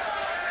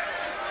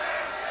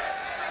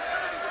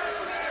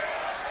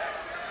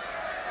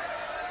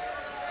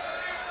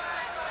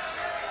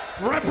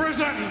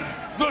 Representing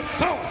the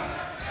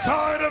south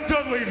side of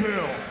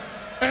Dudleyville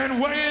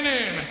and weighing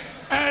in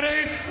at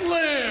a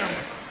slim,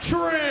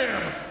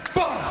 trim,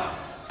 buff,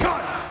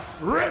 cut,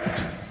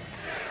 ripped.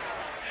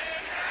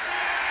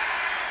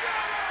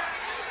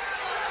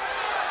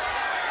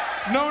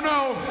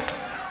 No,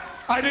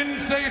 I didn't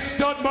say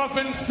Stud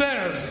Muffin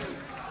says.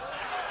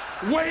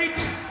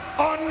 Weight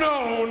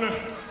unknown,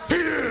 he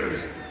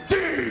is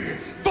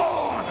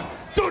D-Von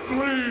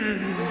Dudley.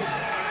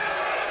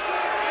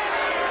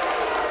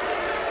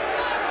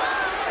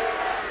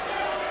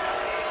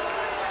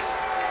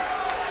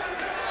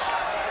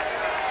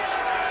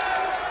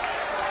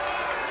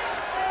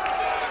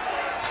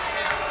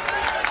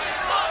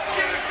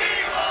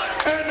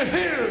 And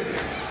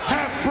his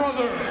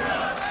half-brother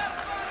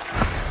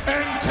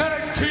and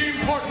tag team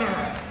partner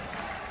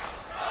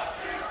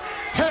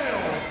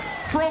hails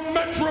from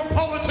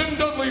metropolitan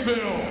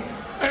Dudleyville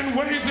and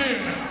weighs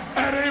in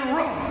at a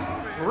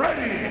rough,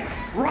 ready,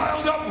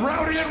 riled up,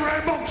 rowdy, and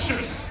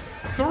rambunctious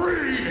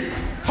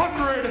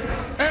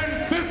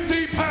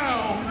 350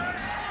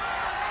 pounds.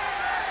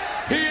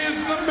 He is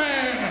the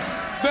man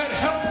that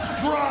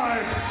helped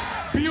drive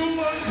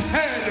Beulah's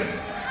head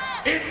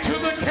into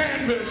the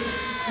canvas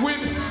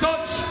with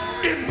such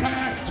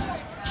impact,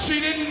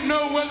 she didn't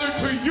know whether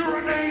to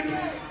urinate,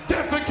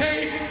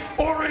 defecate,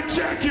 or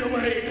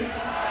ejaculate.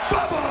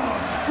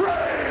 Bubba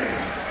Ray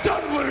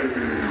Dudley!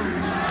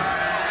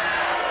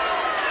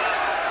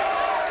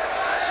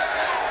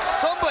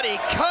 Somebody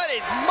cut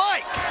his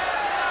mic.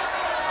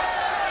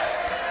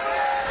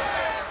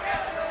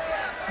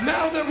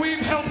 Now that we've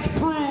helped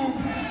prove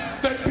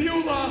that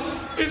Beulah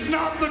is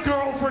not the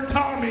girl for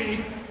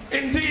Tommy,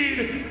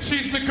 indeed,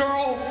 she's the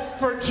girl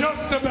for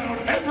just about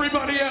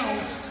everybody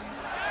else.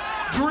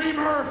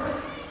 Dreamer,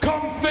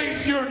 come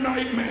face your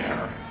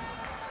nightmare.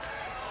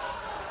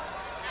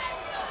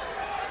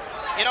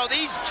 You know,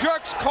 these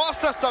jerks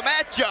cost us the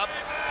matchup.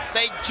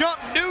 They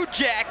jumped New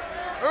Jack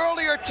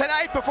earlier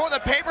tonight before the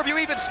pay-per-view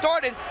even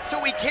started, so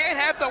we can't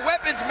have the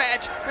weapons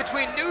match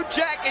between New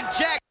Jack and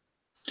Jack.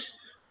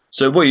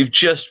 So what you've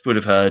just would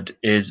have heard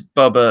is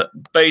Bubba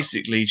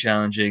basically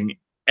challenging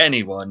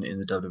anyone in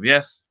the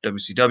WWF,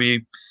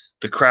 WCW,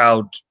 the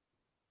crowd,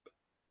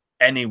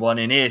 anyone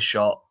in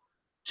earshot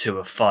to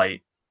a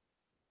fight.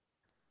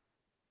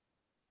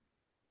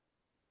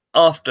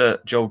 After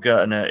Joel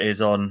Gertner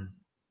is on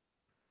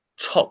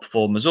top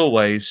form as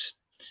always,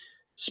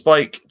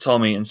 Spike,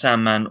 Tommy and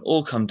Sandman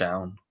all come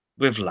down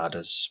with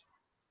ladders.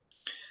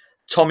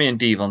 Tommy and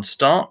Devon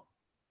start.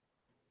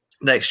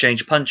 They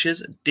exchange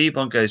punches.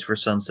 Devon goes for a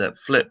sunset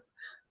flip,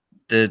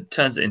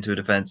 turns it into a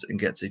defense and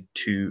gets a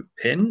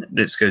 2-pin.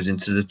 This goes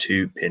into the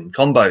 2-pin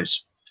combos.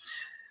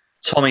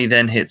 Tommy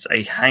then hits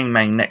a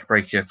hangman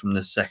neckbreaker from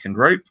the second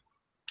rope.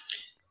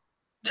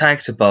 Tag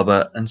to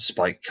Bubba and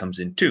Spike comes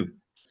in too.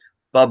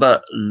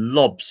 Bubba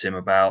lobs him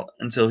about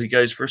until he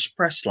goes for a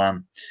press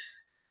slam.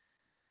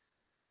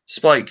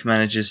 Spike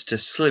manages to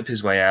slip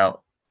his way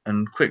out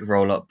and quick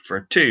roll up for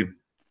a 2.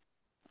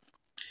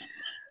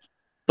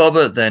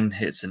 Bubba then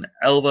hits an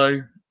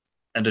elbow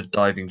and a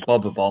diving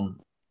bobber bomb,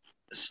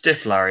 a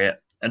stiff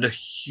lariat, and a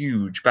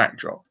huge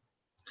backdrop.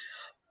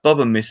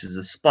 Bubba misses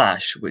a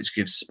splash, which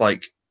gives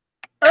Spike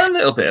a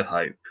little bit of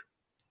hope.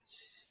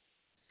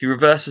 He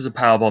reverses a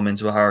powerbomb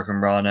into a Hurricane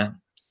Rana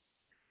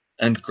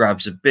and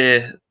grabs a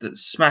beer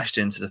that's smashed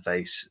into the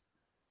face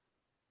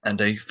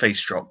and a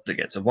face drop that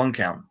gets a 1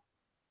 count.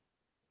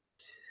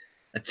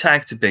 A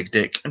tag to Big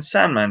Dick and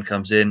Sandman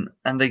comes in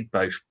and they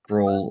both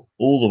brawl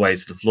all the way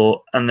to the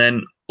floor and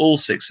then all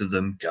 6 of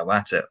them go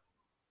at it.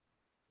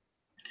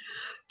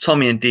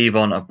 Tommy and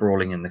Devon are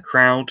brawling in the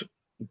crowd.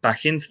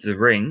 Back into the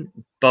ring,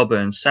 Bubba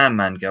and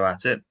Sandman go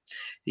at it.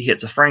 He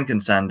hits a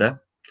Frankensander.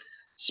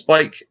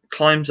 Spike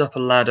climbs up a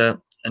ladder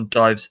and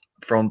dives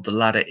from the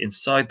ladder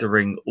inside the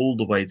ring all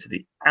the way to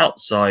the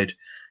outside,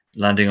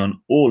 landing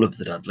on all of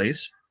the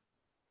Dudleys.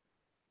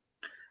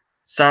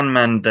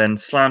 Sandman then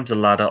slams a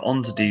ladder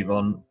onto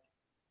Devon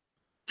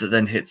that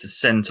then hits a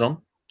senton.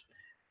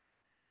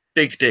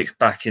 Big Dick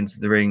back into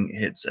the ring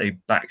hits a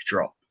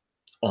backdrop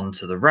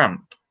onto the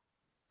ramp.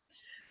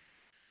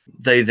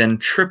 They then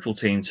triple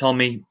team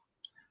Tommy.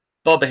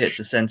 Bubba hits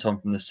a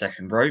senton from the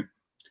second rope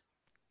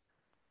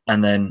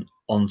and then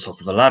on top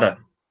of a ladder.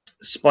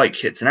 Spike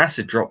hits an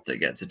acid drop that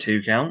gets a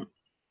 2 count.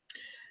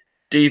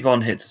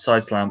 Devon hits a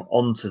side slam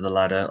onto the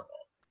ladder.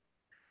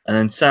 And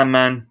then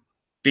Sandman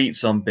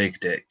beats on Big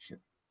Dick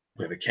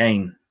with a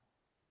cane.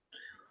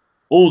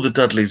 All the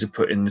Dudleys are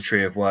put in the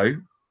Tree of Woe.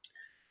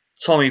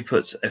 Tommy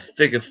puts a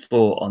figure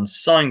 4 on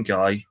Sign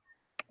Guy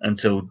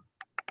until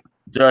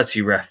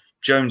Dirty Ref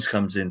Jones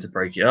comes in to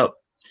break it up.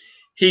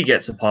 He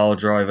gets a pile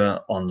driver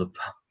on the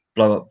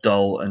blow up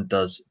doll and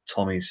does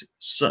Tommy's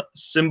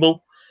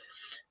symbol.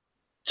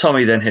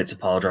 Tommy then hits a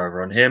pile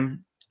driver on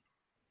him.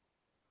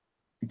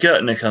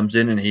 Gertner comes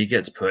in and he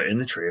gets put in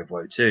the Tree of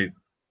Woe too.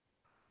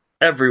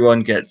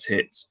 Everyone gets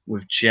hit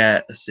with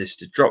chair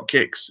assisted drop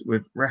kicks,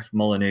 with Ref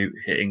Molyneux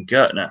hitting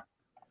Gertner.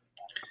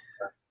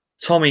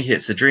 Tommy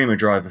hits the Dreamer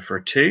driver for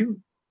a 2.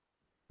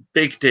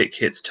 Big Dick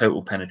hits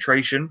total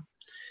penetration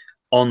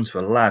onto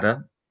a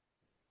ladder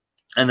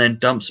and then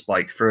dumps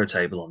Spike through a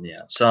table on the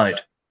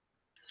outside.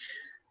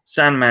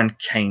 Sandman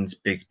canes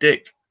Big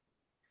Dick.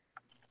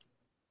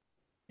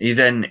 He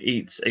then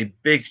eats a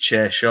big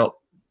chair shot,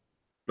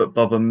 but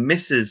Bubba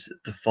misses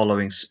the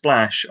following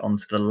splash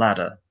onto the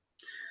ladder.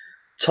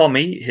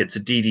 Tommy hits a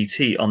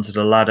DDT onto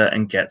the ladder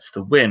and gets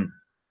the win.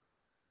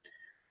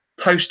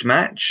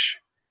 Post-match,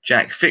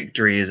 Jack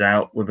Victory is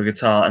out with a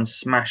guitar and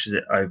smashes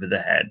it over the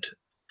head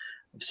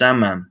of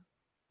Sandman.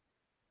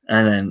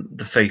 And then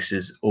the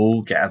faces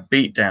all get a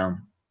beat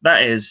down.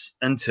 That is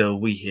until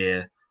we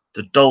hear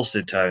the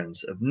dulcet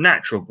tones of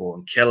Natural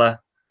Born Killer,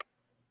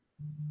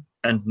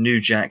 and New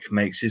Jack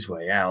makes his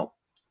way out.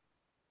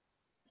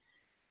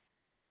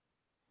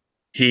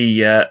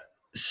 He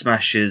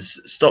smashes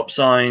stop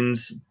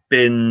signs,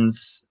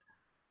 bins,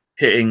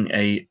 hitting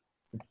a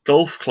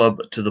golf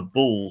club to the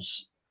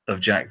balls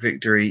of Jack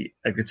Victory,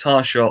 a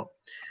guitar shot,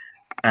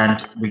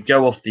 and we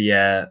go off the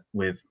air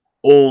with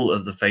all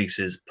of the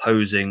faces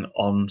posing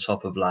on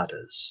top of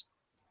ladders.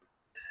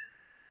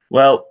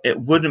 Well, it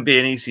wouldn't be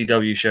an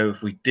ECW show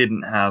if we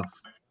didn't have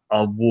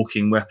our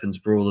walking weapons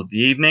brawl of the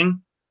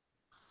evening.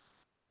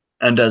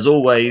 And as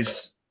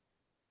always,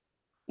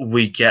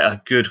 we get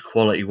a good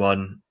quality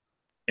one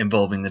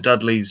involving the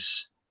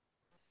Dudleys.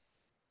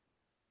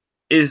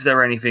 Is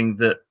there anything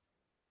that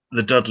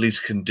the Dudleys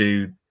can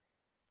do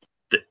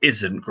that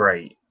isn't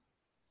great?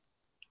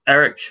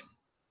 Eric?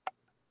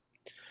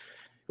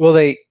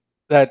 Well,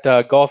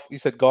 golf. You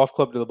said golf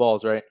club to the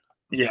balls, right?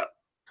 Yeah.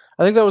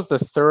 I think that was the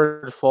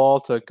third fall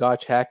to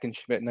Gotch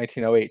Hackenschmidt in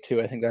 1908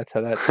 too. I think that's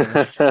how that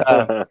finished.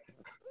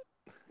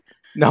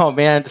 No,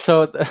 man.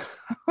 So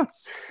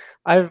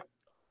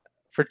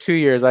for 2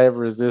 years I have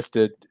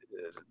resisted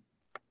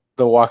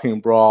the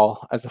walking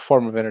brawl as a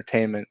form of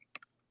entertainment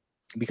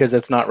because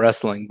it's not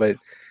wrestling. But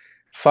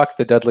fuck,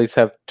 the Dudleys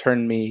have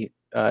turned me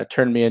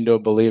into a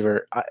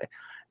believer.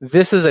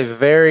 This is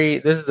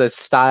a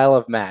style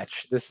of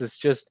match. This is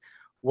just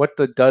what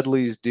the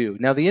Dudleys do.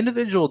 Now, the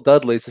individual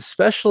Dudleys,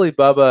 especially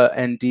Bubba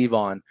and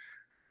Devon,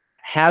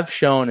 have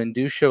shown and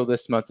do show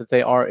this month that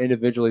they are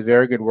individually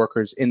very good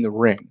workers in the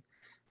ring.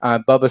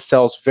 Bubba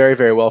sells very,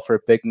 very well for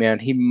a big man.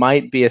 He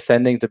might be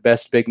ascending to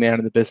best big man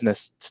in the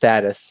business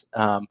status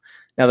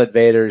now that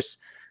Vader's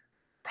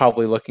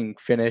probably looking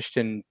finished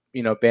and,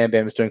 Bam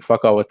Bam's doing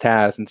fuck all with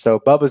Taz. And so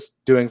Bubba's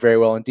doing very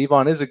well, and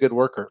Devon is a good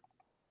worker.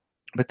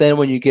 But then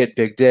when you get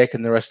Big Dick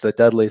and the rest of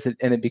the Dudleys,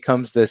 and it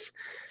becomes this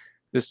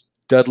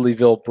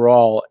Dudleyville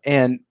brawl,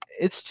 and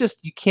it's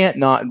just, you can't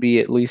not be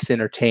at least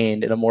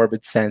entertained in a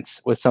morbid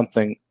sense with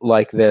something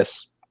like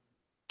this.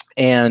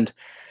 And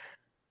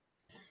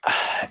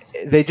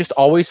they just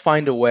always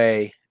find a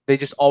way. They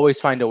just always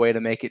find a way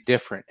to make it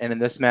different. And in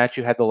this match,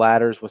 you had the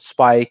ladders with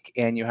Spike,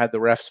 and you had the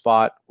ref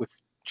spot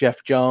with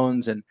Jeff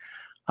Jones and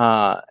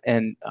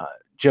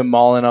Jim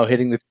Molyneux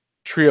hitting the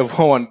Tree of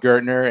Woe on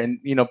Gertner, and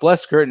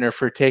bless Gertner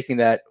for taking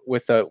that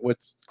with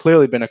what's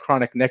clearly been a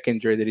chronic neck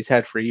injury that he's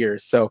had for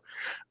years. So,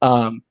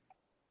 and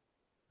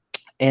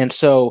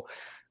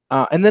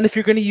then if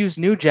you're going to use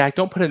New Jack,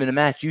 don't put him in a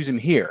match. Use him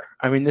here.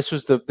 I mean, this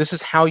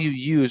is how you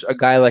use a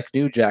guy like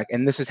New Jack,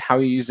 and this is how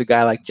you use a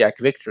guy like Jack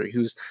Victory,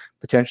 who's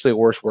potentially a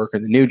worse worker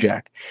than New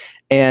Jack,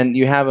 and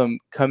you have him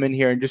come in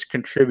here and just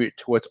contribute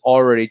to what's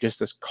already just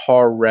this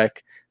car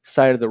wreck,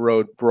 side of the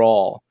road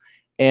brawl,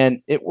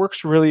 and it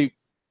works really,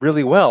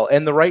 really well.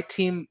 And the right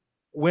team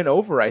went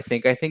over. I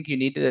think you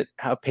need to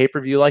have a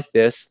pay-per-view like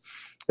this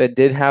that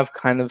did have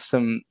kind of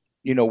some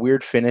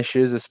weird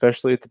finishes,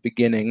 especially at the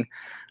beginning.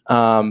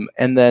 And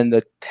then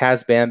the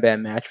Taz Bam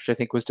Bam match, which I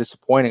think was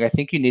disappointing. I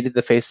think you needed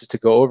the faces to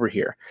go over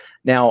here.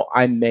 Now,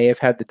 I may have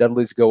had the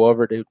Dudleys go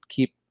over to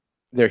keep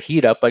their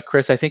heat up, but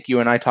Chris, I think you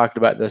and I talked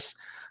about this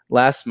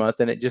last month,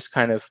 and it just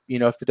kind of,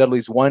 if the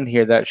Dudleys won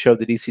here, that showed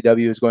that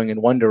ECW is going in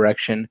one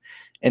direction.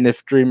 And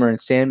if Dreamer and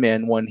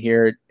Sandman won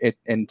here,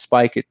 and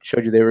Spike, it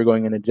showed you they were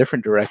going in a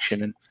different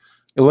direction. And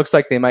it looks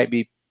like they might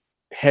be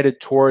headed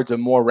towards a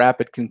more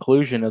rapid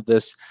conclusion of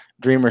this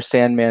Dreamer,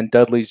 Sandman,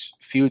 Dudleys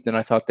feud than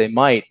I thought they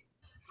might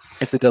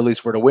if the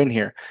Dudleys were to win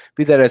here.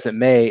 Be that as it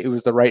may, it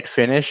was the right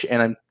finish,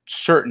 and I'm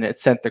certain it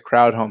sent the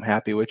crowd home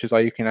happy, which is all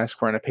you can ask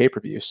for in a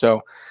pay-per-view.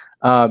 So,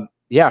 for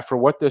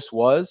what this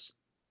was,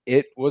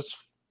 it was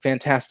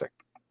fantastic.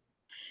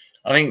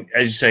 I think,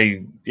 as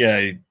you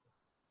say,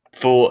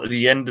 for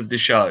the end of the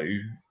show,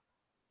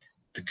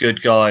 the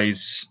good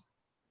guys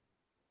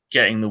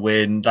getting the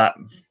win, that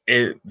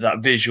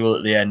visual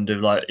at the end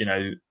of, like, you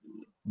know,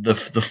 the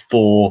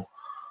four,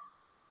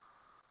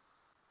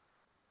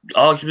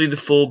 arguably the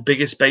four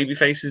biggest baby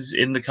faces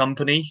in the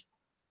company.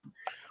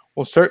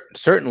 Well,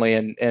 certainly,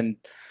 and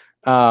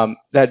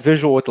that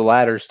visual with the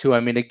ladders too. I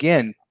mean,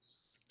 again,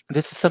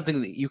 this is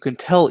something that you can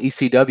tell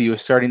ECW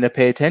is starting to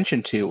pay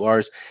attention to,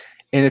 Lars,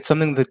 and it's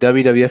something that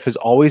WWF has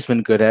always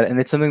been good at, and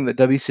it's something that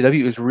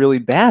WCW is really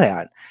bad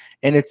at.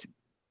 And it's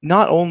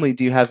not only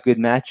do you have good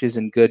matches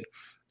and good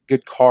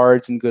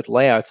cards and good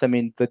layouts. I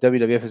mean, the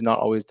WWF has not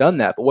always done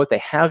that, but what they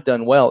have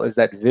done well is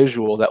that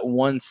visual, that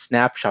one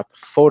snapshot, the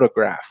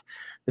photograph,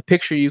 the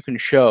picture you can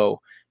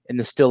show in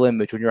the still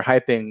image when you're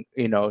hyping,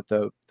 you know,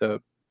 the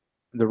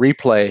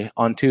replay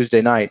on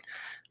Tuesday night.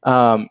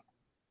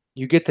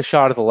 You get the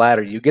shot of the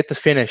ladder. You get the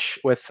finish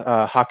with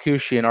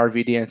Hakushi and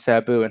RVD and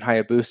Sabu and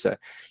Hayabusa.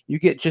 You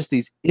get just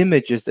these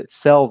images that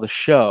sell the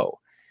show.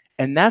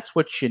 And that's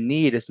what you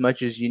need as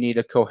much as you need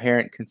a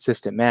coherent,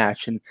 consistent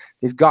match. And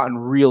they've gotten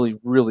really,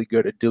 really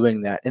good at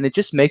doing that. And it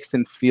just makes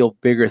them feel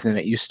bigger than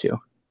it used to.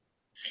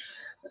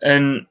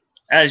 And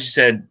as you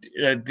said,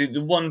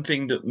 the one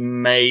thing that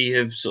may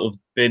have sort of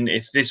been,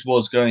 if this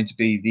was going to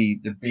be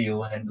the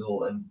be-all,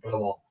 end-all and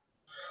blow-off,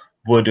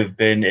 would have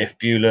been if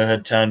Beulah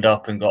had turned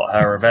up and got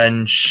her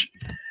revenge.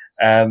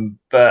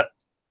 But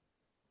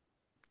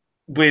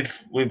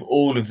with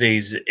all of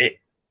these, it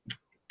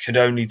could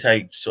only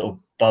take sort of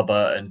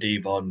Bubba and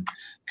D-Von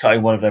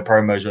cutting one of their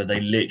promos where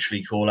they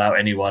literally call out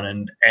anyone,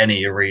 and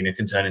any arena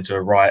can turn into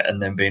a riot,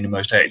 and then being the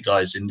most hated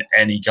guys in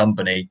any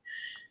company.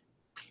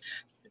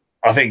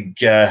 I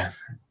think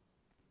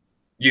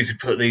you could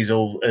put these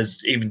all as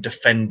even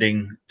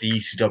defending the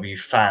ECW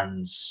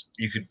fans.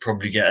 You could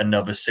probably get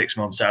another 6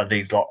 months out of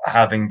these lot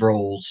having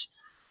brawls,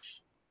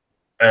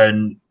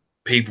 and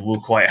people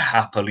will quite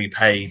happily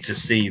pay to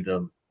see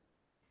them.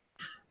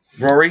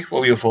 Rory, what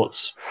were your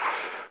thoughts?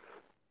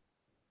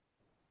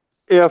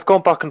 Yeah, I've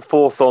gone back and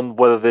forth on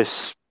whether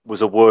this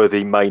was a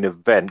worthy main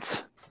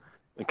event.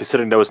 And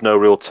considering there was no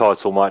real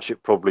title match,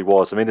 it probably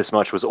was. I mean, this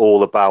match was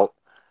all about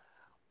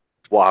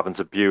what happened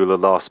to Beulah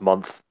last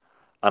month.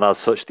 And as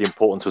such, the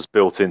importance was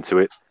built into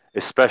it,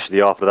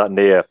 especially after that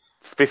near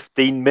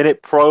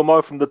 15-minute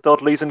promo from the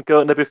Dudleys and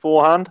Gertner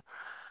beforehand.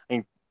 I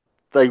mean,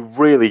 they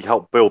really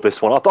helped build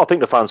this one. I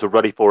think the fans were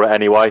ready for it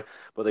anyway,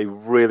 but they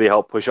really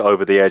helped push it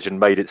over the edge and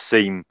made it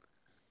seem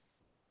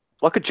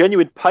like a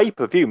genuine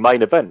pay-per-view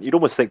main event. You'd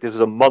almost think this was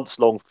a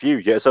months-long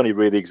feud, yet it's only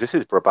really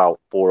existed for about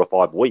 4 or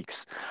 5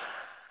 weeks.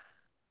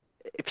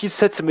 If you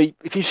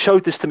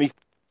showed this to me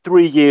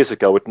 3 years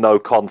ago with no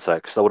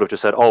context, I would have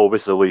just said, oh,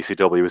 this is all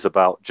ECW is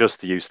about,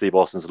 just to use Steve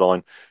Austin's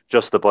line,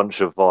 just a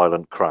bunch of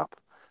violent crap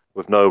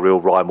with no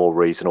real rhyme or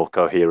reason or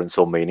coherence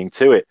or meaning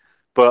to it.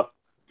 But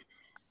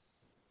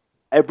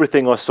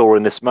everything I saw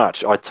in this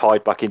match, I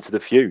tied back into the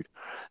feud.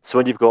 So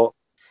when you've got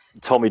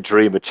Tommy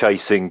Dreamer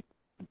chasing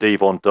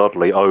D-Von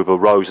Dudley over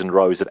rows and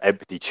rows of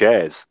empty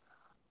chairs,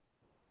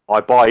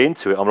 I buy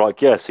into it. I'm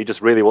like, yes, he just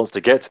really wants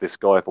to get to this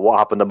guy for what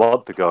happened a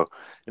month ago.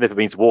 And if it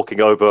means walking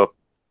over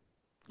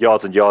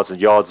yards and yards and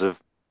yards of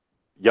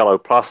yellow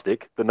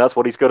plastic, then that's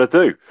what he's going to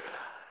do.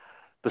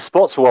 The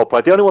spots were well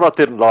played. The only one I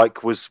didn't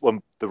like was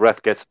when the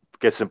ref gets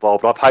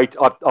involved.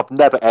 I've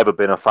never ever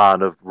been a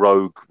fan of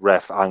rogue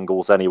ref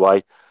angles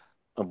anyway.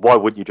 And why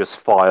wouldn't you just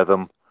fire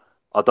them?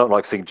 I don't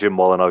like seeing Jim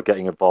Molyneux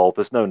getting involved.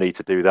 There's no need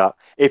to do that.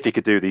 If he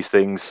could do these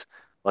things,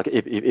 like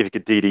if he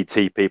could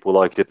DDT people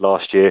like he did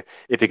last year,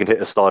 if he can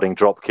hit a sliding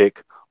drop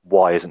kick,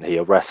 why isn't he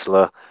a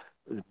wrestler?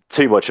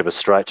 Too much of a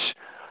stretch.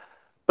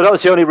 But that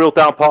was the only real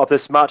down part of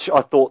this match. I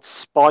thought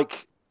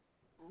Spike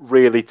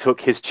really took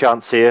his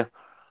chance here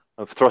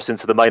and thrust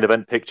into the main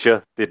event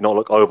picture. Did not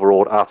look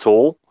overawed at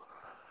all.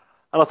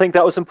 And I think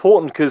that was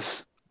important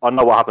because I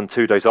know what happened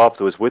 2 days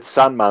afterwards with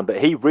Sandman, but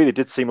he really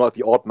did seem like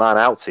the odd man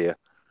out here.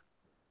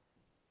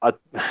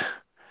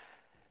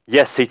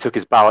 Yes, he took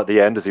his bow at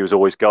the end, as he was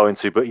always going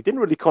to, but he didn't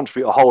really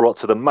contribute a whole lot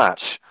to the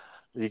match.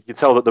 You can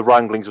tell that the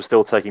wranglings were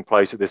still taking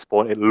place at this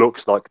point. It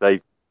looks like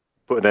they've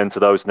put an end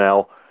to those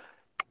now.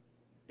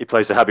 He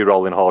plays a heavy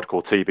role in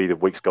hardcore TV the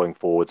weeks going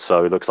forward,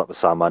 so it looks like the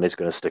Sandman is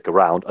going to stick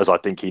around, as I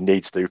think he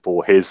needs to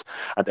for his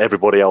and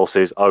everybody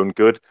else's own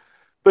good.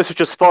 But this was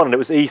just fun, and it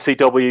was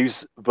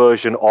ECW's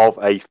version of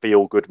a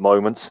feel-good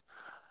moment.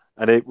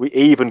 And we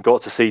even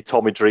got to see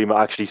Tommy Dreamer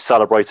actually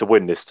celebrate a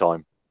win this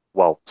time.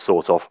 Well,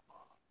 sort of.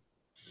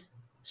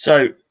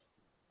 So,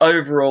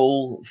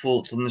 overall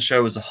thoughts on the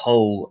show as a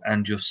whole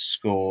and your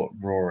score,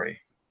 Rory?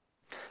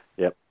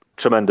 Yep,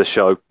 tremendous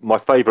show. My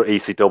favourite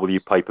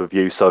ECW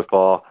pay-per-view so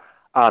far,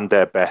 and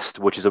their best,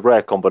 which is a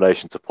rare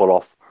combination to pull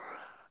off.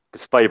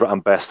 Because favourite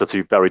and best are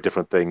two very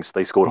different things.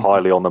 They scored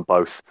highly on them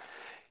both.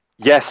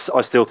 Yes,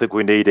 I still think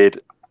we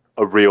needed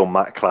a real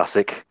Matt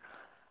Classic.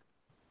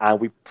 And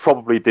we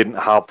probably didn't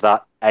have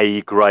that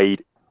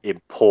A-grade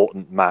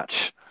important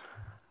match.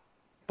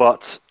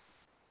 But,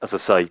 as I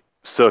say,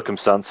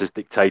 circumstances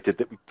dictated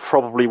that we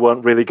probably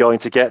weren't really going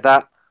to get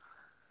that.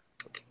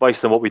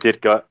 Based on what we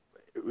did get,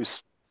 it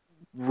was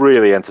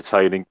really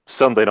entertaining.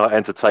 Sunday night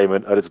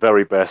entertainment at its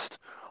very best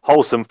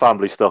wholesome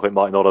family stuff it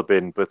might not have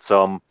been, but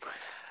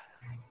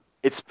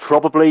it's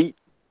probably,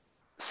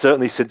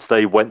 certainly since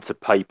they went to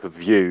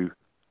pay-per-view,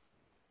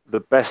 the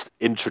best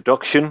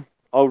introduction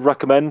I would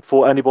recommend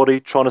for anybody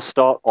trying to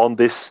start on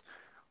this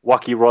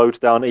wacky road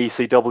down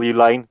ECW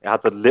lane. It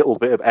had a little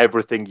bit of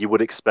everything you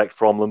would expect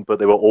from them, but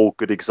they were all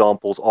good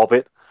examples of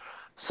it.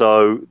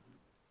 So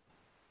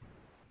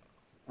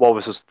while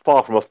this is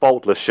far from a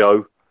faultless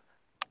show,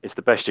 it's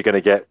the best you're going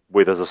to get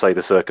with, as I say,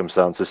 the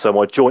circumstances. So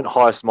my joint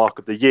highest mark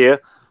of the year,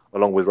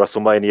 along with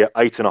WrestleMania,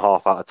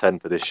 8.5 out of 10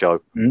 for this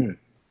show.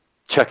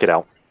 Check it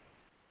out.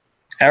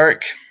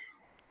 Eric?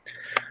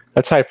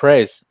 That's high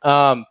praise.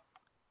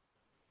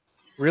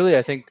 Really,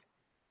 I think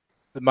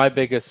my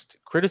biggest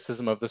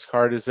criticism of this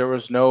card is there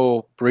was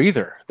no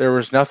breather. There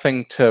was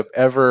nothing to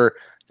ever.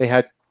 They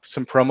had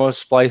some promos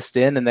spliced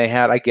in, and they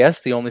had, I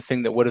guess, the only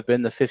thing that would have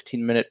been the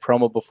 15-minute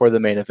promo before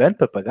the main event.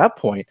 But by that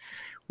point,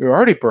 we were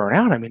already burnt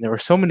out. I mean, there were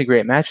so many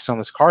great matches on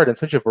this card and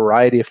such a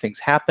variety of things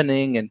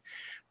happening, and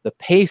the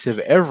pace of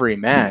every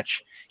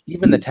match,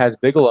 even the Taz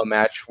Bigelow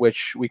match,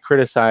 which we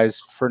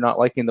criticized for not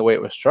liking the way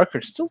it was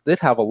structured, still did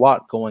have a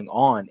lot going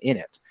on in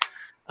it.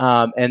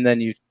 And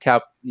then you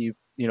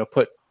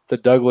put the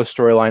Douglas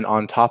storyline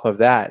on top of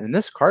that, and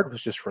this card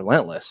was just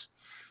relentless.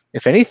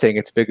 If anything,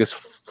 its biggest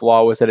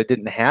flaw was that it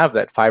didn't have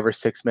that 5 or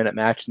 6 minute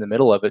match in the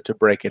middle of it to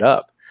break it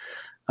up.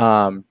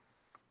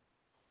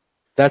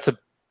 That's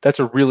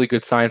a really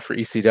good sign for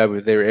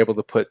ECW. They were able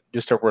to put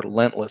just a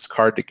relentless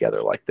card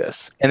together like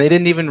this, and they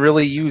didn't even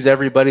really use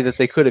everybody that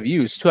they could have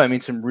used too. I mean,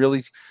 some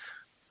really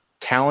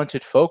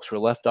talented folks were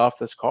left off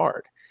this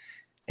card,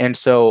 and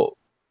so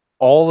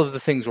all of the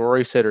things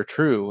Rory said are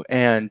true.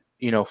 And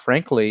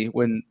frankly,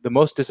 when the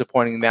most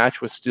disappointing match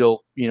was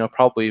still,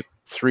 probably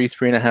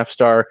 3.5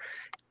 star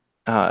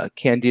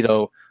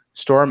Candido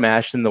Storm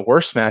match, and the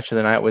worst match of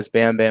the night was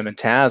Bam Bam and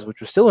Taz, which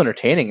was still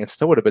entertaining. It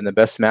still would have been the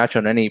best match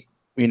on any,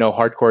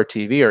 hardcore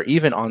TV, or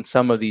even on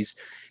some of these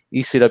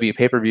ECW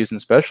pay-per-views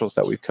and specials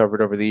that we've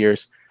covered over the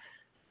years.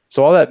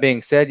 So all that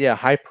being said, yeah,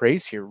 high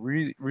praise here.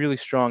 Really, really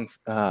strong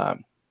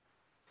card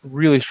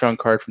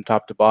from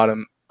top to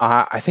bottom.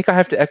 I think I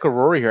have to echo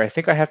Rory here. I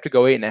think I have to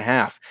go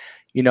 8.5.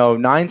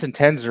 9s and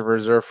 10s are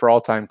reserved for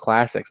all-time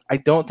classics. I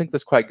don't think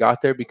this quite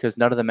got there because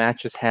none of the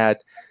matches had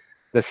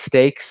the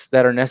stakes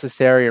that are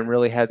necessary and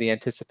really had the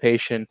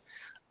anticipation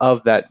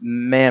of that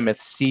mammoth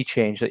sea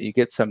change that you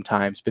get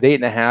sometimes. But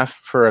 8.5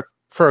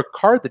 for a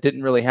card that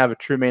didn't really have a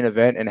true main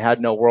event and had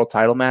no world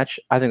title match,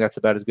 I think that's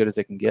about as good as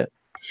it can get.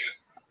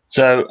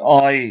 So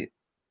I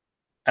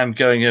am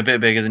going a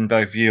bit bigger than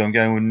both of you. I'm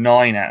going with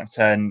 9 out of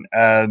 10.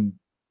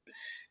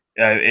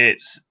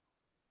 It's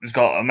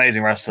got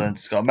amazing wrestling.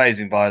 It's got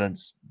amazing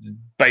violence.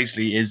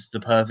 Basically, is the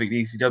perfect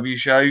ECW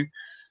show.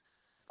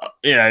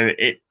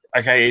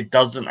 It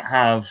doesn't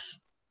have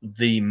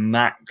the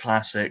Mac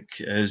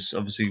classic as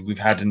obviously we've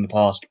had in the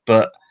past,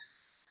 but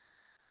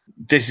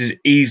this is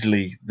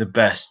easily the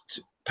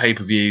best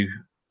pay-per-view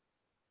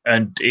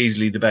and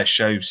easily the best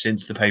show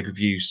since the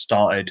pay-per-view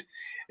started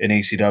in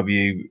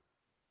ECW.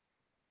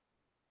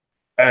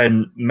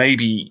 And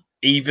maybe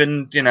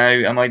even,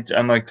 am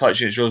I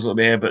clutching at straws a little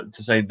bit here, but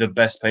to say the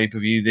best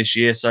pay-per-view this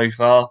year so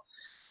far,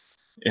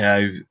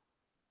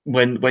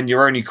 when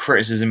your only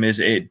criticism is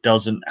it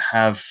doesn't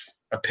have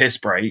a piss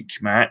break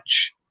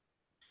match,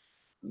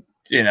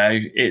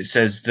 it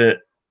says that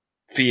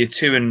for your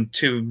 2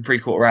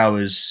 3/4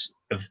 hours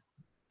of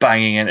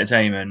banging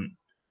entertainment,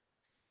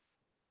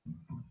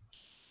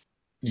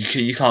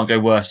 you can't go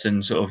worse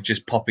than sort of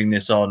just popping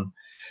this on.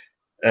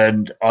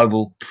 And I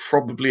will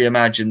probably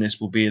imagine this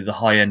will be at the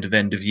high end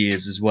of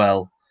years as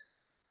well.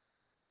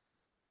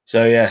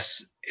 So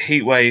yes,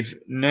 Heatwave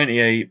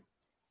 98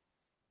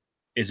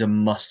 is a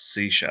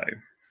must-see show.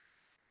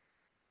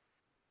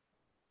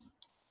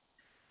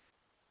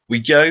 We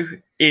go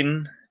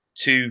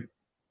into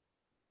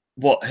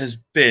what has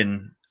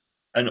been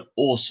an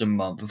awesome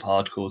month of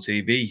hardcore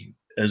TV,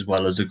 as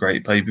well as a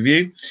great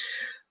pay-per-view.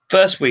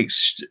 First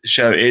week's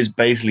show is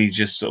basically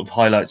just sort of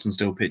highlights and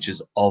still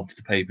pictures of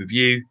the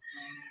pay-per-view.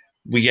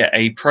 We get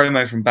a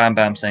promo from Bam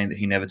Bam saying that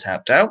he never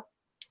tapped out.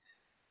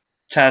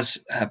 Taz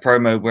had a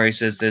promo where he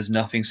says there's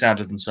nothing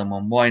sadder than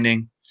someone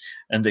whining,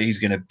 and that he's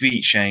going to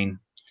beat Shane.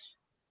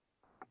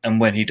 And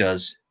when he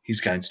does,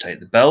 he's going to take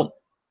the belt.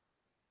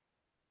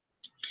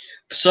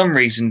 For some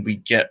reason, we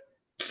get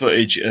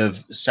footage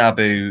of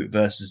Sabu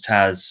versus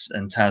Taz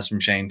and Taz from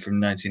Shane from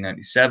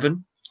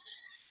 1997.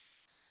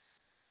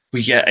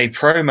 We get a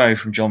promo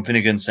from John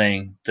Finnegan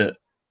saying that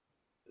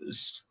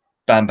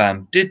Bam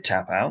Bam did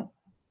tap out.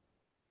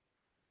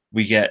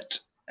 We get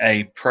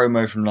a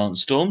promo from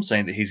Lance Storm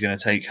saying that he's going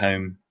to take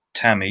home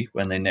Tammy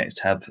when they next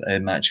have a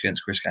match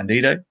against Chris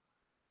Candido.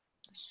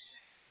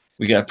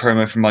 We get a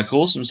promo from Mike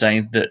Awesome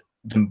saying that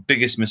the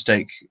biggest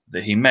mistake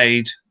that he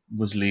made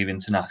was leaving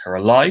Tanaka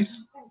alive.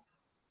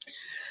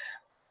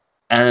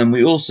 And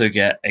we also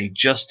get a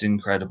just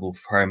incredible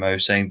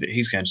promo saying that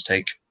he's going to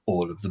take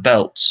all of the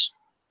belts.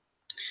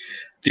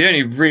 The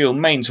only real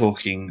main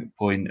talking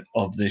point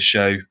of this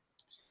show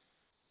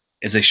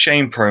is a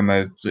Shane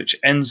promo which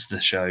ends the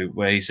show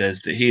where he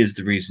says that he is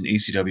the reason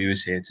ECW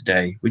is here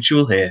today, which you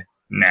will hear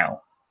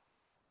now.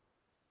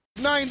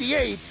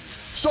 98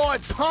 saw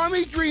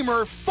Tommy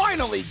Dreamer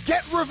finally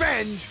get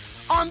revenge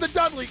on the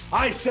Dudley.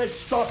 I said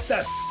stop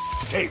that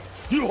tape.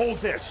 You hold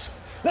this.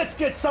 Let's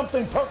get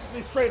something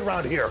perfectly straight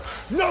around here.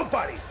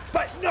 Nobody,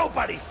 but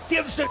nobody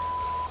gives a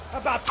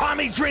about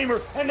Tommy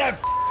Dreamer and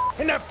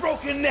that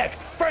broken neck.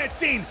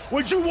 Francine,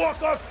 would you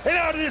walk off and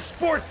out of this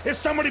sport if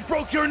somebody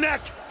broke your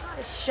neck? Not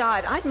a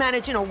shot. I'd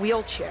manage in a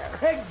wheelchair.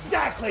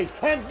 Exactly,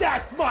 and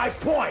that's my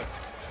point.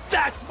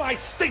 That's my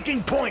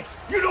stinking point.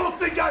 You don't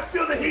think I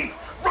feel the heat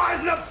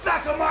rising up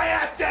back of my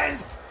ass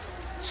end?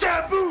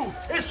 Sabu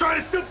is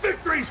trying to steal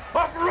victories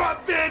off of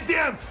Rob Van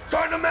Dam,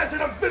 trying to mess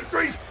up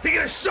victories to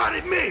get a shot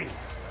at me.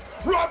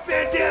 Rob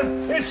Van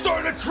Dam is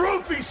starting a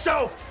trophy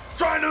self,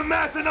 trying to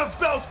amass enough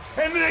belts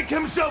and make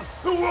himself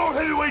the World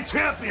Heavyweight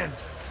Champion.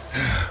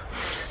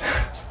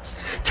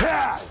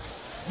 Taz,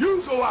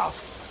 you go out,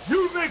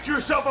 you make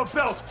yourself a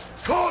belt,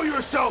 call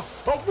yourself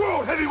a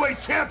World Heavyweight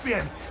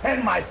Champion,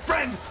 and my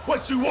friend,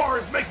 what you are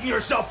is making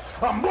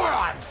yourself a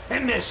moron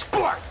in this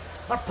sport,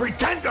 a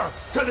pretender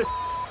to this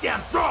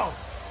damn throne.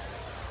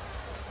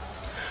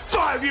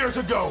 5 years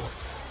ago,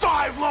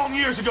 5 long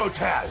years ago,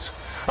 Taz,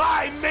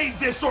 I made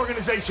this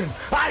organization.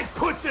 I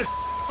put this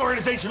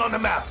organization on the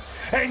map.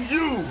 And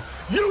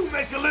you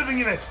make a living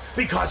in it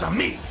because of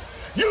me.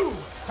 You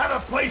have a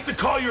place to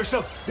call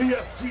yourself the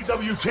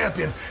FTW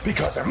champion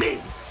because of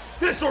me.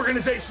 This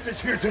organization is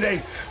here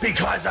today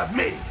because of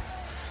me.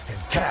 And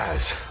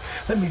Taz,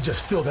 let me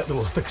just fill that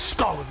little thick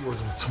skull of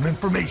yours with some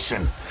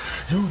information.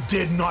 You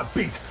did not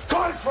beat,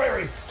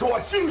 contrary to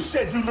what you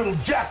said, you little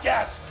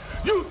jackass,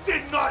 you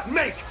did not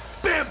make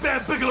Bam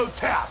Bam Bigelow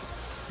tap.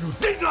 You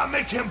did not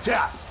make him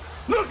tap.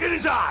 Look at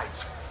his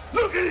eyes.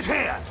 Look at his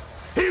hand.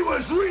 He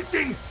was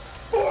reaching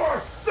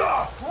for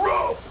the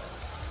rope.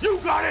 You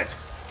got it.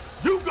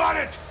 You got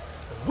it.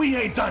 We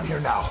ain't done here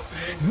now.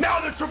 Now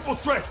the triple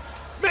threat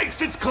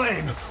makes its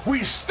claim.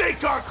 We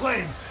stake our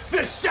claim.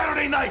 This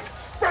Saturday night,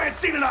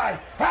 Francine and I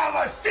have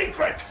a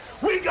secret.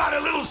 We got a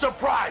little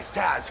surprise,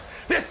 Taz.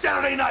 This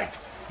Saturday night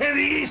in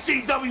the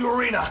ECW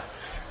arena,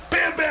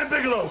 Bam Bam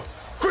Bigelow,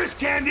 Chris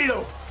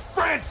Candido,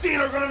 Francine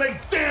are gonna make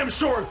damn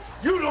sure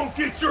you don't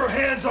get your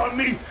hands on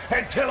me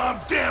until I'm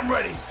damn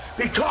ready.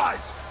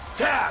 Because,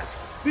 Taz,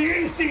 the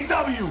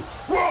ECW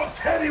World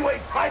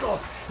Heavyweight title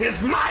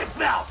is my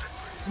belt.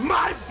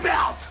 My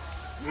belt.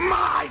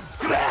 My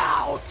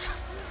belt.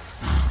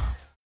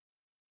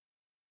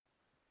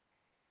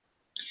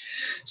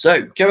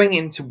 So, going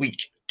into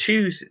week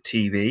 2's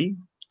TV,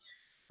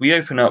 we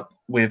open up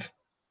with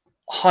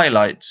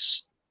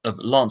highlights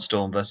of Lance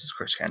Storm versus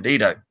Chris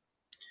Candido.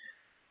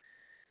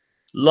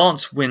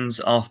 Lance wins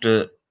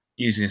after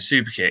using a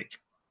super kick.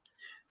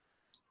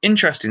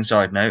 Interesting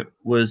side note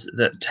was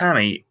that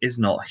Tammy is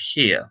not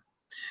here.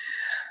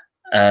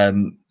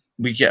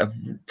 We get a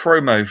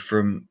promo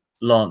from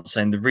Lance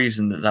saying the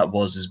reason that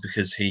was is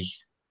because he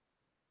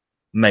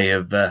may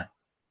have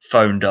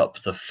phoned up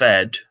the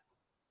Fed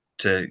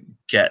to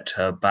get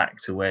her back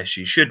to where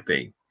she should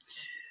be.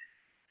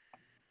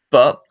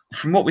 But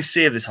from what we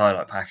see of this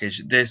highlight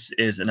package, this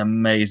is an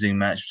amazing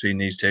match between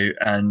these two,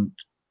 and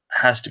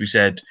has to be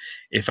said,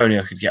 if only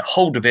I could get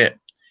hold of it,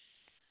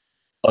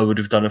 I would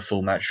have done a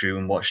full match review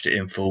and watched it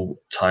in full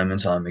time and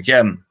time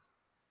again.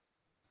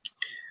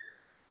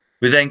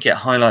 We then get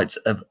highlights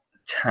of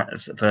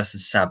Taz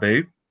versus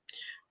Sabu.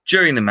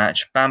 During the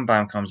match, Bam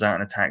Bam comes out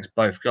and attacks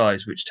both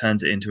guys, which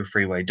turns it into a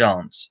three-way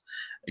dance.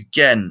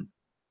 Again,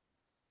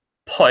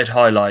 potted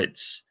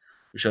highlights,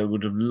 which I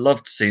would have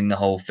loved to see the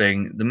whole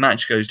thing. The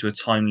match goes to a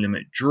time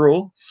limit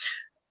draw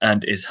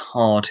and is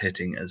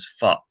hard-hitting as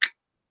fuck.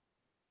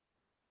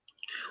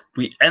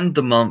 We end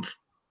the month,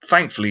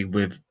 thankfully,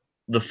 with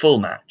the full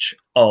match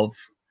of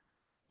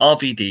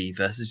RVD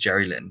versus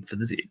Jerry Lynn for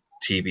the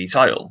TV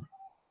title.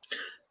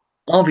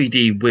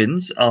 RVD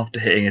wins after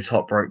hitting a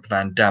top rope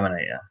Van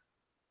Daminator.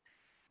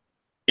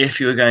 If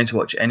you're going to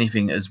watch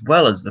anything as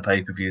well as the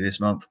pay-per-view this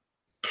month,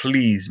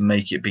 please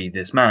make it be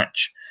this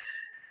match.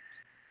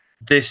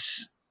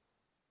 This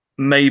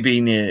may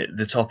be near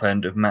the top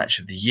end of match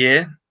of the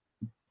year.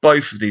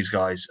 Both of these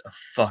guys are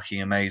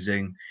fucking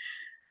amazing.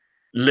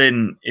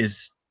 Lynn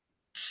is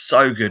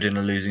so good in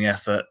a losing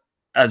effort.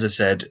 As I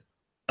said,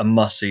 a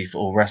must-see for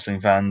all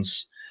wrestling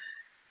fans.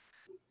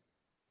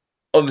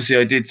 Obviously,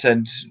 I did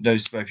send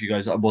notes to both of you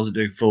guys that I wasn't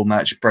doing full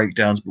match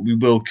breakdowns, but we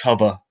will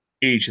cover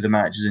each of the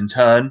matches in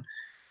turn.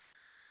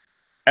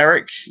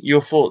 Eric,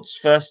 your thoughts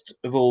first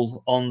of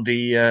all on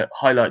the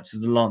highlights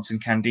of the Lance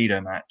and Candido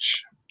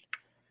match?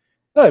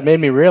 Oh, it made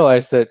me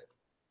realize that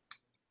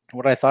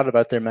what I thought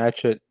about their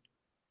match at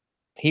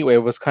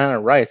Heatwave was kind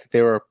of right, that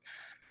they were,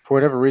 for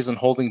whatever reason,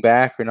 holding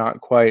back or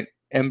not quite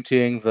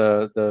emptying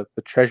the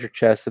treasure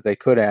chest that they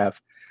could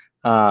have.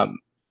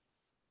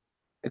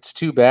 It's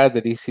too bad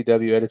that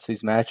ECW edits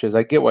these matches.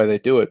 I get why they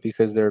do it,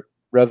 because their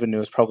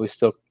revenue is probably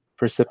still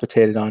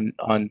precipitated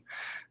on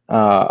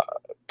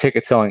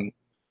ticket selling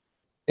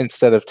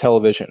instead of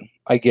television.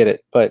 I get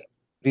it, but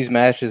these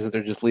matches that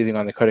they're just leaving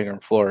on the cutting room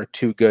floor are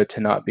too good to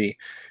not be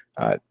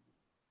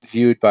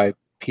viewed by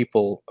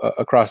people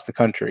across the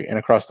country and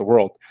across the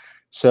world.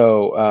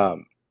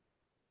 So,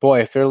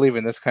 boy, if they're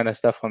leaving this kind of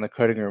stuff on the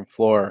cutting room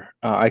floor,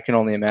 I can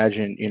only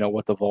imagine,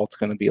 what the vault's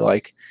going to be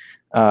like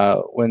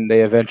when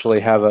they eventually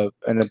have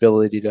an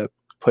ability to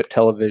put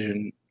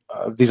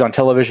these on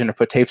television or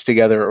put tapes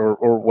together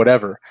or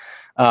whatever.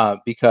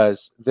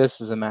 Because this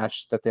is a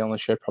match that they only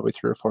showed probably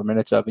 3 or 4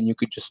 minutes of, and you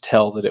could just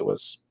tell that it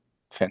was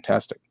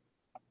fantastic.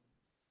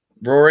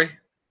 Rory?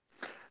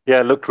 Yeah,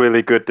 it looked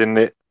really good, didn't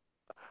it?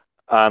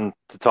 And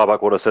to tie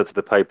back what I said to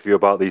the pay-per-view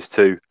about these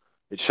two,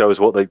 it shows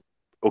what they,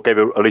 or gave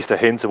at least a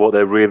hint of what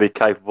they're really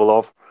capable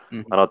of.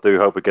 Mm-hmm. And I do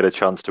hope we get a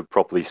chance to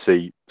properly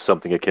see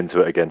something akin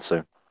to it again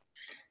soon.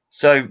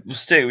 So we'll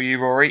stick with you,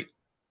 Rory.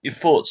 Your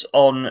thoughts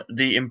on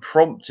the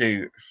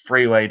impromptu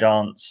freeway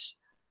dance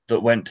that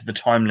went to the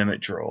time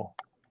limit draw?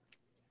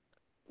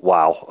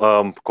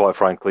 Wow. Quite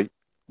frankly,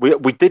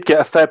 we did get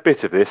a fair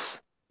bit of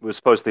this. It was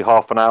supposed to be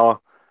half an hour.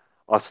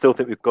 I still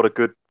think we've got a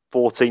good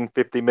 14,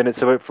 15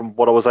 minutes of it from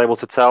what I was able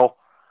to tell.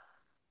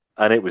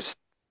 And it was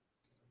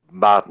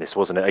madness,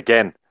 wasn't it?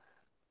 Again,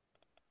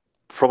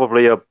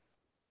 probably a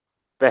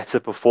better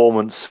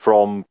performance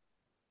from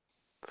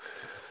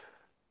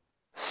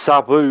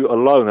Sabu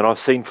alone than I've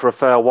seen for a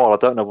fair while. I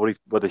don't know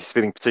whether he's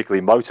feeling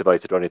particularly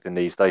motivated or anything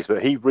these days,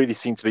 but he really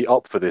seemed to be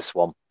up for this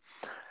one.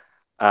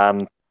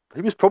 And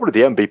he was probably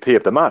the MVP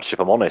of the match, if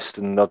I'm honest.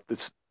 And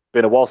it's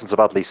been a while since I've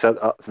actually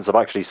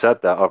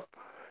said that.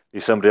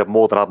 He's somebody I've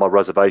more than had my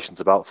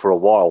reservations about for a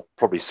while,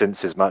 probably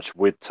since his match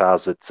with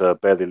Taz at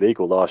Barely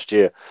Legal last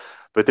year.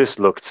 But this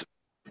looked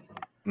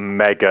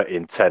mega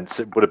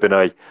intense. It would have been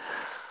a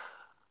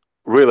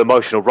real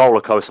emotional roller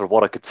coaster of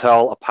what I could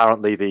tell.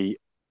 Apparently,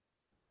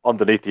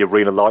 underneath the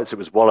arena lights, it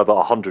was well over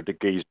 100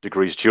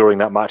 degrees during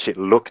that match. It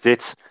looked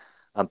it.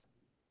 And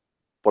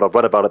what I've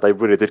read about it, they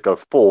really did go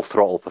full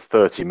throttle for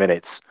 30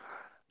 minutes.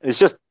 It's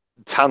just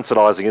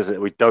tantalizing, isn't it?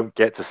 We don't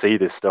get to see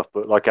this stuff.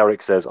 But like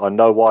Eric says, I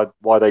know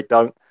why they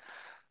don't.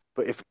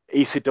 But if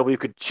ECW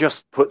could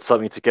just put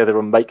something together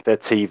and make their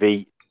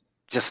TV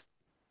just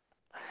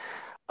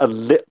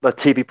the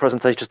TV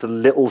presentation just a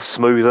little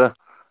smoother,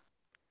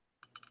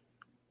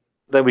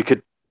 then we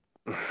could.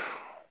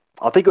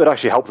 I think it would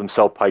actually help them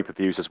sell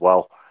pay-per-views as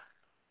well.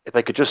 If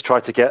they could just try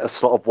to get a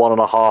slot of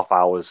 1.5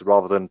 hours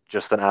rather than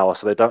just an hour,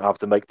 so they don't have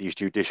to make these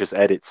judicious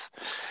edits.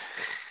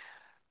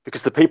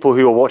 Because the people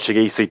who are watching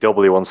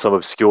ECW on some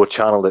obscure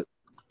channel at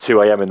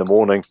 2 a.m. in the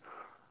morning,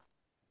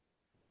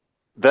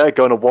 they're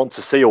going to want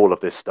to see all of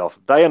this stuff.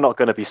 They are not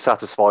going to be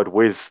satisfied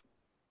with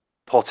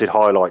potted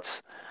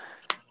highlights.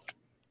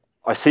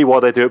 I see why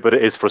they do it, but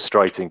it is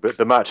frustrating. But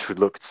the match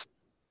looked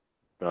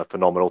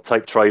phenomenal.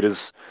 Tape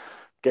traders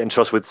get in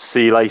trust with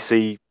C.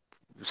 Lacey,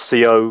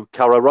 CO,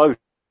 Caro Road.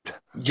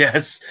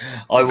 Yes,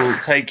 I will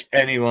take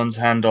anyone's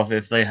hand off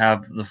if they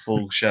have the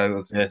full show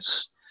of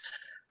this.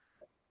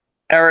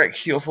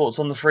 Eric, your thoughts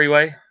on the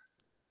freeway?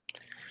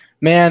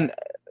 Man,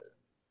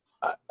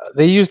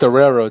 they used a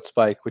railroad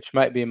spike, which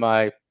might be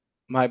my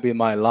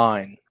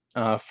line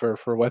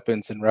for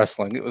weapons in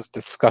wrestling. It was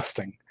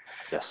disgusting.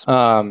 Yes.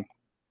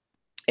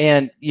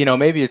 And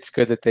maybe it's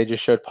good that they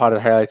just showed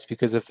potted highlights,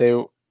 because if they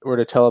were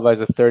to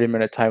televise a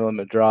 30-minute time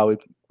limit draw,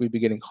 we'd be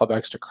getting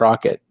callbacks to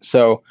Crockett.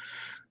 So,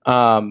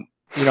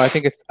 I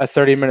think a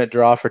 30-minute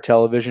draw for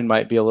television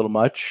might be a little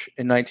much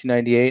in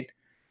 1998.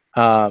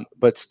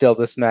 But still,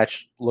 this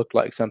match looked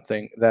like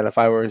something that if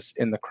I was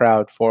in the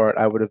crowd for it,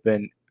 I would have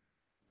been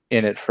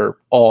in it for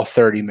all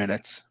 30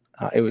 minutes.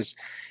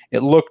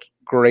 It looked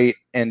great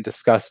and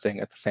disgusting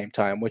at the same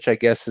time, which I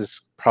guess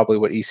is probably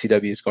what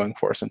ECW is going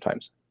for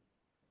sometimes.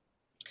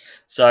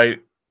 So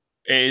it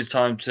is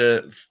time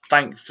to,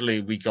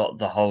 thankfully, we got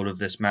the whole of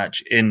this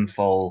match in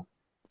full.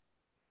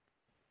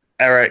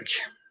 Eric,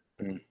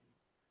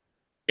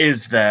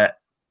 is there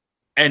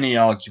any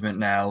argument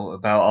now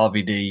about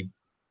RVD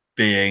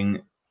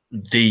being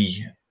the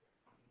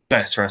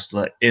best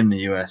wrestler in the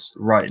US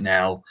right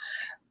now?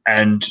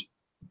 And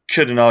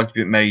could an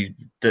argument made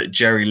that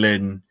Jerry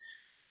Lynn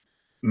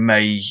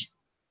may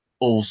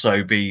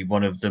also be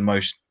one of the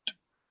most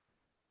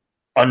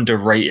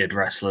underrated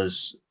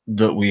wrestlers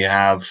that we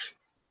have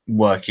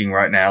working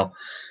right now?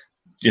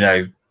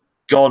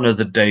 Gone are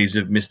the days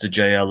of Mr.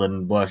 JL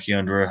and working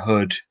under a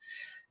hood.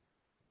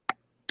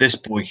 This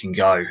boy can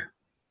go.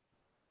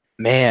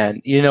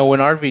 Man, when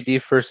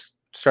RVD first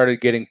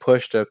started getting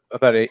pushed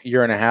about a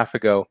year and a half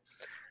ago,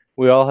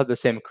 we all had the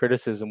same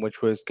criticism,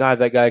 which was, God,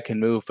 that guy can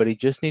move, but he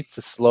just needs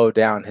to slow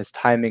down. His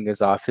timing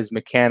is off. His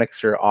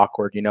mechanics are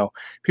awkward.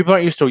 People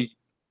aren't used to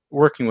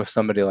working with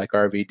somebody like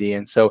RVD.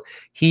 And so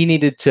he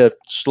needed to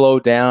slow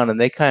down, and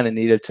they kind of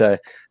needed to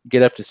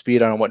get up to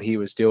speed on what he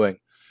was doing.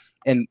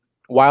 And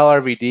while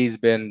RVD's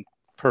been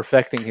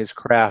perfecting his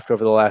craft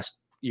over the last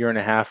year and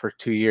a half or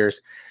 2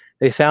 years,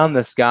 they found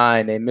this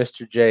guy named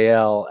Mr.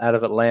 JL out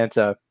of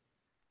Atlanta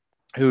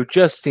who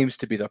just seems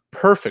to be the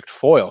perfect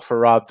foil for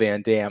Rob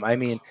Van Dam. I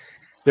mean,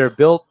 they're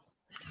built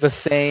the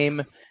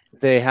same.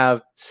 They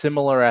have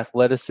similar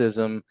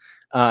athleticism.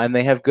 and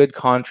they have good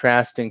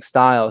contrasting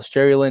styles.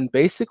 Jerry Lynn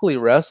basically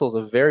wrestles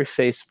a very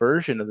face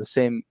version of the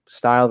same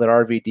style that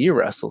RVD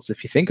wrestles,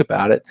 if you think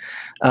about it.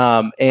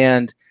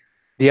 And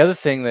the other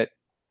thing that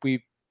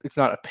it's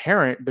not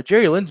apparent, but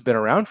Jerry Lynn's been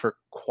around for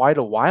quite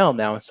a while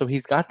now, and so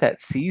he's got that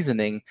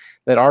seasoning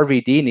that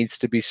RVD needs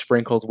to be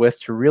sprinkled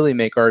with to really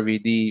make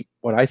RVD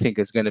what I think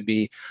is going to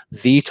be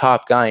the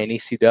top guy in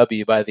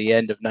ECW by the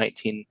end of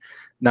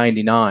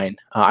 1999.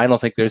 I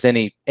don't think there's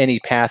any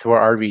path where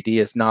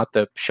RVD is not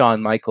the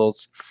Shawn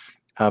Michaels,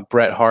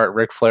 Bret Hart,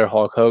 Ric Flair,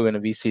 Hulk Hogan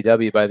of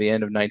ECW by the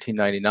end of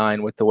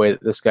 1999 with the way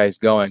that this guy's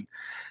going.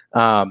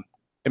 And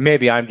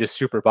maybe I'm just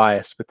super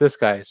biased, but this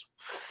guy is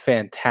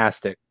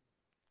fantastic.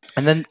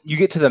 And then you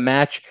get to the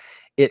match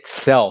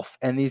itself,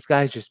 and these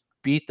guys just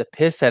beat the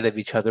piss out of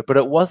each other, but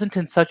it wasn't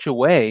in such a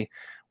way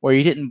where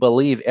you didn't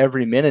believe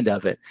every minute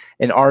of it.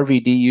 And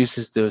RVD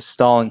uses those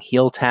stalling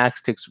heel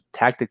tactics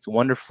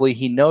wonderfully.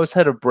 He knows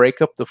how to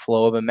break up the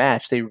flow of a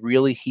match. They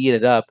really heat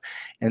it up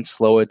and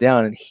slow it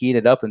down, and heat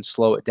it up and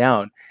slow it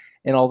down.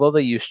 And although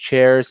they use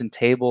chairs and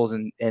tables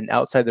and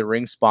outside the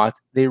ring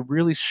spots, they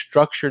really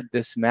structured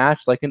this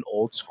match like an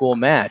old school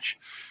match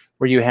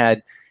where you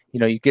had,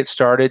 you get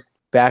started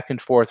back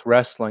and forth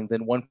wrestling,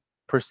 then one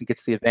person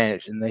gets the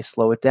advantage and they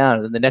slow it down,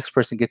 and then the next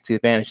person gets the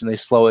advantage and they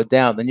slow it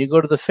down. Then you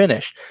go to the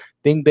finish,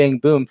 bing, bang,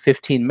 boom,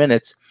 15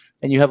 minutes,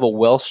 and you have a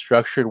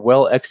well-structured,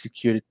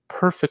 well-executed,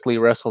 perfectly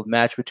wrestled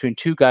match between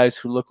two guys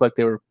who look like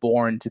they were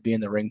born to be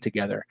in the ring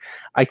together.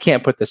 I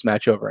can't put this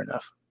match over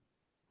enough.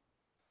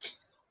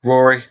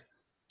 Rory?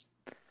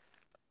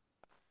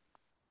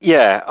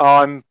 Yeah,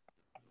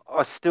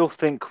 I still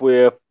think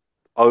we're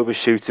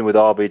overshooting with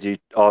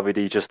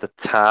RVD just a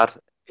tad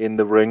in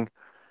the ring.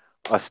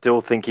 I still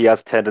think he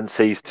has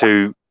tendencies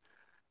to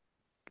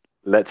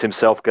let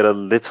himself get a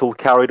little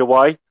carried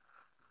away.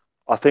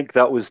 I think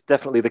that was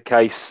definitely the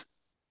case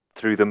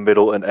through the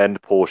middle and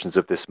end portions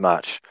of this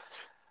match.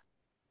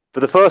 For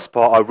the first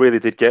part, I really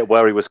did get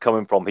where he was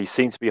coming from. He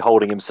seemed to be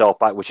holding himself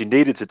back, which he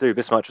needed to do.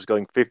 This match was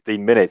going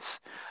 15 minutes.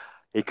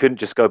 He couldn't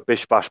just go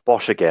bish, bash,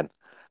 bosh again.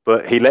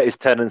 But he let his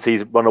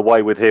tendencies run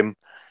away with him.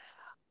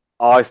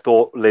 I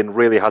thought Lynn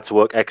really had to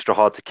work extra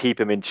hard to keep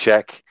him in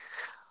check.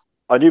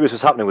 I knew this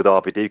was happening with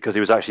RVD because he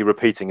was actually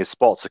repeating his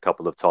spots a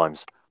couple of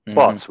times. Mm-hmm.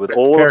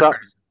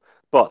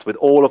 But with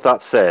all of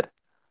that said,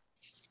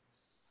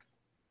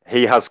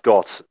 he has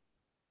got,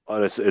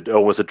 and it's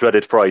almost a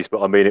dreaded phrase,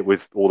 but I mean it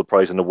with all the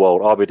praise in the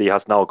world, RVD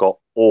has now got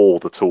all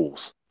the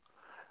tools.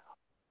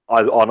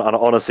 I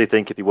honestly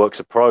think if he works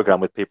a program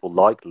with people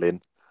like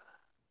Lynn,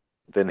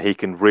 then he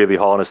can really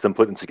harness them,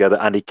 put them together,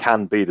 and he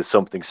can be the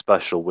something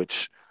special,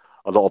 which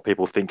a lot of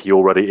people think he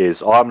already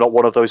is. I'm not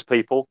one of those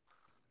people,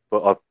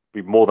 but I've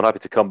be more than happy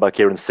to come back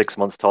here in 6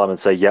 months' time and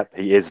say, yep,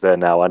 he is there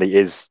now, and he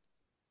is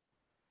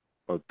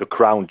the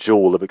crown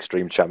jewel of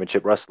Extreme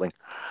Championship Wrestling.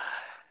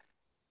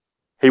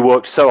 He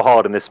worked so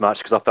hard in this match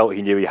because I felt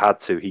he knew he had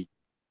to. He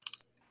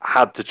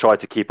had to try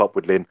to keep up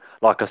with Lynn.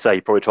 Like I say,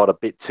 he probably tried a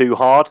bit too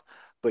hard,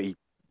 but he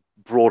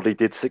broadly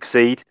did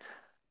succeed.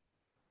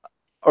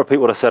 I repeat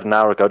what I said an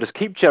hour ago. Just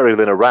keep Jerry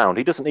Lynn around.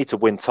 He doesn't need to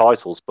win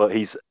titles, but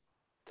he's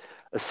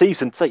a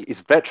seasoned, he's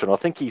veteran. I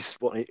think he's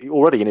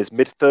already in his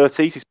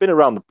mid-30s. He's been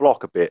around the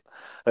block a bit.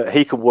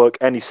 He can work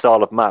any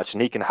style of match,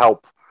 and he can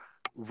help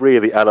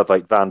really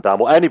elevate Van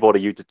Dam, or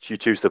anybody you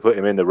choose to put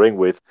him in the ring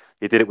with.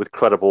 He did it with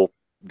Credible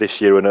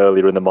this year and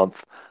earlier in the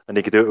month, and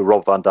he could do it with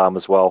Rob Van Dam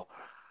as well.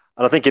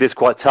 And I think it is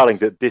quite telling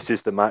that this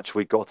is the match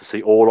we got to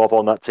see all of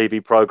on that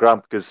TV program,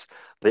 because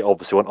they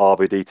obviously want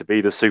RVD to be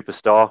the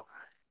superstar.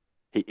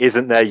 He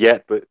isn't there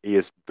yet, but he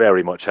is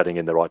very much heading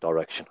in the right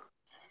direction.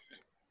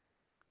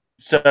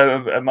 So,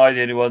 am I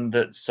the only one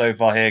that's so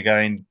far here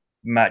going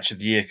match of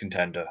the year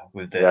contender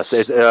with this?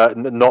 Yes, it's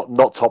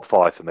not top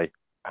 5 for me.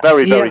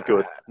 Very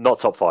good. Not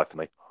top 5 for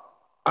me.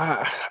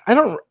 I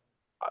don't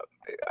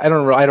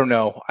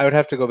know. I would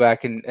have to go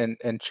back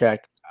and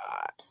check.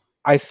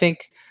 I think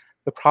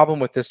the problem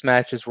with this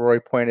match is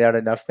Rory pointed out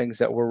enough things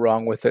that were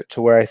wrong with it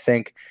to where I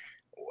think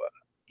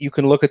you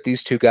can look at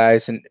these two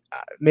guys and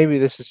maybe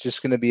this is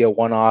just going to be a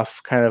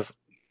one-off kind of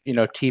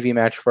TV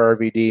match for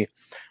RVD.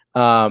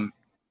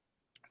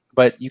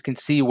 But you can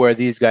see where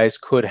these guys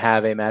could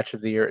have a match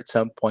of the year at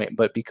some point.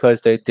 But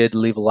because they did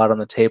leave a lot on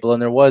the table,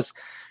 and there was,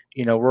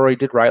 Rory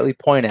did rightly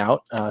point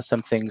out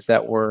some things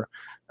that were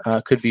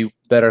could be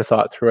better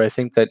thought through. I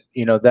think that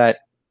that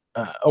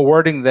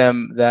awarding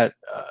them that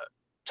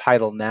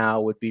title now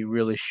would be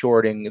really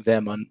shorting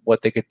them on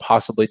what they could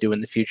possibly do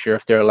in the future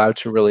if they're allowed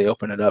to really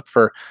open it up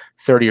for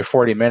 30 or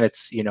 40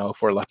 minutes.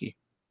 If we're lucky.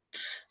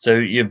 So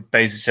you're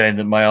basically saying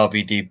that my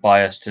RVD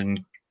biased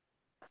and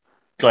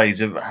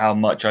glaze of how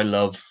much I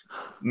love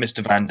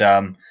Mr. Van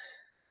Dam,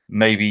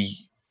 maybe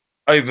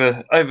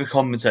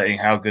overcompensating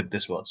how good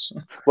this was.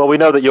 Well, we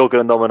know that you're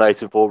going to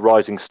nominate him for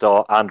Rising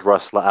Star and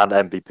Wrestler and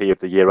MVP of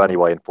the Year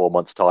anyway in 4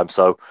 months' time,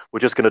 so we're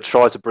just going to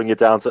try to bring you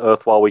down to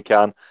earth while we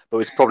can, but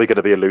it's probably going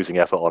to be a losing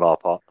effort on our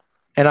part.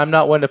 And I'm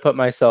not one to put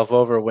myself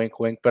over, wink,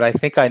 wink, but I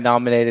think I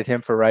nominated him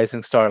for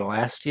Rising Star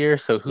last year,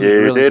 so who's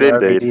really the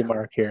RVD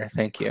mark here?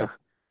 Thank you.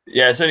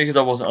 Yeah, it's only because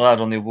I wasn't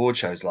allowed on the award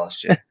shows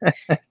last year.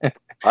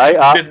 Hey,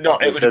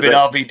 Not, it would have been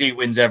RVD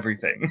wins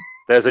everything.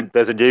 There's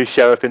a new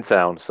sheriff in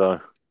town, so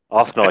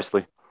ask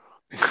nicely.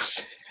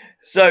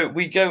 So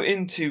we go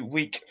into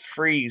week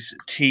 3's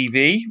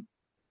TV,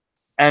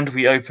 and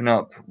we open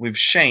up with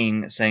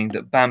Shane saying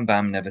that Bam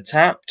Bam never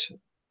tapped.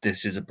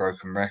 This is a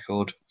broken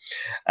record.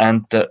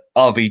 And that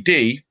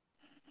RVD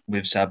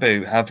with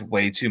Sabu have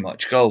way too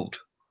much gold.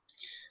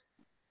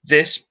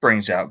 This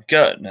brings out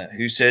Gertner,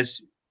 who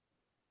says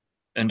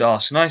and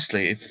asks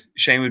nicely if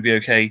Shane would be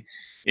okay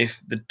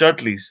if the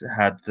Dudleys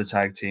had the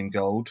tag team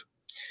gold.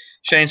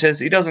 Shane says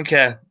he doesn't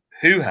care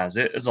who has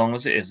it as long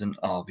as it isn't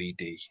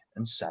RVD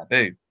and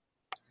Sabu.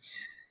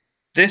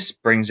 This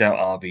brings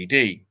out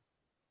RVD.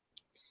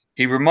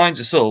 He reminds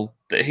us all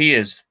that he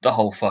is the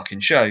whole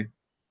fucking show.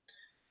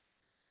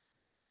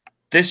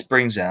 This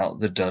brings out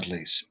the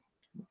Dudleys.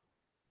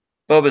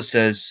 Bubba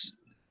says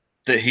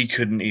that he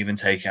couldn't even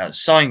take out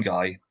Sign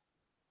Guy.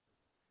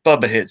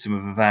 Bubba hits him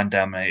with a Van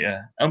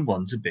Daminator and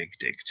one's a big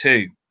dick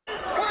too. Where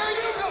are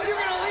you going? You're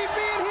going to leave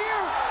me in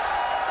here?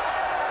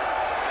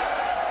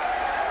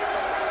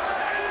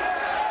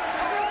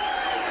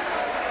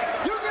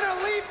 You're going to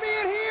leave me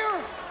in here?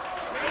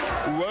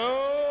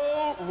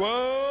 Well,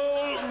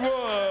 well,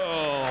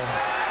 well.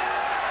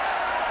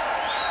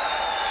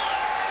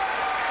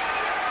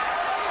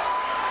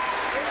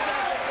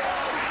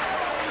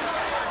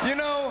 You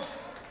know,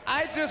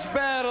 I just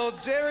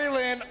battled Jerry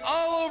Lynn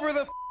all over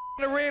the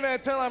arena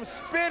until I'm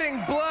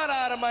spitting blood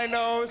out of my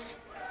nose.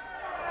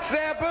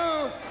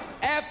 Sabu,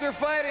 after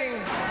fighting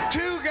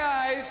 2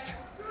 guys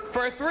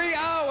for 3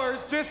 hours,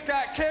 just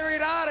got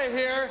carried out of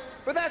here,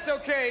 but that's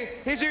okay.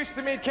 He's used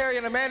to me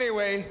carrying him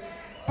anyway.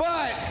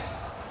 But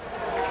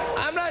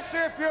I'm not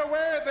sure if you're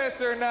aware of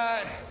this or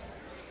not,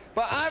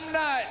 but I'm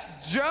not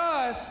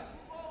just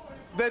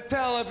the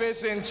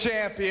television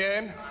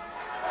champion.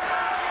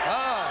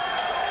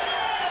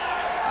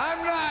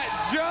 I'm not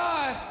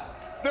just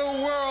the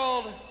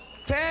world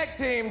tag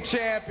team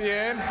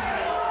champion.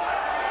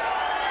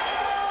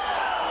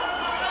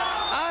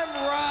 I'm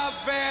Rob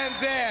Van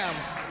Dam,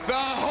 the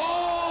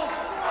whole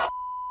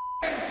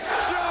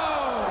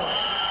show.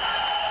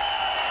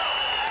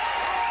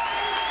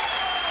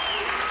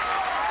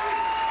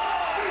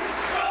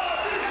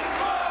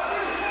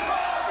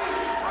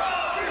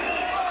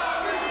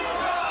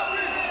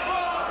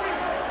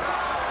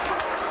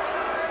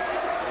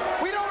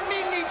 We don't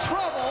need any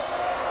trouble.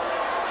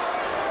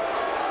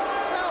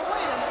 Now,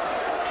 wait a minute.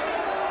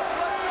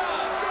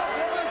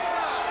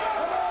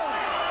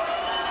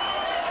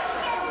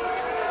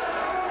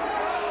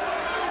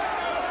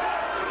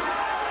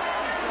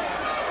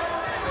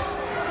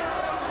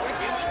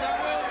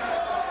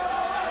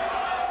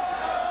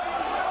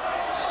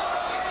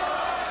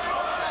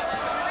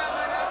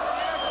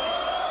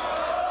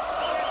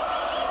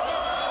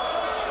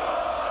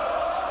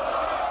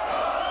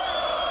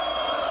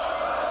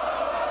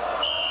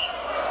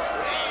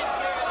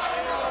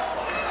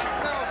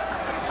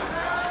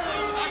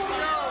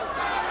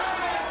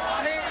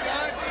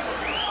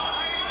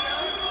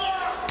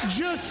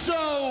 Just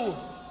so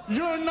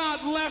you're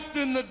not left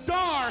in the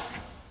dark,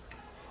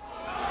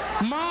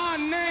 my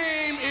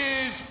name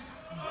is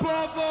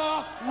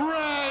Bubba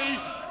Ray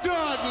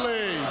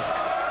Dudley.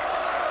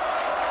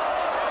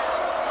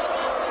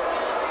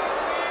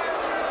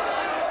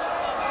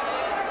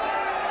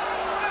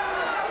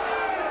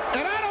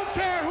 And I don't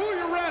care who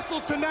you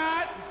wrestle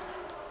tonight,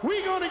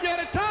 we're gonna get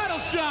a title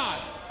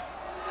shot.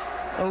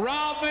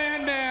 Rob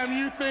Van Dam,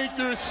 you think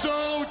you're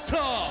so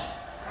tough.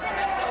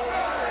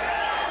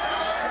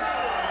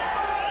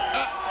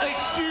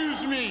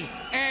 Excuse me,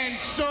 and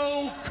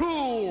so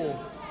cool.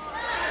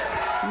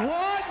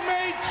 What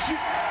makes you...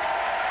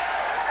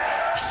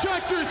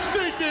 Shut your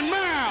stinking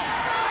mouth.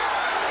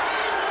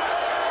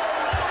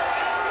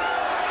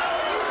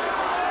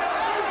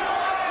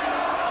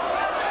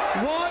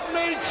 What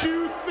makes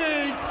you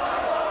think...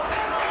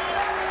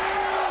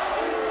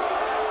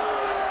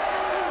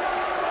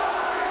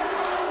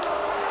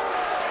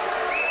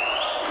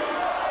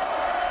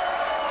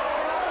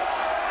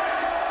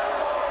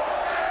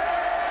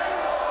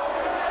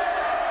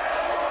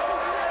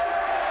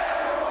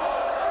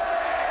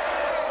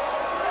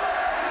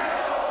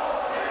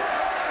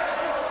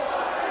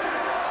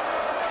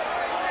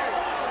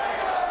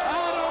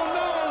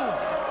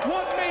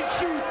 What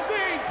makes you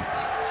think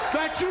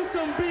that you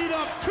can beat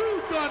up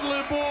 2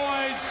 Dudley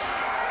boys?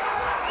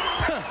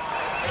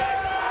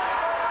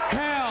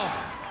 Hell,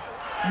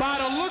 by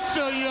the looks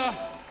of you,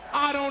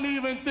 I don't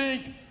even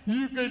think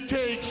you could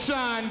take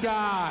Sign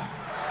Guy.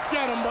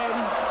 Get him,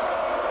 buddy.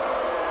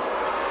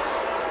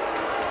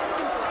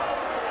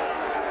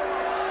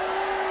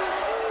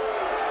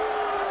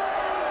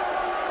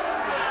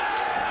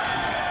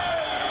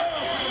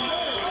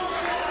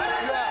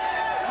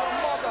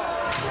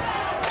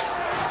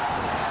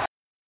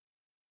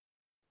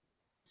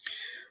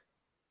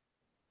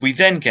 We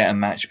then get a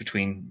match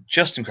between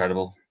Justin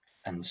Credible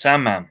and the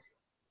Sandman.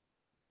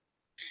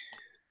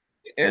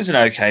 It was an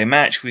okay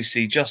match. We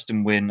see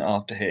Justin win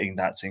after hitting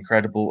That's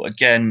Incredible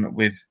again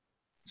with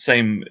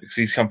same because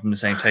he's come from the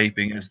same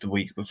taping as the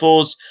week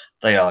before's.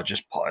 They are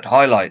just potted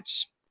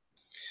highlights.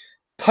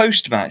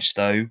 Post-match,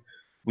 though,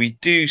 we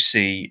do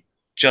see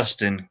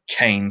Justin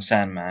Kane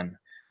Sandman,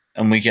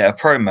 and we get a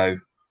promo,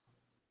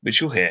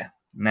 which you'll hear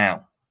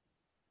now.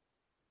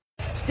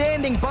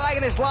 Standing by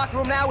in his locker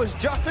room now is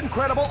Justin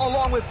Credible,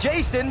 along with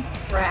Jason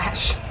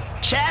Rash.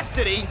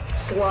 Chastity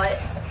Slut.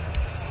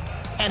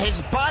 and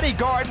his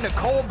bodyguard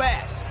Nicole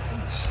Bass.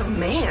 She's a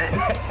man.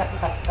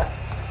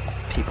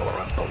 People are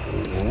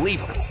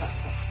unbelievable.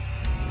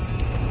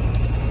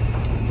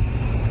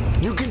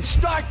 You can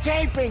start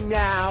taping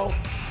now.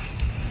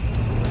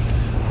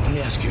 Let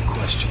me ask you a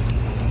question.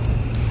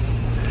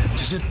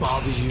 Does it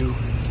bother you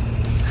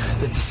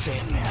that the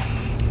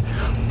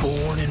Sandman,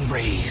 born and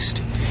raised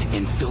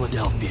in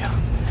Philadelphia,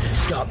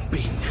 got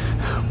beat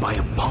by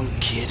a punk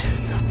kid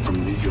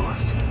from New York?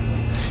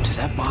 Does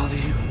that bother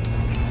you?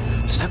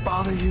 Does that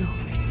bother you?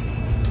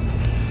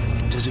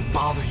 Does it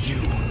bother you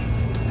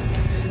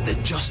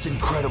that Justin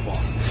Credible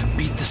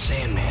beat the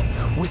Sandman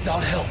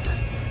without help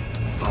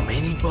from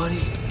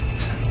anybody?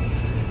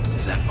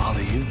 Does that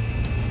bother you?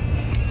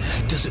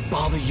 Does it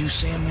bother you,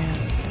 Sandman,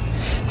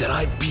 that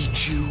I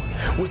beat you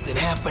within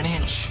half an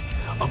inch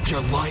of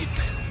your life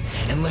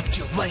and left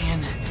you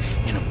laying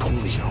in a pool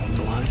of your own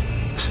blood?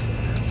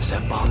 Does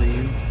that bother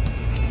you?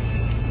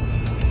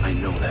 I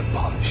know that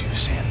bothers you,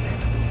 Sandman.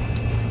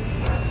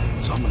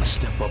 So I'm gonna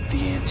step up the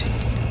ante.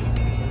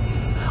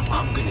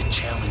 I'm gonna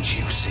challenge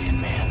you,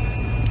 Sandman,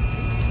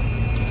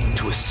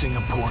 to a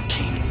Singapore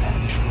Caning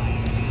match.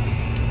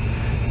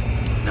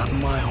 Not in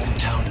my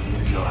hometown of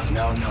New York,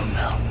 no.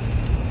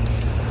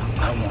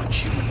 I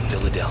want you in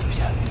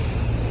Philadelphia,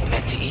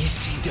 at the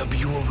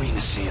ECW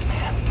Arena,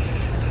 Sandman.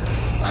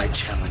 I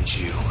challenge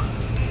you.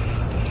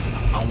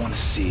 I want to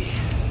see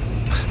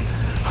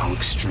how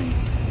extreme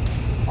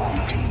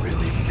you can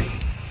really be.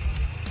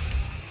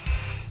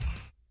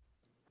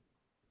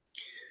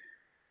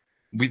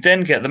 We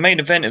then get the main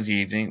event of the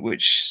evening,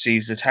 which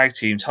sees the tag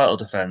team title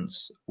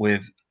defense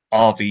with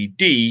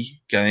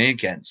RVD going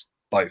against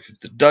both of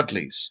the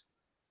Dudleys.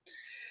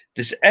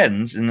 This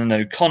ends in a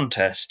no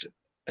contest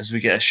as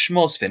we get a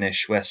schmoz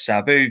finish where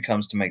Sabu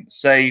comes to make the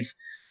save,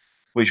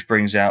 which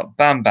brings out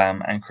Bam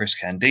Bam and Chris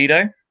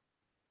Candido.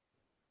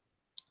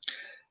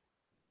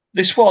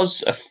 This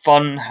was a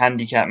fun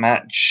handicap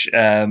match.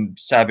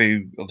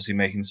 Sabu obviously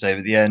making the save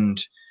at the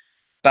end.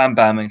 Bam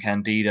Bam and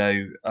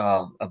Candido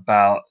are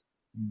about,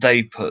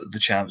 they put the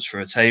champs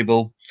through a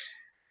table.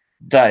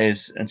 That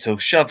is until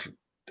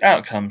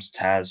out comes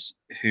Taz,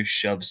 who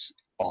shoves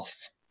off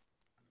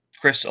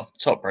Chris off the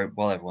top rope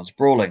while everyone's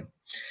brawling.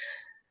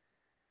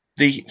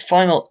 The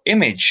final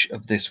image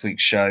of this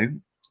week's show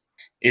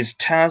is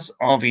Taz,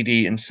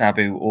 RVD, and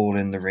Sabu all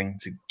in the ring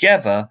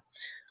together,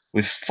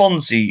 with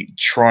Fonzie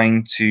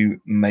trying to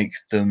make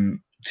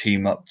them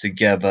team up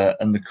together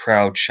and the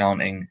crowd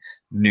chanting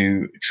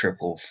 "New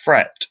Triple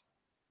Threat."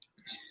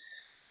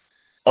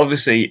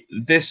 Obviously,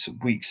 this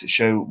week's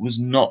show was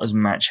not as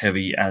match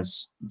heavy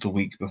as the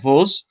week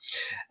before's.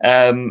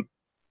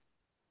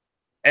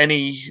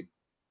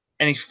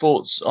 Any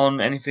thoughts on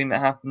anything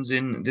that happens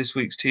in this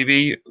week's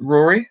TV,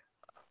 Rory?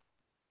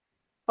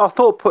 I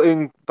thought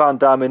putting Van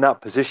Dam in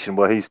that position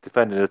where he's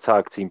defending the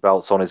tag team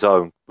belts on his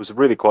own was a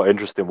really quite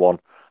interesting one.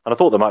 And I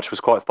thought the match was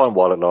quite fun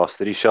while it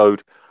lasted. He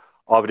showed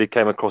RVD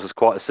came across as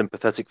quite a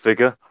sympathetic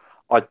figure.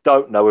 I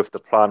don't know if the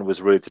plan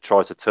was really to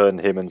try to turn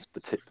him and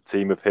the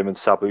team of him and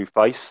Sabu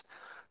face.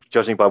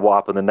 Judging by what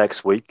happened the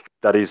next week,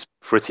 that is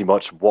pretty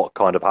much what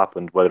kind of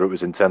happened, whether it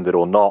was intended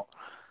or not.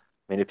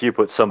 I mean, if you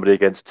put somebody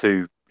against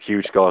two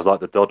huge guys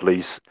like the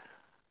Dudleys,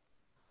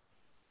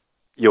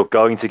 you're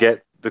going to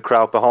get the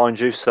crowd behind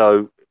you.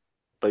 So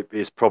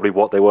it's probably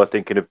what they were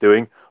thinking of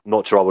doing. I'm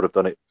not sure I would have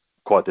done it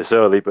quite this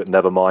early, but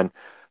never mind.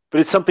 But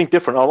it's something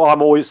different.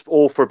 I'm always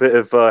all for a bit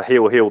of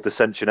heel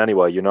dissension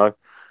anyway, you know.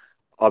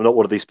 I'm not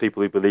one of these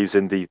people who believes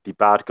in the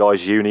bad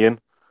guys union.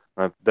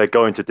 They're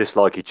going to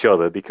dislike each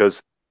other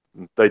because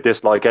they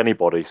dislike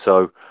anybody.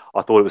 So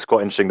I thought it was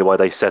quite interesting the way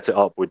they set it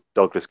up with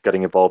Douglas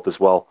getting involved as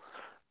well.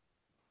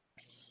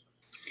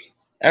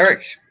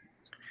 Eric?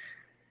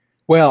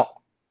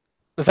 Well,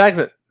 the fact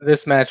that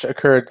this match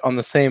occurred on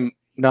the same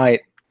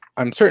night,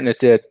 I'm certain it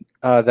did.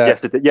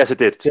 Yes, it did. Yes,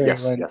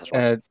 that's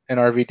right. And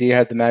RVD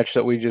had the match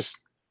that we just,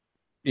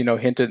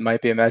 hinted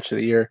might be a match of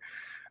the year.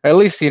 Or at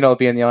least, be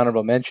in the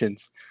honorable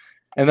mentions.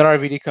 And then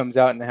RVD comes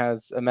out and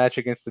has a match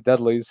against the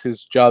Dudleys,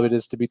 whose job it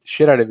is to beat the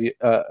shit out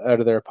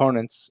of their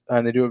opponents,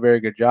 and they do a very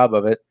good job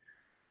of it.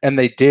 And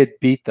they did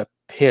beat the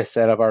piss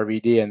out of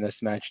RVD in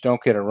this match.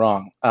 Don't get it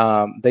wrong.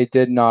 They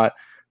did not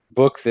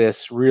book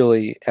this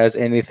really as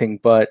anything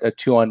but a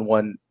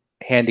 2-on-1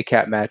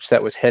 handicap match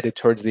that was headed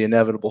towards the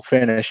inevitable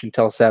finish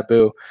until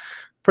Sabu,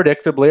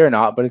 predictably or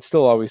not, but it's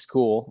still always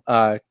cool,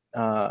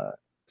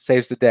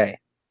 saves the day.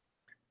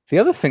 The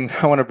other thing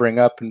that I want to bring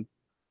up, and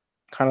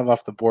kind of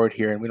off the board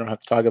here, and we don't have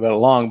to talk about it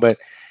long, but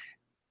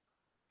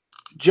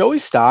Joey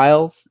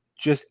Styles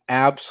just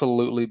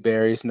absolutely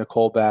buries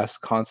Nicole Bass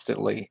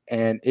constantly,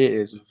 and it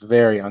is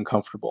very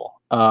uncomfortable.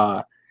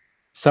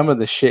 some of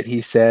the shit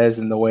he says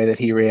and the way that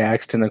he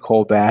reacts to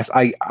Nicole Bass,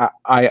 I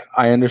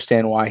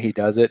understand why he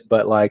does it,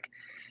 but like,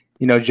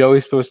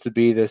 Joey's supposed to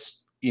be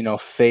this,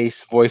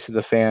 voice of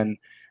the fan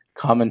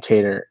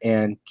commentator,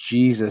 and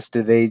Jesus,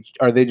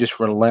 are they just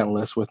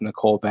relentless with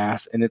Nicole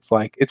Bass? And it's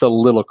like, it's a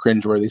little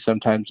cringeworthy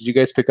sometimes. Did you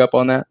guys pick up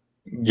on that?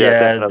 Yeah,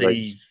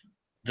 definitely.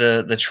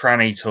 the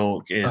tranny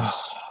talk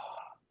is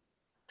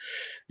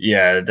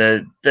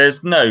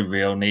there's no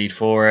real need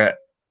for it.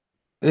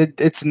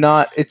 It's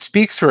not. It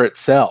speaks for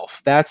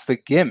itself. That's the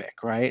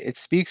gimmick, right? It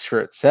speaks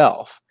for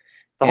itself.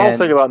 The whole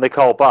thing about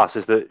Nicole Bass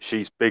is that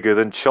she's bigger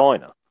than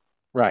China.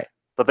 Right.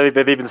 But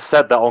they've even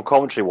said that on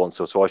commentary once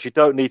or twice. You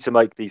don't need to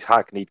make these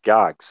hackneyed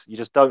gags. You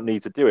just don't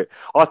need to do it.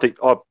 I think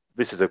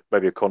this is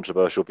maybe a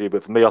controversial view,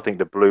 but for me, I think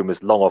the bloom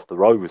is long off the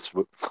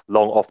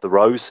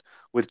rose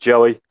with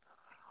Joey.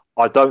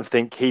 I don't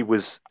think he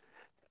was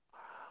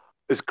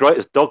as great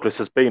as Douglas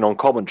has been on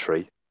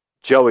commentary.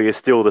 Joey is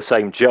still the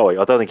same Joey.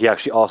 I don't think he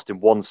actually asked him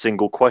one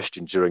single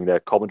question during their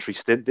commentary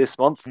stint this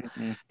month.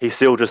 Mm-mm. He's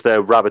still just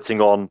there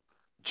rabbiting on,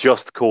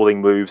 just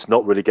calling moves,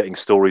 not really getting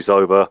stories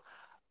over,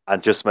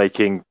 and just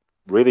making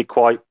really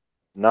quite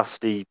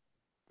nasty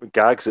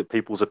gags at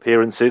people's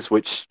appearances,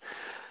 which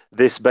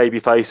this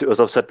babyface, as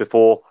I've said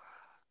before,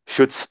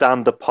 should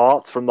stand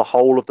apart from the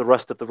whole of the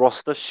rest of the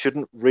roster,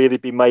 shouldn't really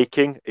be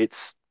making.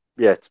 It's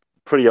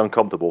pretty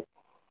uncomfortable.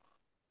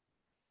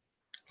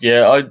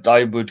 Yeah,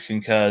 I would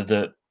concur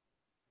that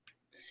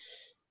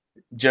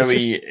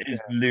Joey is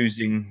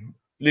losing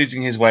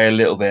his way a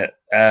little bit.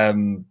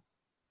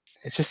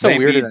 It's just so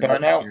weird and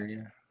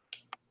unnecessary.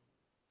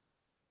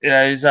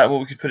 Is that what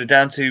we could put it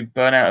down to?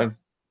 Burnout of,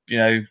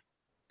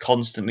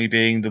 constantly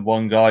being the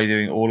one guy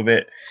doing all of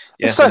it.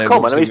 Yes, it's fair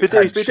comment. I mean, he's been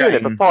doing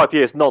it for 5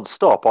 years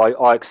non-stop.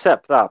 I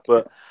accept that.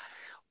 But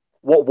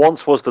what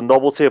once was the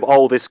novelty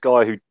of, this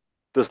guy who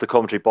does the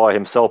commentary by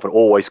himself and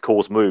always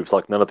calls moves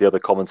like none of the other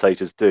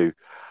commentators do.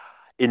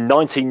 In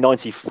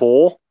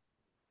 1994,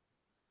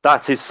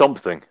 that is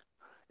something.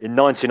 In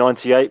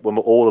 1998, when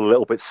we're all a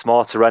little bit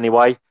smarter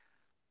anyway,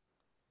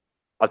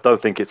 I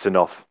don't think it's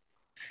enough.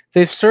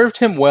 They've served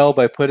him well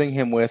by putting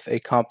him with a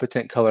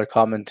competent color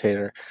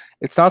commentator.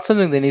 It's not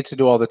something they need to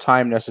do all the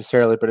time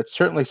necessarily, but it's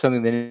certainly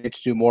something they need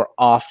to do more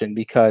often,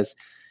 because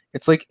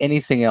it's like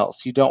anything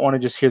else. You don't want to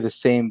just hear the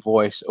same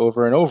voice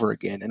over and over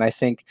again. And I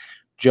think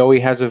Joey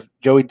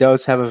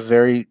does have a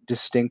very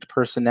distinct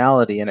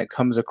personality, and it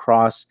comes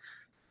across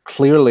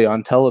clearly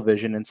on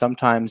television. And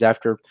sometimes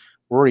after,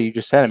 Rory, you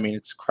just said, I mean,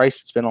 it's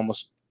been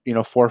almost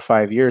 4 or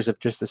 5 years of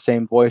just the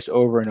same voice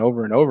over and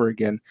over and over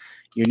again.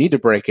 You need to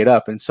break it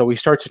up. And so we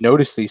start to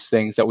notice these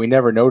things that we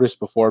never noticed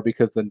before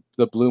because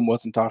the bloom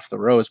wasn't off the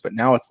rose. But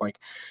now it's like,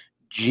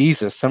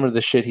 Jesus, some of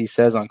the shit he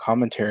says on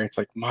commentary, it's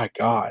like, my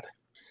God.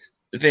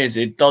 The thing is,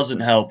 it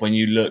doesn't help when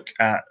you look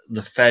at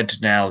the Fed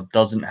now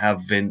doesn't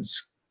have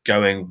Vince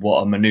going,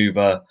 what a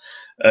maneuver,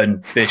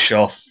 and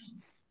Bischoff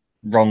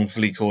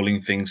wrongfully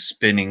calling things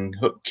spinning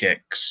hook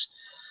kicks.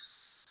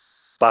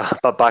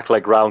 Back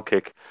leg round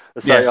kick.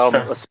 So,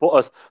 yes, a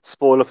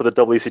spoiler for the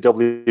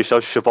WCW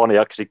show, Schiavone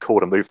actually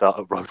called a move that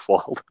at Road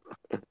Wild.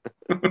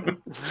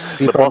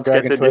 The boss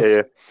gets in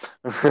here.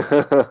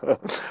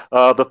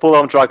 The full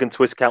arm dragon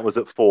twist count was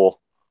at 4.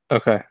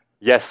 Okay.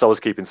 Yes, I was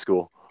keeping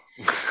score.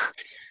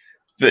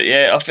 But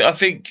yeah, I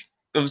think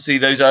obviously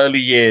those early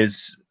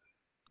years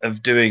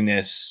of doing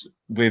this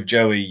with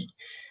Joey,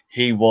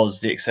 he was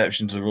the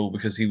exception to the rule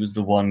because he was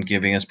the one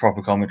giving us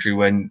proper commentary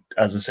when,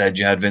 as I said,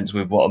 you had Vince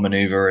with what a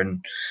maneuver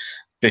and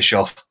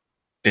Bischoff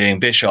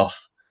being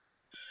Bischoff.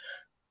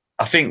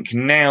 I think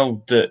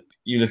now that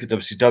you look at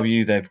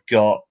WCW, they've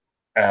got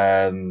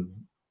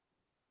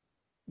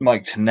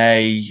Mike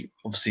Tenay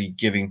obviously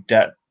giving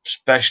depth,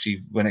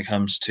 especially when it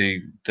comes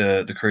to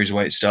the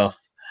cruiserweight stuff.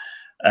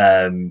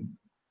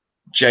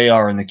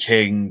 JR and the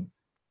King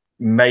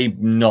may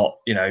not,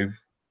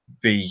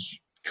 be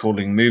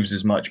calling moves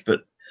as much,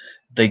 but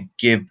they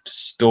give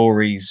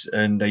stories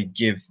and they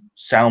give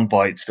sound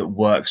bites that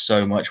work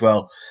so much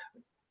well.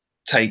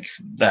 Take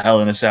the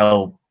Hell in a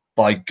Cell,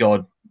 by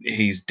God,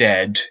 he's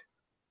dead.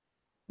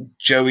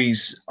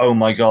 Joey's oh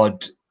my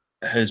God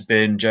has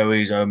been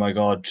Joey's oh my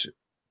God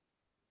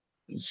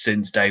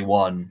since day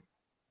one.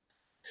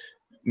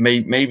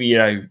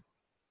 Maybe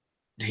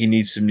he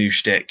needs some new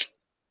shtick.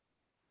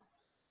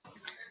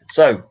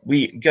 So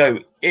we go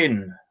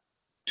in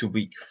to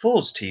week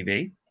 4's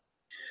TV,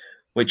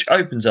 which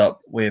opens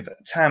up with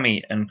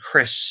Tammy and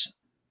Chris.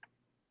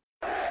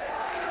 Hold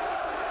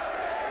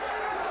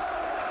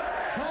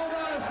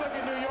on a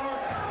second, New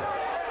York.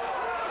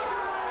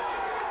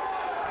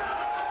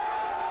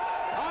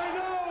 I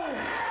know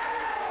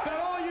that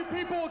all you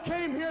people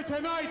came here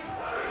tonight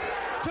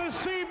to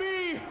see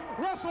me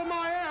wrestle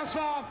my ass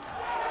off.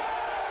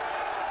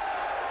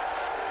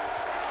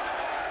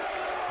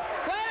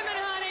 Wait a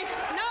minute, honey.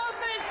 No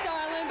offense,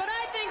 darling, but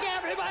I think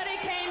everybody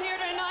came here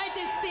tonight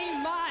to see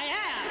my ass.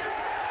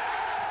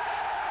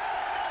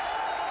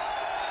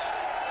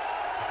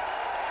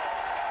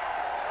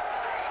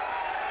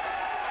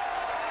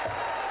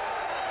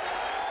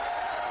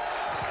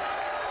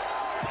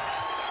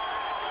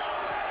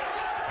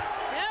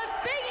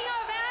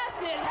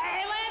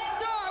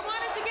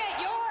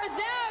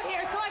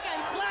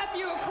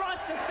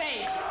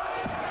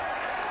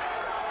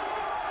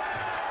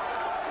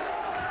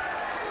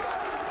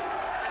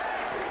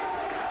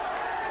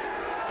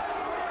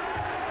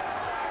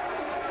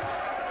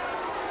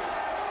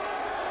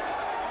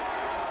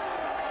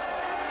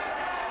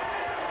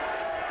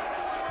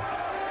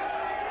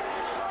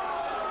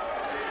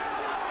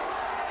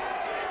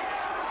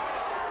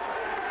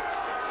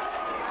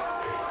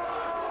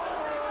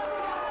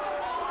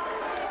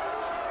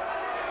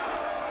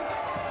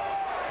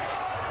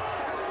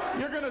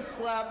 You're gonna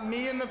slap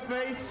me in the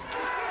face?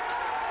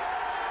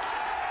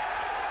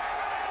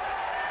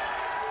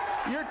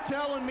 You're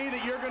telling me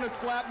that you're gonna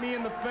slap me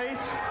in the face?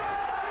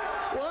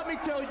 Well, let me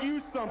tell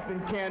you something,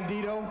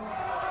 Candido.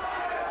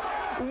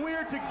 When we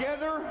were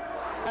together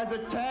as a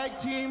tag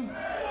team,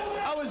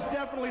 I was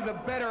definitely the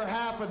better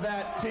half of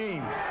that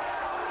team.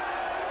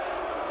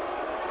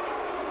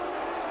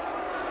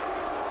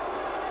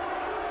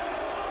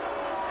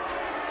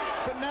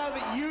 But now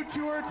that you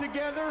two are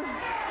together,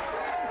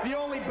 the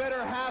only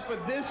better half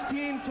of this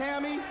team,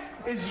 Tammy,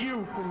 is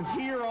you from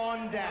here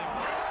on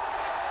down.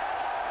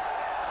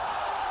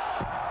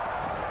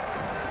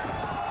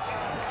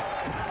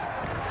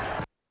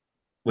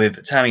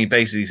 With Tammy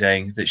basically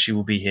saying that she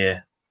will be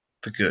here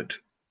for good.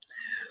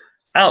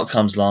 Out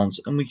comes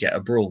Lance and we get a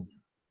brawl.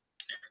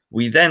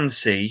 We then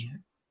see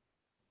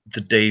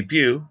the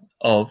debut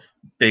of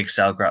Big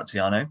Sal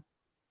Graziano,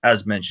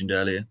 as mentioned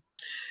earlier.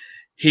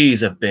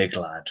 He's a big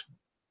lad.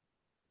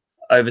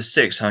 Over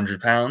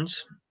 600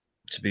 pounds,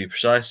 to be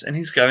precise, and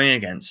he's going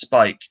against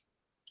Spike.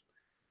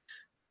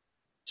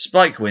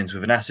 Spike wins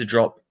with an acid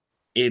drop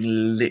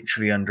in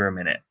literally under a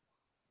minute.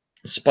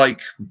 Spike,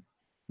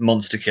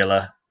 monster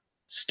killer,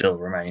 still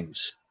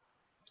remains.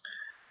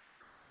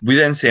 We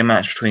then see a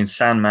match between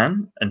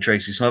Sandman and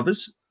Tracy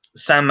Smothers.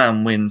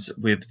 Sandman wins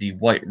with the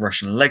White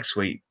Russian leg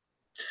sweep,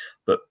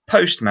 but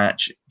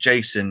post-match,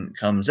 Jason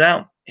comes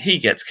out. He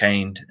gets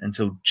caned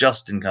until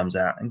Justin comes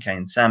out and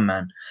canes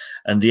Sandman,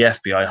 and the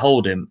FBI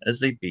hold him as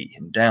they beat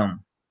him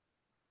down.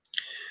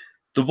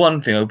 The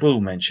one thing I will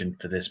mention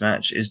for this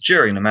match is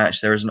during the match,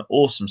 there is an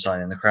awesome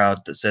sign in the crowd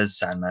that says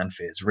Sandman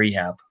fears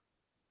rehab.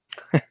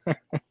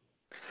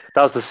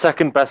 That was the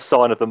second best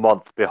sign of the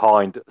month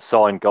behind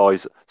Sign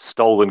Guy's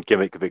stolen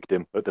gimmick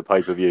victim at the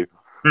pay-per-view.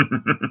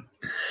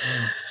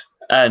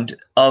 And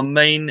our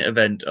main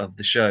event of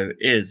the show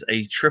is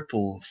a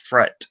triple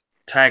threat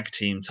tag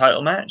team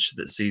title match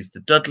that sees the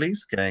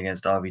Dudleys going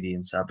against RVD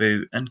and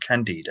Sabu and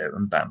Candido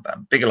and Bam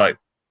Bam Bigelow.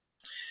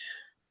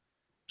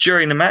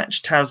 During the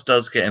match, Taz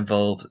does get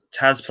involved,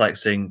 Taz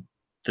plexing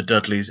the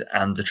Dudleys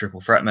and the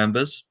triple threat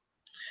members.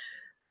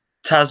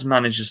 Taz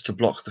manages to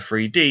block the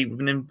 3D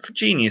with an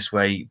ingenious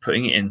way,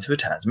 putting it into a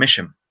Taz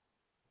mission.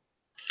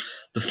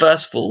 The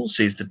first fall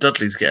sees the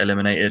Dudleys get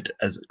eliminated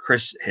as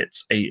Chris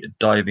hits a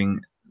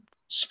diving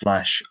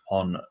splash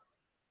on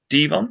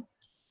Devon.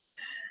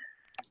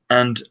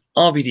 And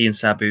RVD and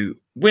Sabu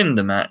win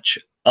the match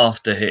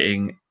after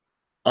hitting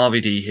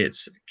RVD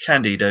hits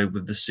Candido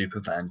with the Super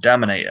Van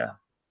Daminator.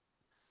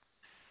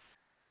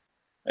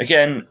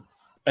 Again,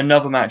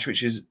 another match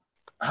which is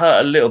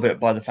hurt a little bit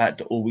by the fact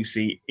that all we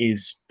see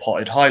is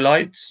potted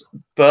highlights,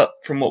 but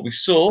from what we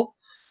saw,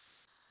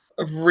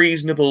 a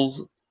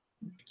reasonable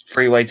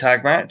three-way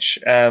tag match.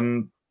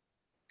 Any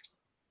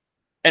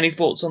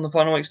thoughts on the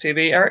Final Weeks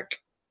TV, Eric?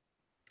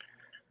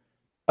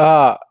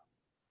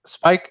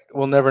 Spike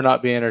will never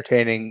not be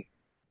entertaining,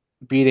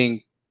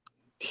 beating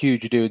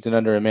huge dudes in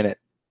under a minute.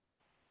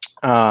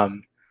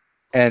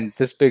 And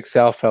this Big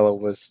Sal fellow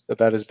was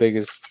about as big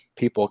as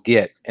people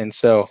get. And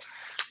so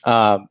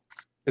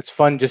it's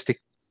fun just to,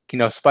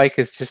 Spike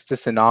is just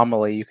this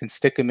anomaly. You can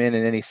stick him in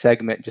any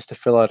segment just to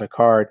fill out a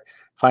card,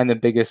 find the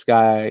biggest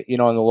guy,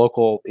 on the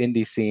local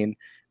indie scene,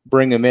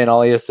 bring him in.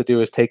 All he has to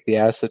do is take the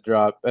acid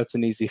drop. That's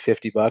an easy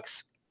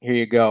 $50. Here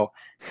you go.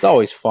 It's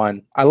always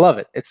fun. I love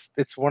it.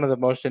 It's one of the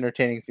most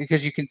entertaining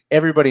because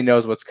everybody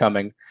knows what's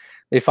coming.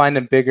 They find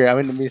him bigger. I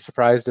wouldn't be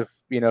surprised if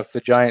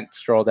the Giant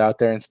strolled out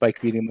there and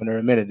Spike beat him under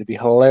a minute. It'd be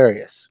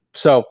hilarious.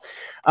 So,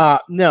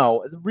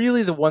 no,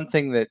 really the one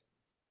thing that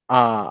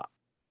I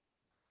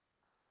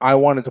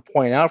wanted to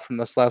point out from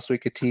this last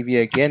week of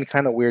TV, again,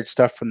 kind of weird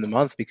stuff from the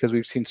month because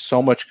we've seen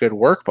so much good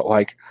work, but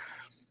like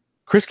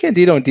Chris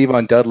Candido and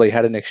Devon Dudley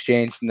had an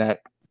exchange in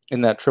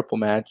that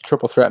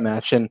triple threat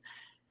match, and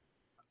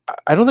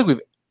I don't think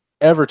we've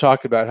ever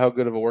talked about how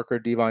good of a worker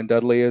Devon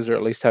Dudley is, or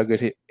at least how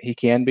good he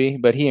can be.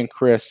 But he and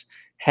Chris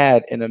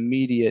had an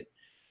immediate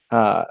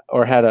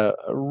had a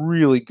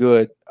really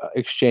good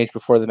exchange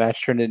before the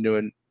match turned into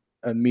an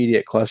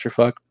immediate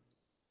clusterfuck.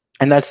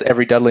 And that's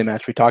every Dudley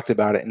match. We talked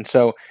about it. And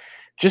so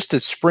just to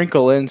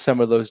sprinkle in some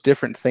of those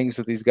different things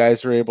that these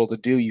guys are able to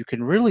do, you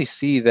can really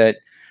see that,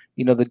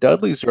 the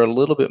Dudleys are a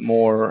little bit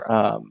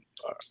more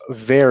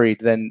varied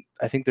than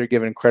I think they're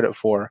given credit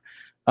for.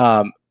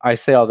 I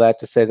say all that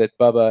to say that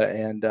Bubba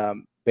and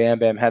Bam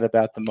Bam had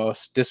about the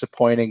most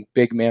disappointing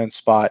big man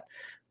spot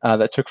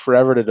that took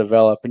forever to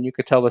develop. And you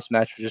could tell this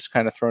match was just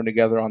kind of thrown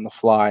together on the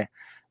fly.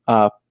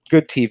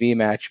 Good TV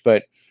match,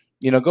 but,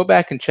 go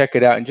back and check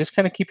it out and just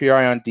kind of keep your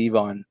eye on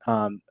Devon.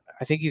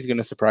 I think he's going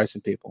to surprise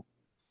some people.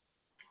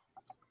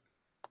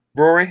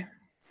 Rory?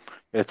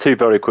 Yeah, two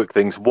very quick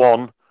things.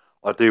 One,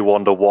 I do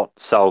wonder what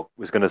Sal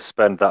was going to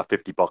spend that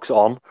 $50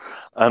 on,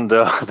 and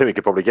I think we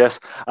could probably guess.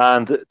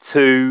 And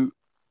two,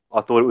 I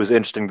thought it was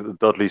interesting that the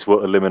Dudleys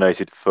were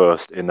eliminated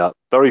first in that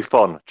very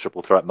fun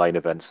triple threat main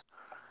event,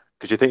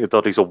 because you think the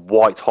Dudleys are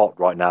white hot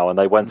right now, and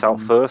they went out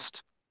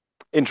first.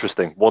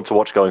 Interesting. One to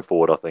watch going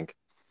forward, I think.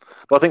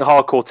 But I think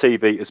Hardcore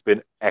TV has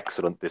been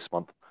excellent this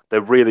month.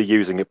 They're really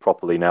using it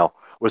properly now,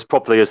 or as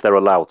properly as they're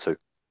allowed to.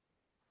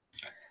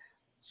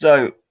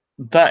 So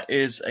that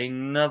is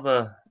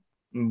another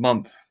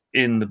month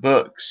in the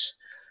books.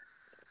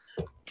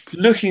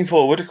 Looking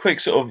forward, a quick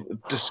sort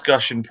of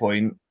discussion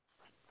point.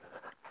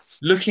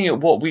 Looking at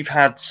what we've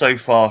had so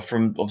far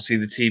from obviously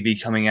the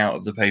TV coming out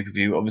of the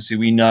pay-per-view, obviously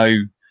we know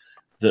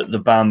that the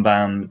Bam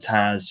Bam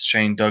Taz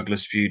Shane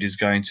Douglas feud is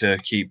going to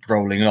keep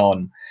rolling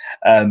on.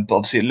 But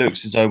obviously it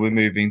looks as though we're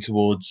moving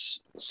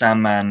towards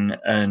Sandman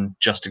and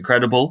Just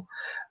Incredible.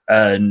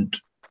 And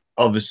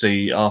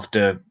obviously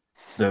after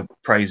the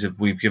praise of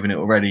we've given it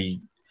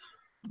already,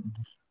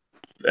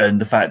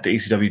 and the fact that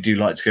ECW do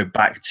like to go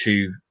back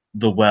to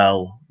the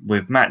well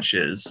with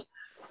matches,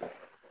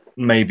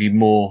 maybe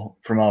more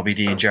from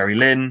RVD and Jerry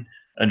Lynn,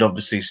 and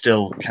obviously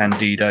still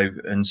Candido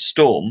and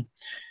Storm.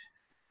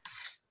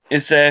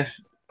 Is there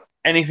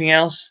anything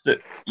else that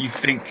you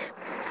think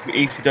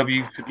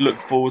ECW could look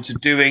forward to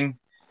doing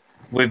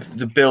with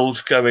the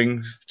build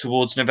going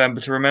towards November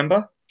to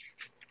Remember?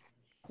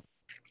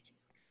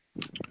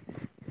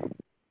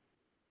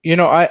 You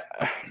know,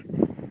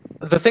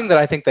 the thing that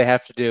I think they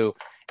have to do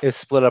is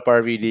split up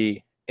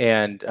RVD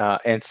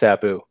and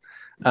Sabu.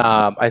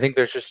 I think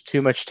there's just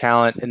too much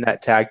talent in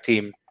that tag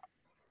team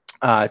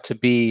to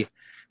be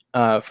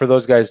for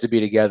those guys to be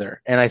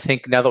together. And I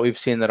think now that we've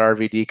seen that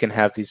RVD can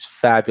have these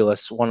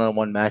fabulous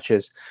one-on-one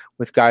matches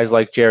with guys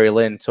like Jerry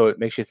Lynn, so it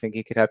makes you think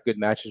he could have good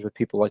matches with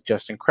people like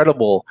Just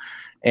Incredible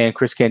and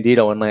Chris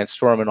Candido and Lance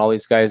Storm and all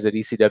these guys that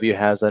ECW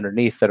has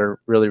underneath that are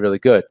really, really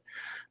good.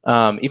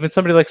 Even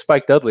somebody like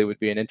Spike Dudley would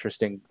be an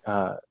interesting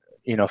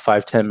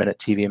 5-10 minute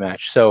TV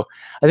match. So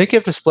I think you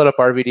have to split up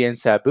RVD and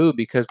Sabu,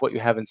 because what you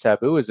have in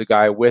Sabu is a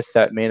guy with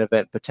that main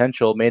event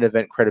potential, main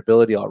event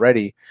credibility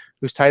already,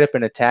 who's tied up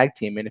in a tag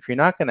team. And if you're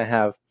not going to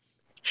have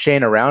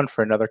Shane around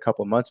for another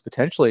couple of months,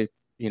 potentially,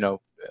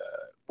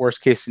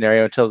 worst case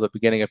scenario until the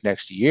beginning of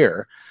next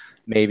year,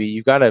 maybe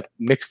you got to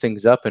mix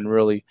things up and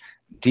really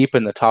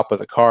deepen the top of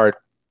the card,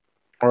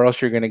 or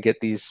else you're going to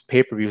get these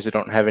pay-per-views that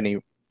don't have any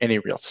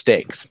real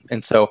stakes.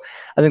 And so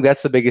I think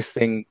that's the biggest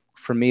thing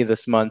for me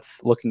this month,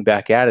 looking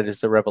back at it,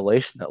 is the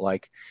revelation that,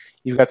 like,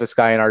 you've got this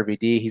guy in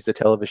RVD, he's the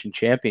television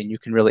champion. You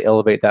can really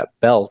elevate that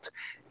belt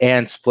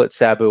and split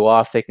Sabu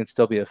off. They can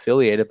still be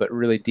affiliated, but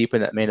really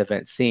deepen that main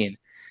event scene.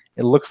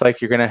 It looks like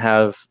you're going to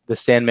have the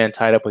Sandman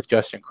tied up with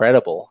Just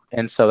Incredible.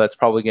 And so that's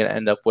probably going to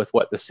end up with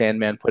what the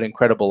Sandman put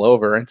Incredible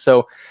over. And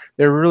so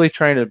they're really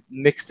trying to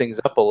mix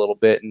things up a little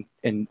bit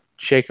and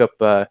shake up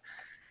the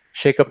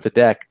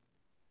deck.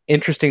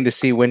 Interesting to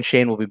see when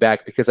Shane will be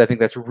back, because I think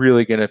that's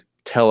really going to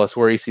tell us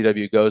where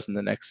ECW goes in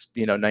the next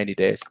 90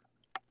 days.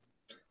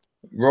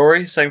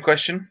 Rory, same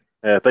question.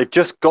 Yeah, they've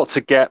just got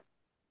to get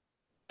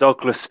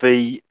Douglas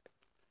v.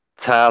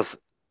 Taz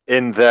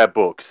in their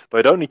books.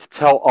 They don't need to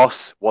tell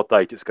us what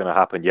date it's going to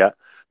happen yet,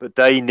 but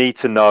they need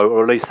to know,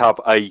 or at least have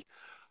a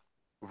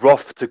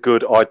rough to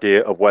good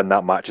idea of when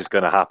that match is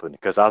going to happen.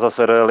 Because as I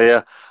said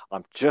earlier,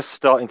 I'm just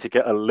starting to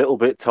get a little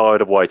bit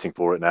tired of waiting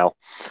for it now.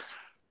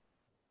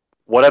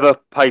 Whatever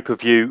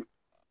pay-per-view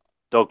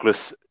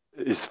Douglas'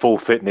 full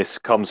fitness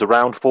comes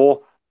around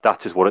for,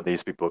 that is what it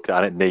needs to be booked,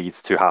 and it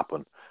needs to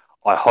happen.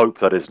 I hope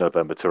that is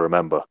November to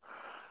Remember.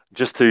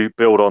 Just to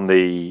build on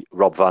the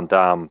Rob Van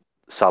Dam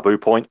Sabu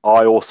point,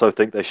 I also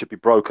think they should be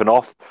broken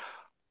off,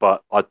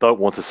 but I don't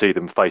want to see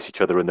them face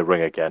each other in the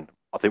ring again.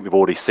 I think we've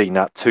already seen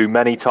that too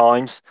many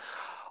times.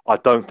 I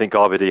don't think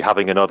RVD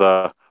having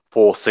another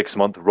 4-6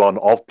 month run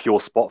of pure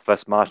spot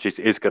fest matches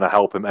is going to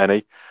help him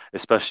any,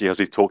 especially as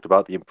we've talked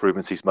about the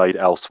improvements he's made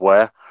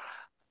elsewhere.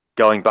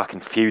 Going back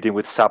and feuding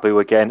with Sabu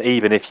again,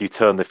 even if you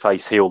turn the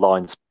face heel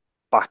lines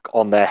back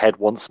on their head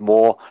once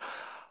more,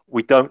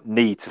 we don't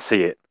need to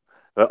see it.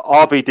 But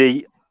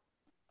RVD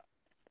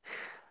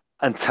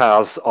and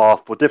Taz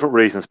are, for different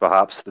reasons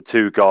perhaps, the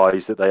two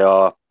guys that they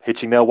are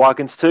hitching their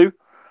wagons to.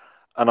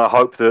 And I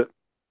hope that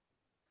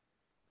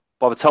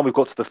by the time we've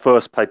got to the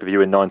first pay-per-view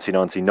in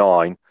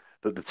 1999,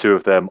 that the two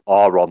of them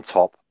are on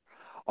top.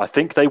 I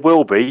think they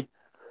will be,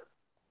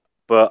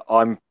 but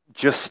I'm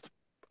just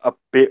a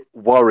bit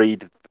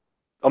worried.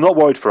 I'm not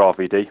worried for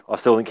RVD. I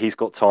still think he's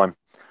got time.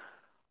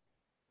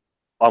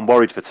 I'm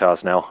worried for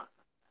Taz now.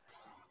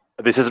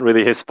 This isn't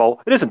really his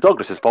fault. It isn't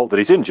Douglas's fault that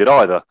he's injured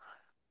either,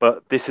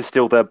 but this is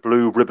still their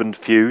blue ribbon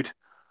feud,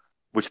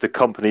 which the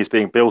company is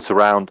being built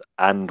around,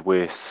 and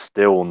we're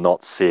still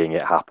not seeing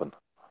it happen.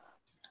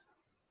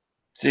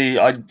 See,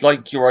 I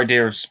like your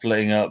idea of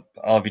splitting up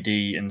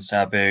RVD and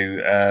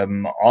Sabu.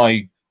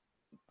 I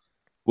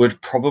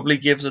would probably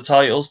give the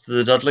titles to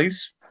the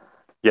Dudleys.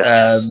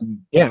 Yes.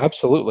 Yeah,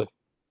 absolutely.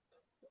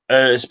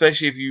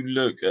 Especially if you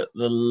look at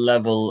the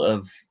level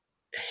of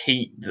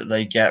heat that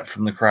they get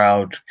from the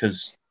crowd,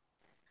 because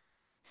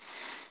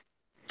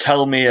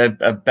tell me a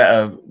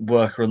better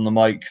worker on the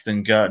mic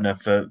than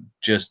Gertner for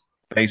just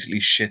basically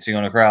shitting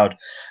on a crowd,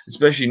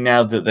 especially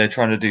now that they're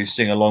trying to do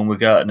sing along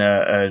with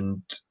Gertner,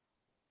 and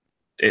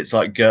it's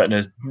like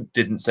Gertner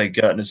didn't say,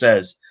 Gertner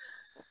says,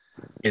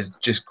 is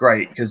just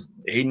great, because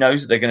he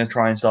knows that they're going to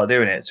try and start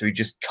doing it, so he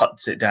just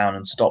cuts it down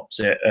and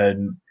stops it.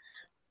 And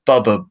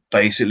Bubba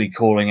basically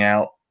calling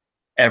out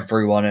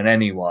everyone and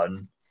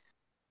anyone,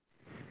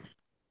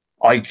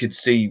 I could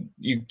see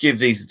you give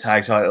these the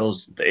tag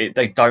titles.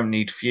 They don't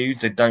need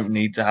feuds. They don't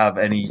need to have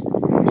any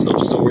sort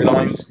of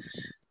storylines.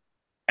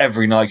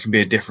 Every night can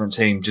be a different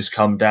team. Just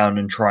come down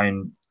and try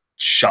and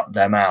shut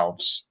their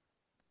mouths.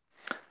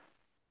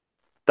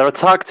 They're a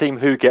tag team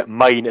who get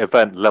main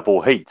event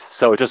level heat,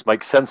 so it just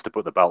makes sense to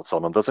put the belts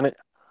on them, doesn't it?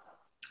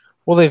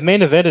 Well, they've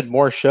main evented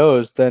more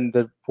shows than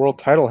the world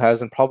title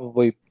has in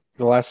probably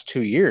the last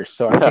 2 years.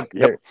 So I think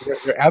they're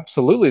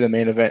absolutely the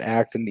main event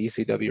act in the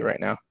ECW right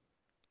now.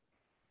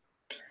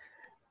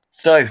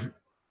 So,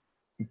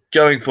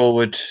 going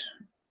forward,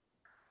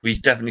 we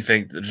definitely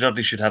think that the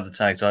Dudley should have the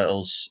tag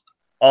titles.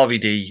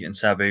 RVD and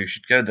Sabu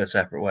should go their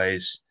separate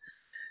ways.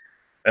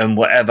 And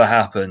whatever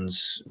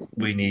happens,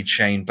 we need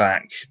Shane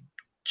back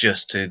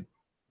just to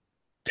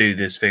do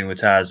this thing with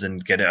Taz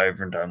and get it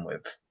over and done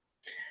with.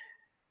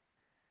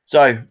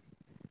 So,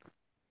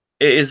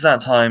 it is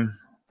that time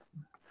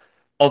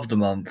of the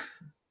month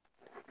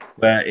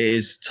where it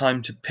is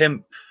time to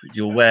pimp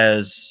your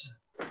wares.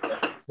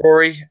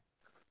 Rory,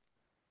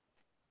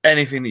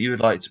 anything that you would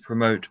like to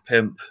promote,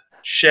 pimp,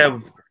 share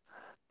with the group?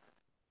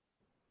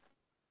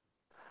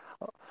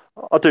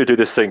 I do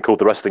this thing called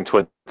the Wrestling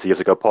 20 Years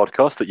Ago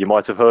podcast that you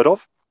might have heard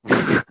of.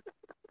 Does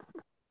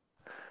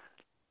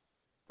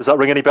that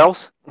ring any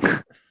bells?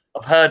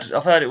 I've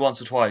heard it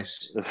once or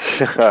twice.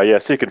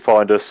 Yes, you can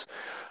find us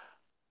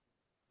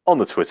on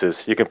the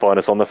Twitters. You can find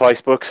us on the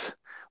Facebooks.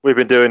 We've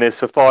been doing this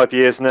for 5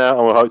 years now,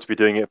 and we'll hope to be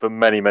doing it for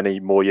many, many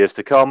more years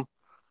to come.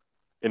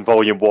 In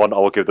Volume 1, I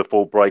will give the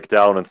full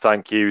breakdown and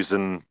thank yous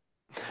and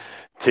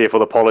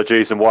tearful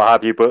apologies and what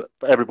have you. But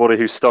for everybody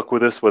who's stuck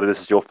with us, whether this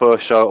is your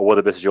first show or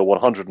whether this is your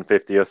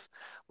 150th,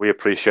 we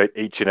appreciate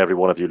each and every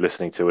one of you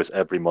listening to us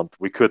every month.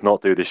 We could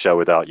not do this show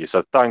without you.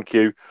 So thank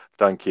you,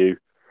 thank you,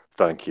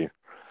 thank you.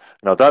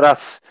 Now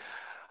that's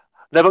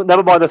never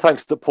mind the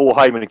thanks that Paul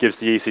Heyman gives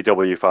to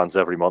ECW fans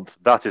every month.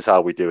 That is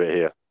how we do it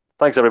here.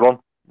 Thanks everyone.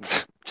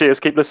 Cheers.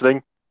 Keep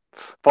listening.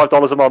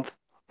 $5 a month.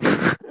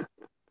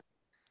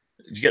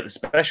 You get the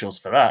specials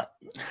for that.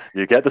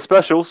 You get the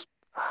specials.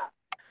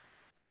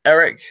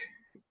 Eric,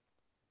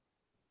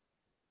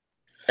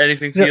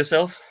 anything for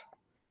yourself?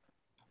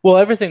 Well,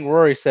 everything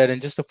Rory said,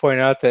 and just to point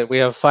out that we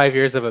have 5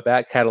 years of a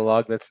back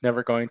catalog that's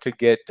never going to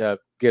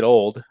get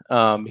old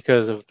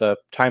because of the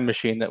time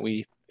machine that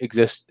we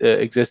exist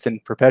in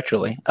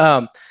perpetually.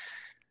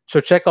 So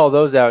check all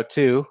those out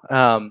too.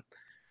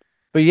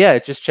 But yeah,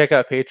 just check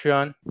out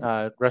Patreon,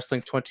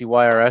 Wrestling 20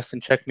 YRS,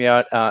 and check me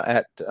out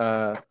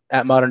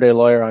at Modern Day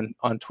Lawyer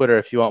on Twitter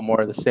if you want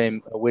more of the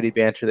same witty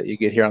banter that you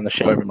get here on the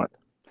show every month.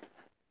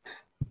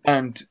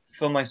 And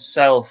for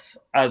myself,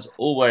 as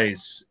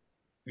always,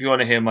 if you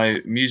want to hear my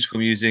musical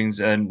musings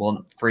and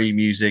want free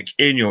music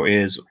in your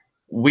ears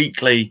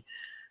weekly,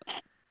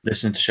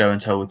 listen to Show and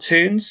Tell with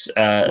Tunes.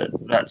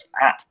 That's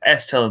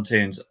at STell and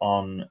Tunes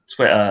on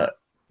Twitter.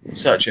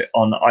 Search it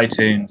on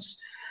iTunes.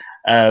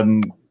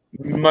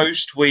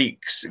 Most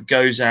weeks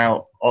goes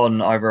out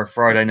on either a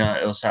Friday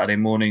night or Saturday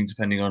morning,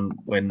 depending on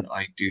when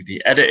I do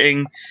the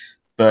editing.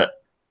 But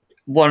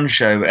one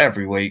show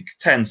every week,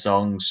 10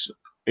 songs,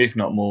 if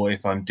not more,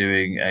 if I'm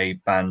doing a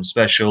band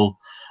special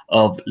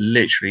of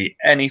literally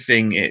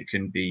anything. It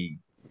can be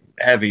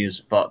heavy as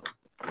fuck,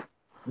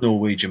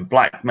 Norwegian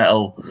black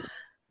metal,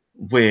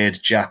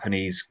 weird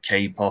Japanese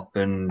K-pop,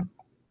 and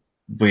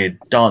weird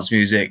dance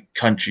music,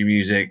 country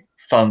music,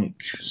 funk,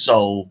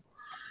 soul.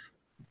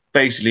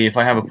 Basically, if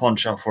I have a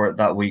punch up for it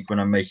that week when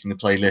I'm making the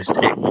playlist,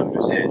 it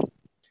goes in.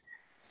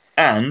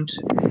 And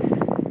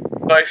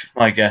both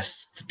my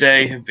guests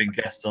today have been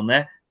guests on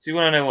there. So you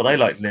want to know what they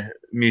like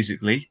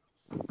musically,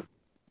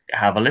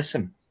 have a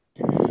listen.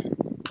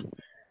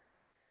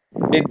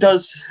 It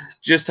does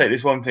just take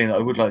this one thing that I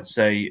would like to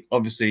say.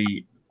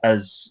 Obviously,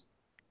 as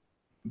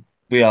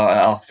we are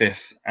at our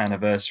 5th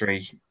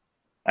anniversary,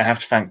 I have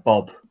to thank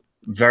Bob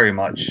very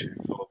much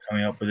for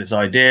coming up with this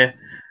idea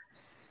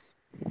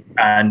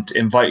and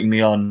inviting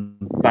me on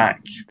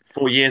back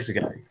 4 years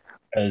ago,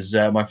 as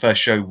my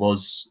first show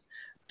was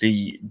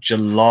the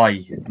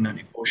July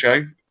 94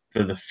 show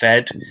for the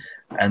Fed,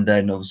 and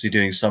then obviously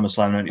doing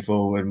SummerSlam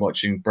 94 and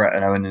watching Brett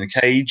and Owen in a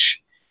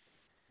cage.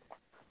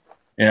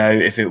 You know,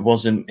 if it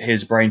wasn't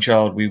his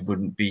brainchild, we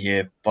wouldn't be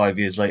here 5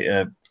 years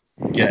later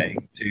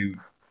getting to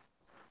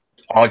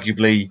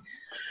arguably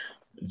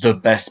the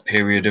best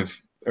period of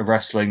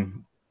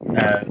wrestling.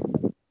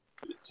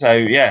 So,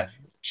 yeah,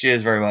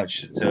 cheers very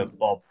much to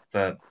Bob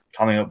for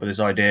coming up with this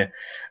idea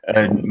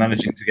and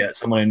managing to get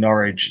someone in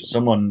Norwich,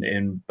 someone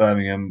in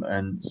Birmingham,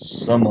 and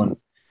someone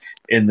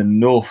in the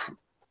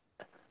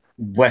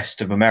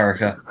northwest of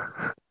America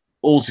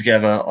all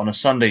together on a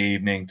Sunday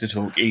evening to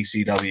talk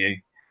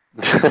ECW.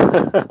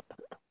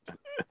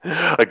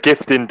 A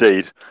gift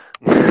indeed.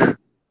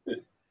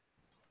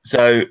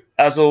 So,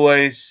 as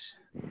always,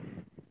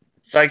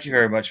 thank you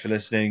very much for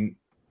listening.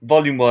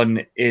 Volume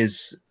 1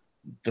 is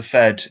the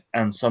Fed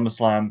and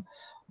SummerSlam.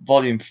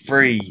 Volume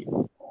 3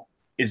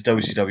 is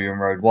WCW and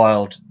Road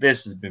Wild.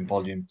 This has been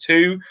Volume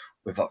 2.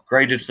 We've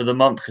upgraded for the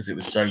month because it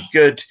was so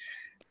good.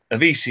 of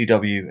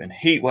ECW and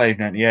Heatwave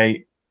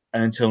 98.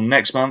 And until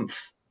next month,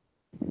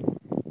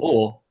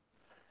 or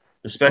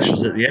the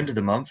specials at the end of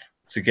the month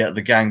to get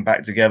the gang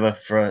back together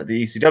for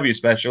the ECW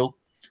special,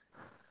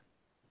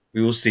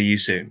 we will see you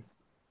soon.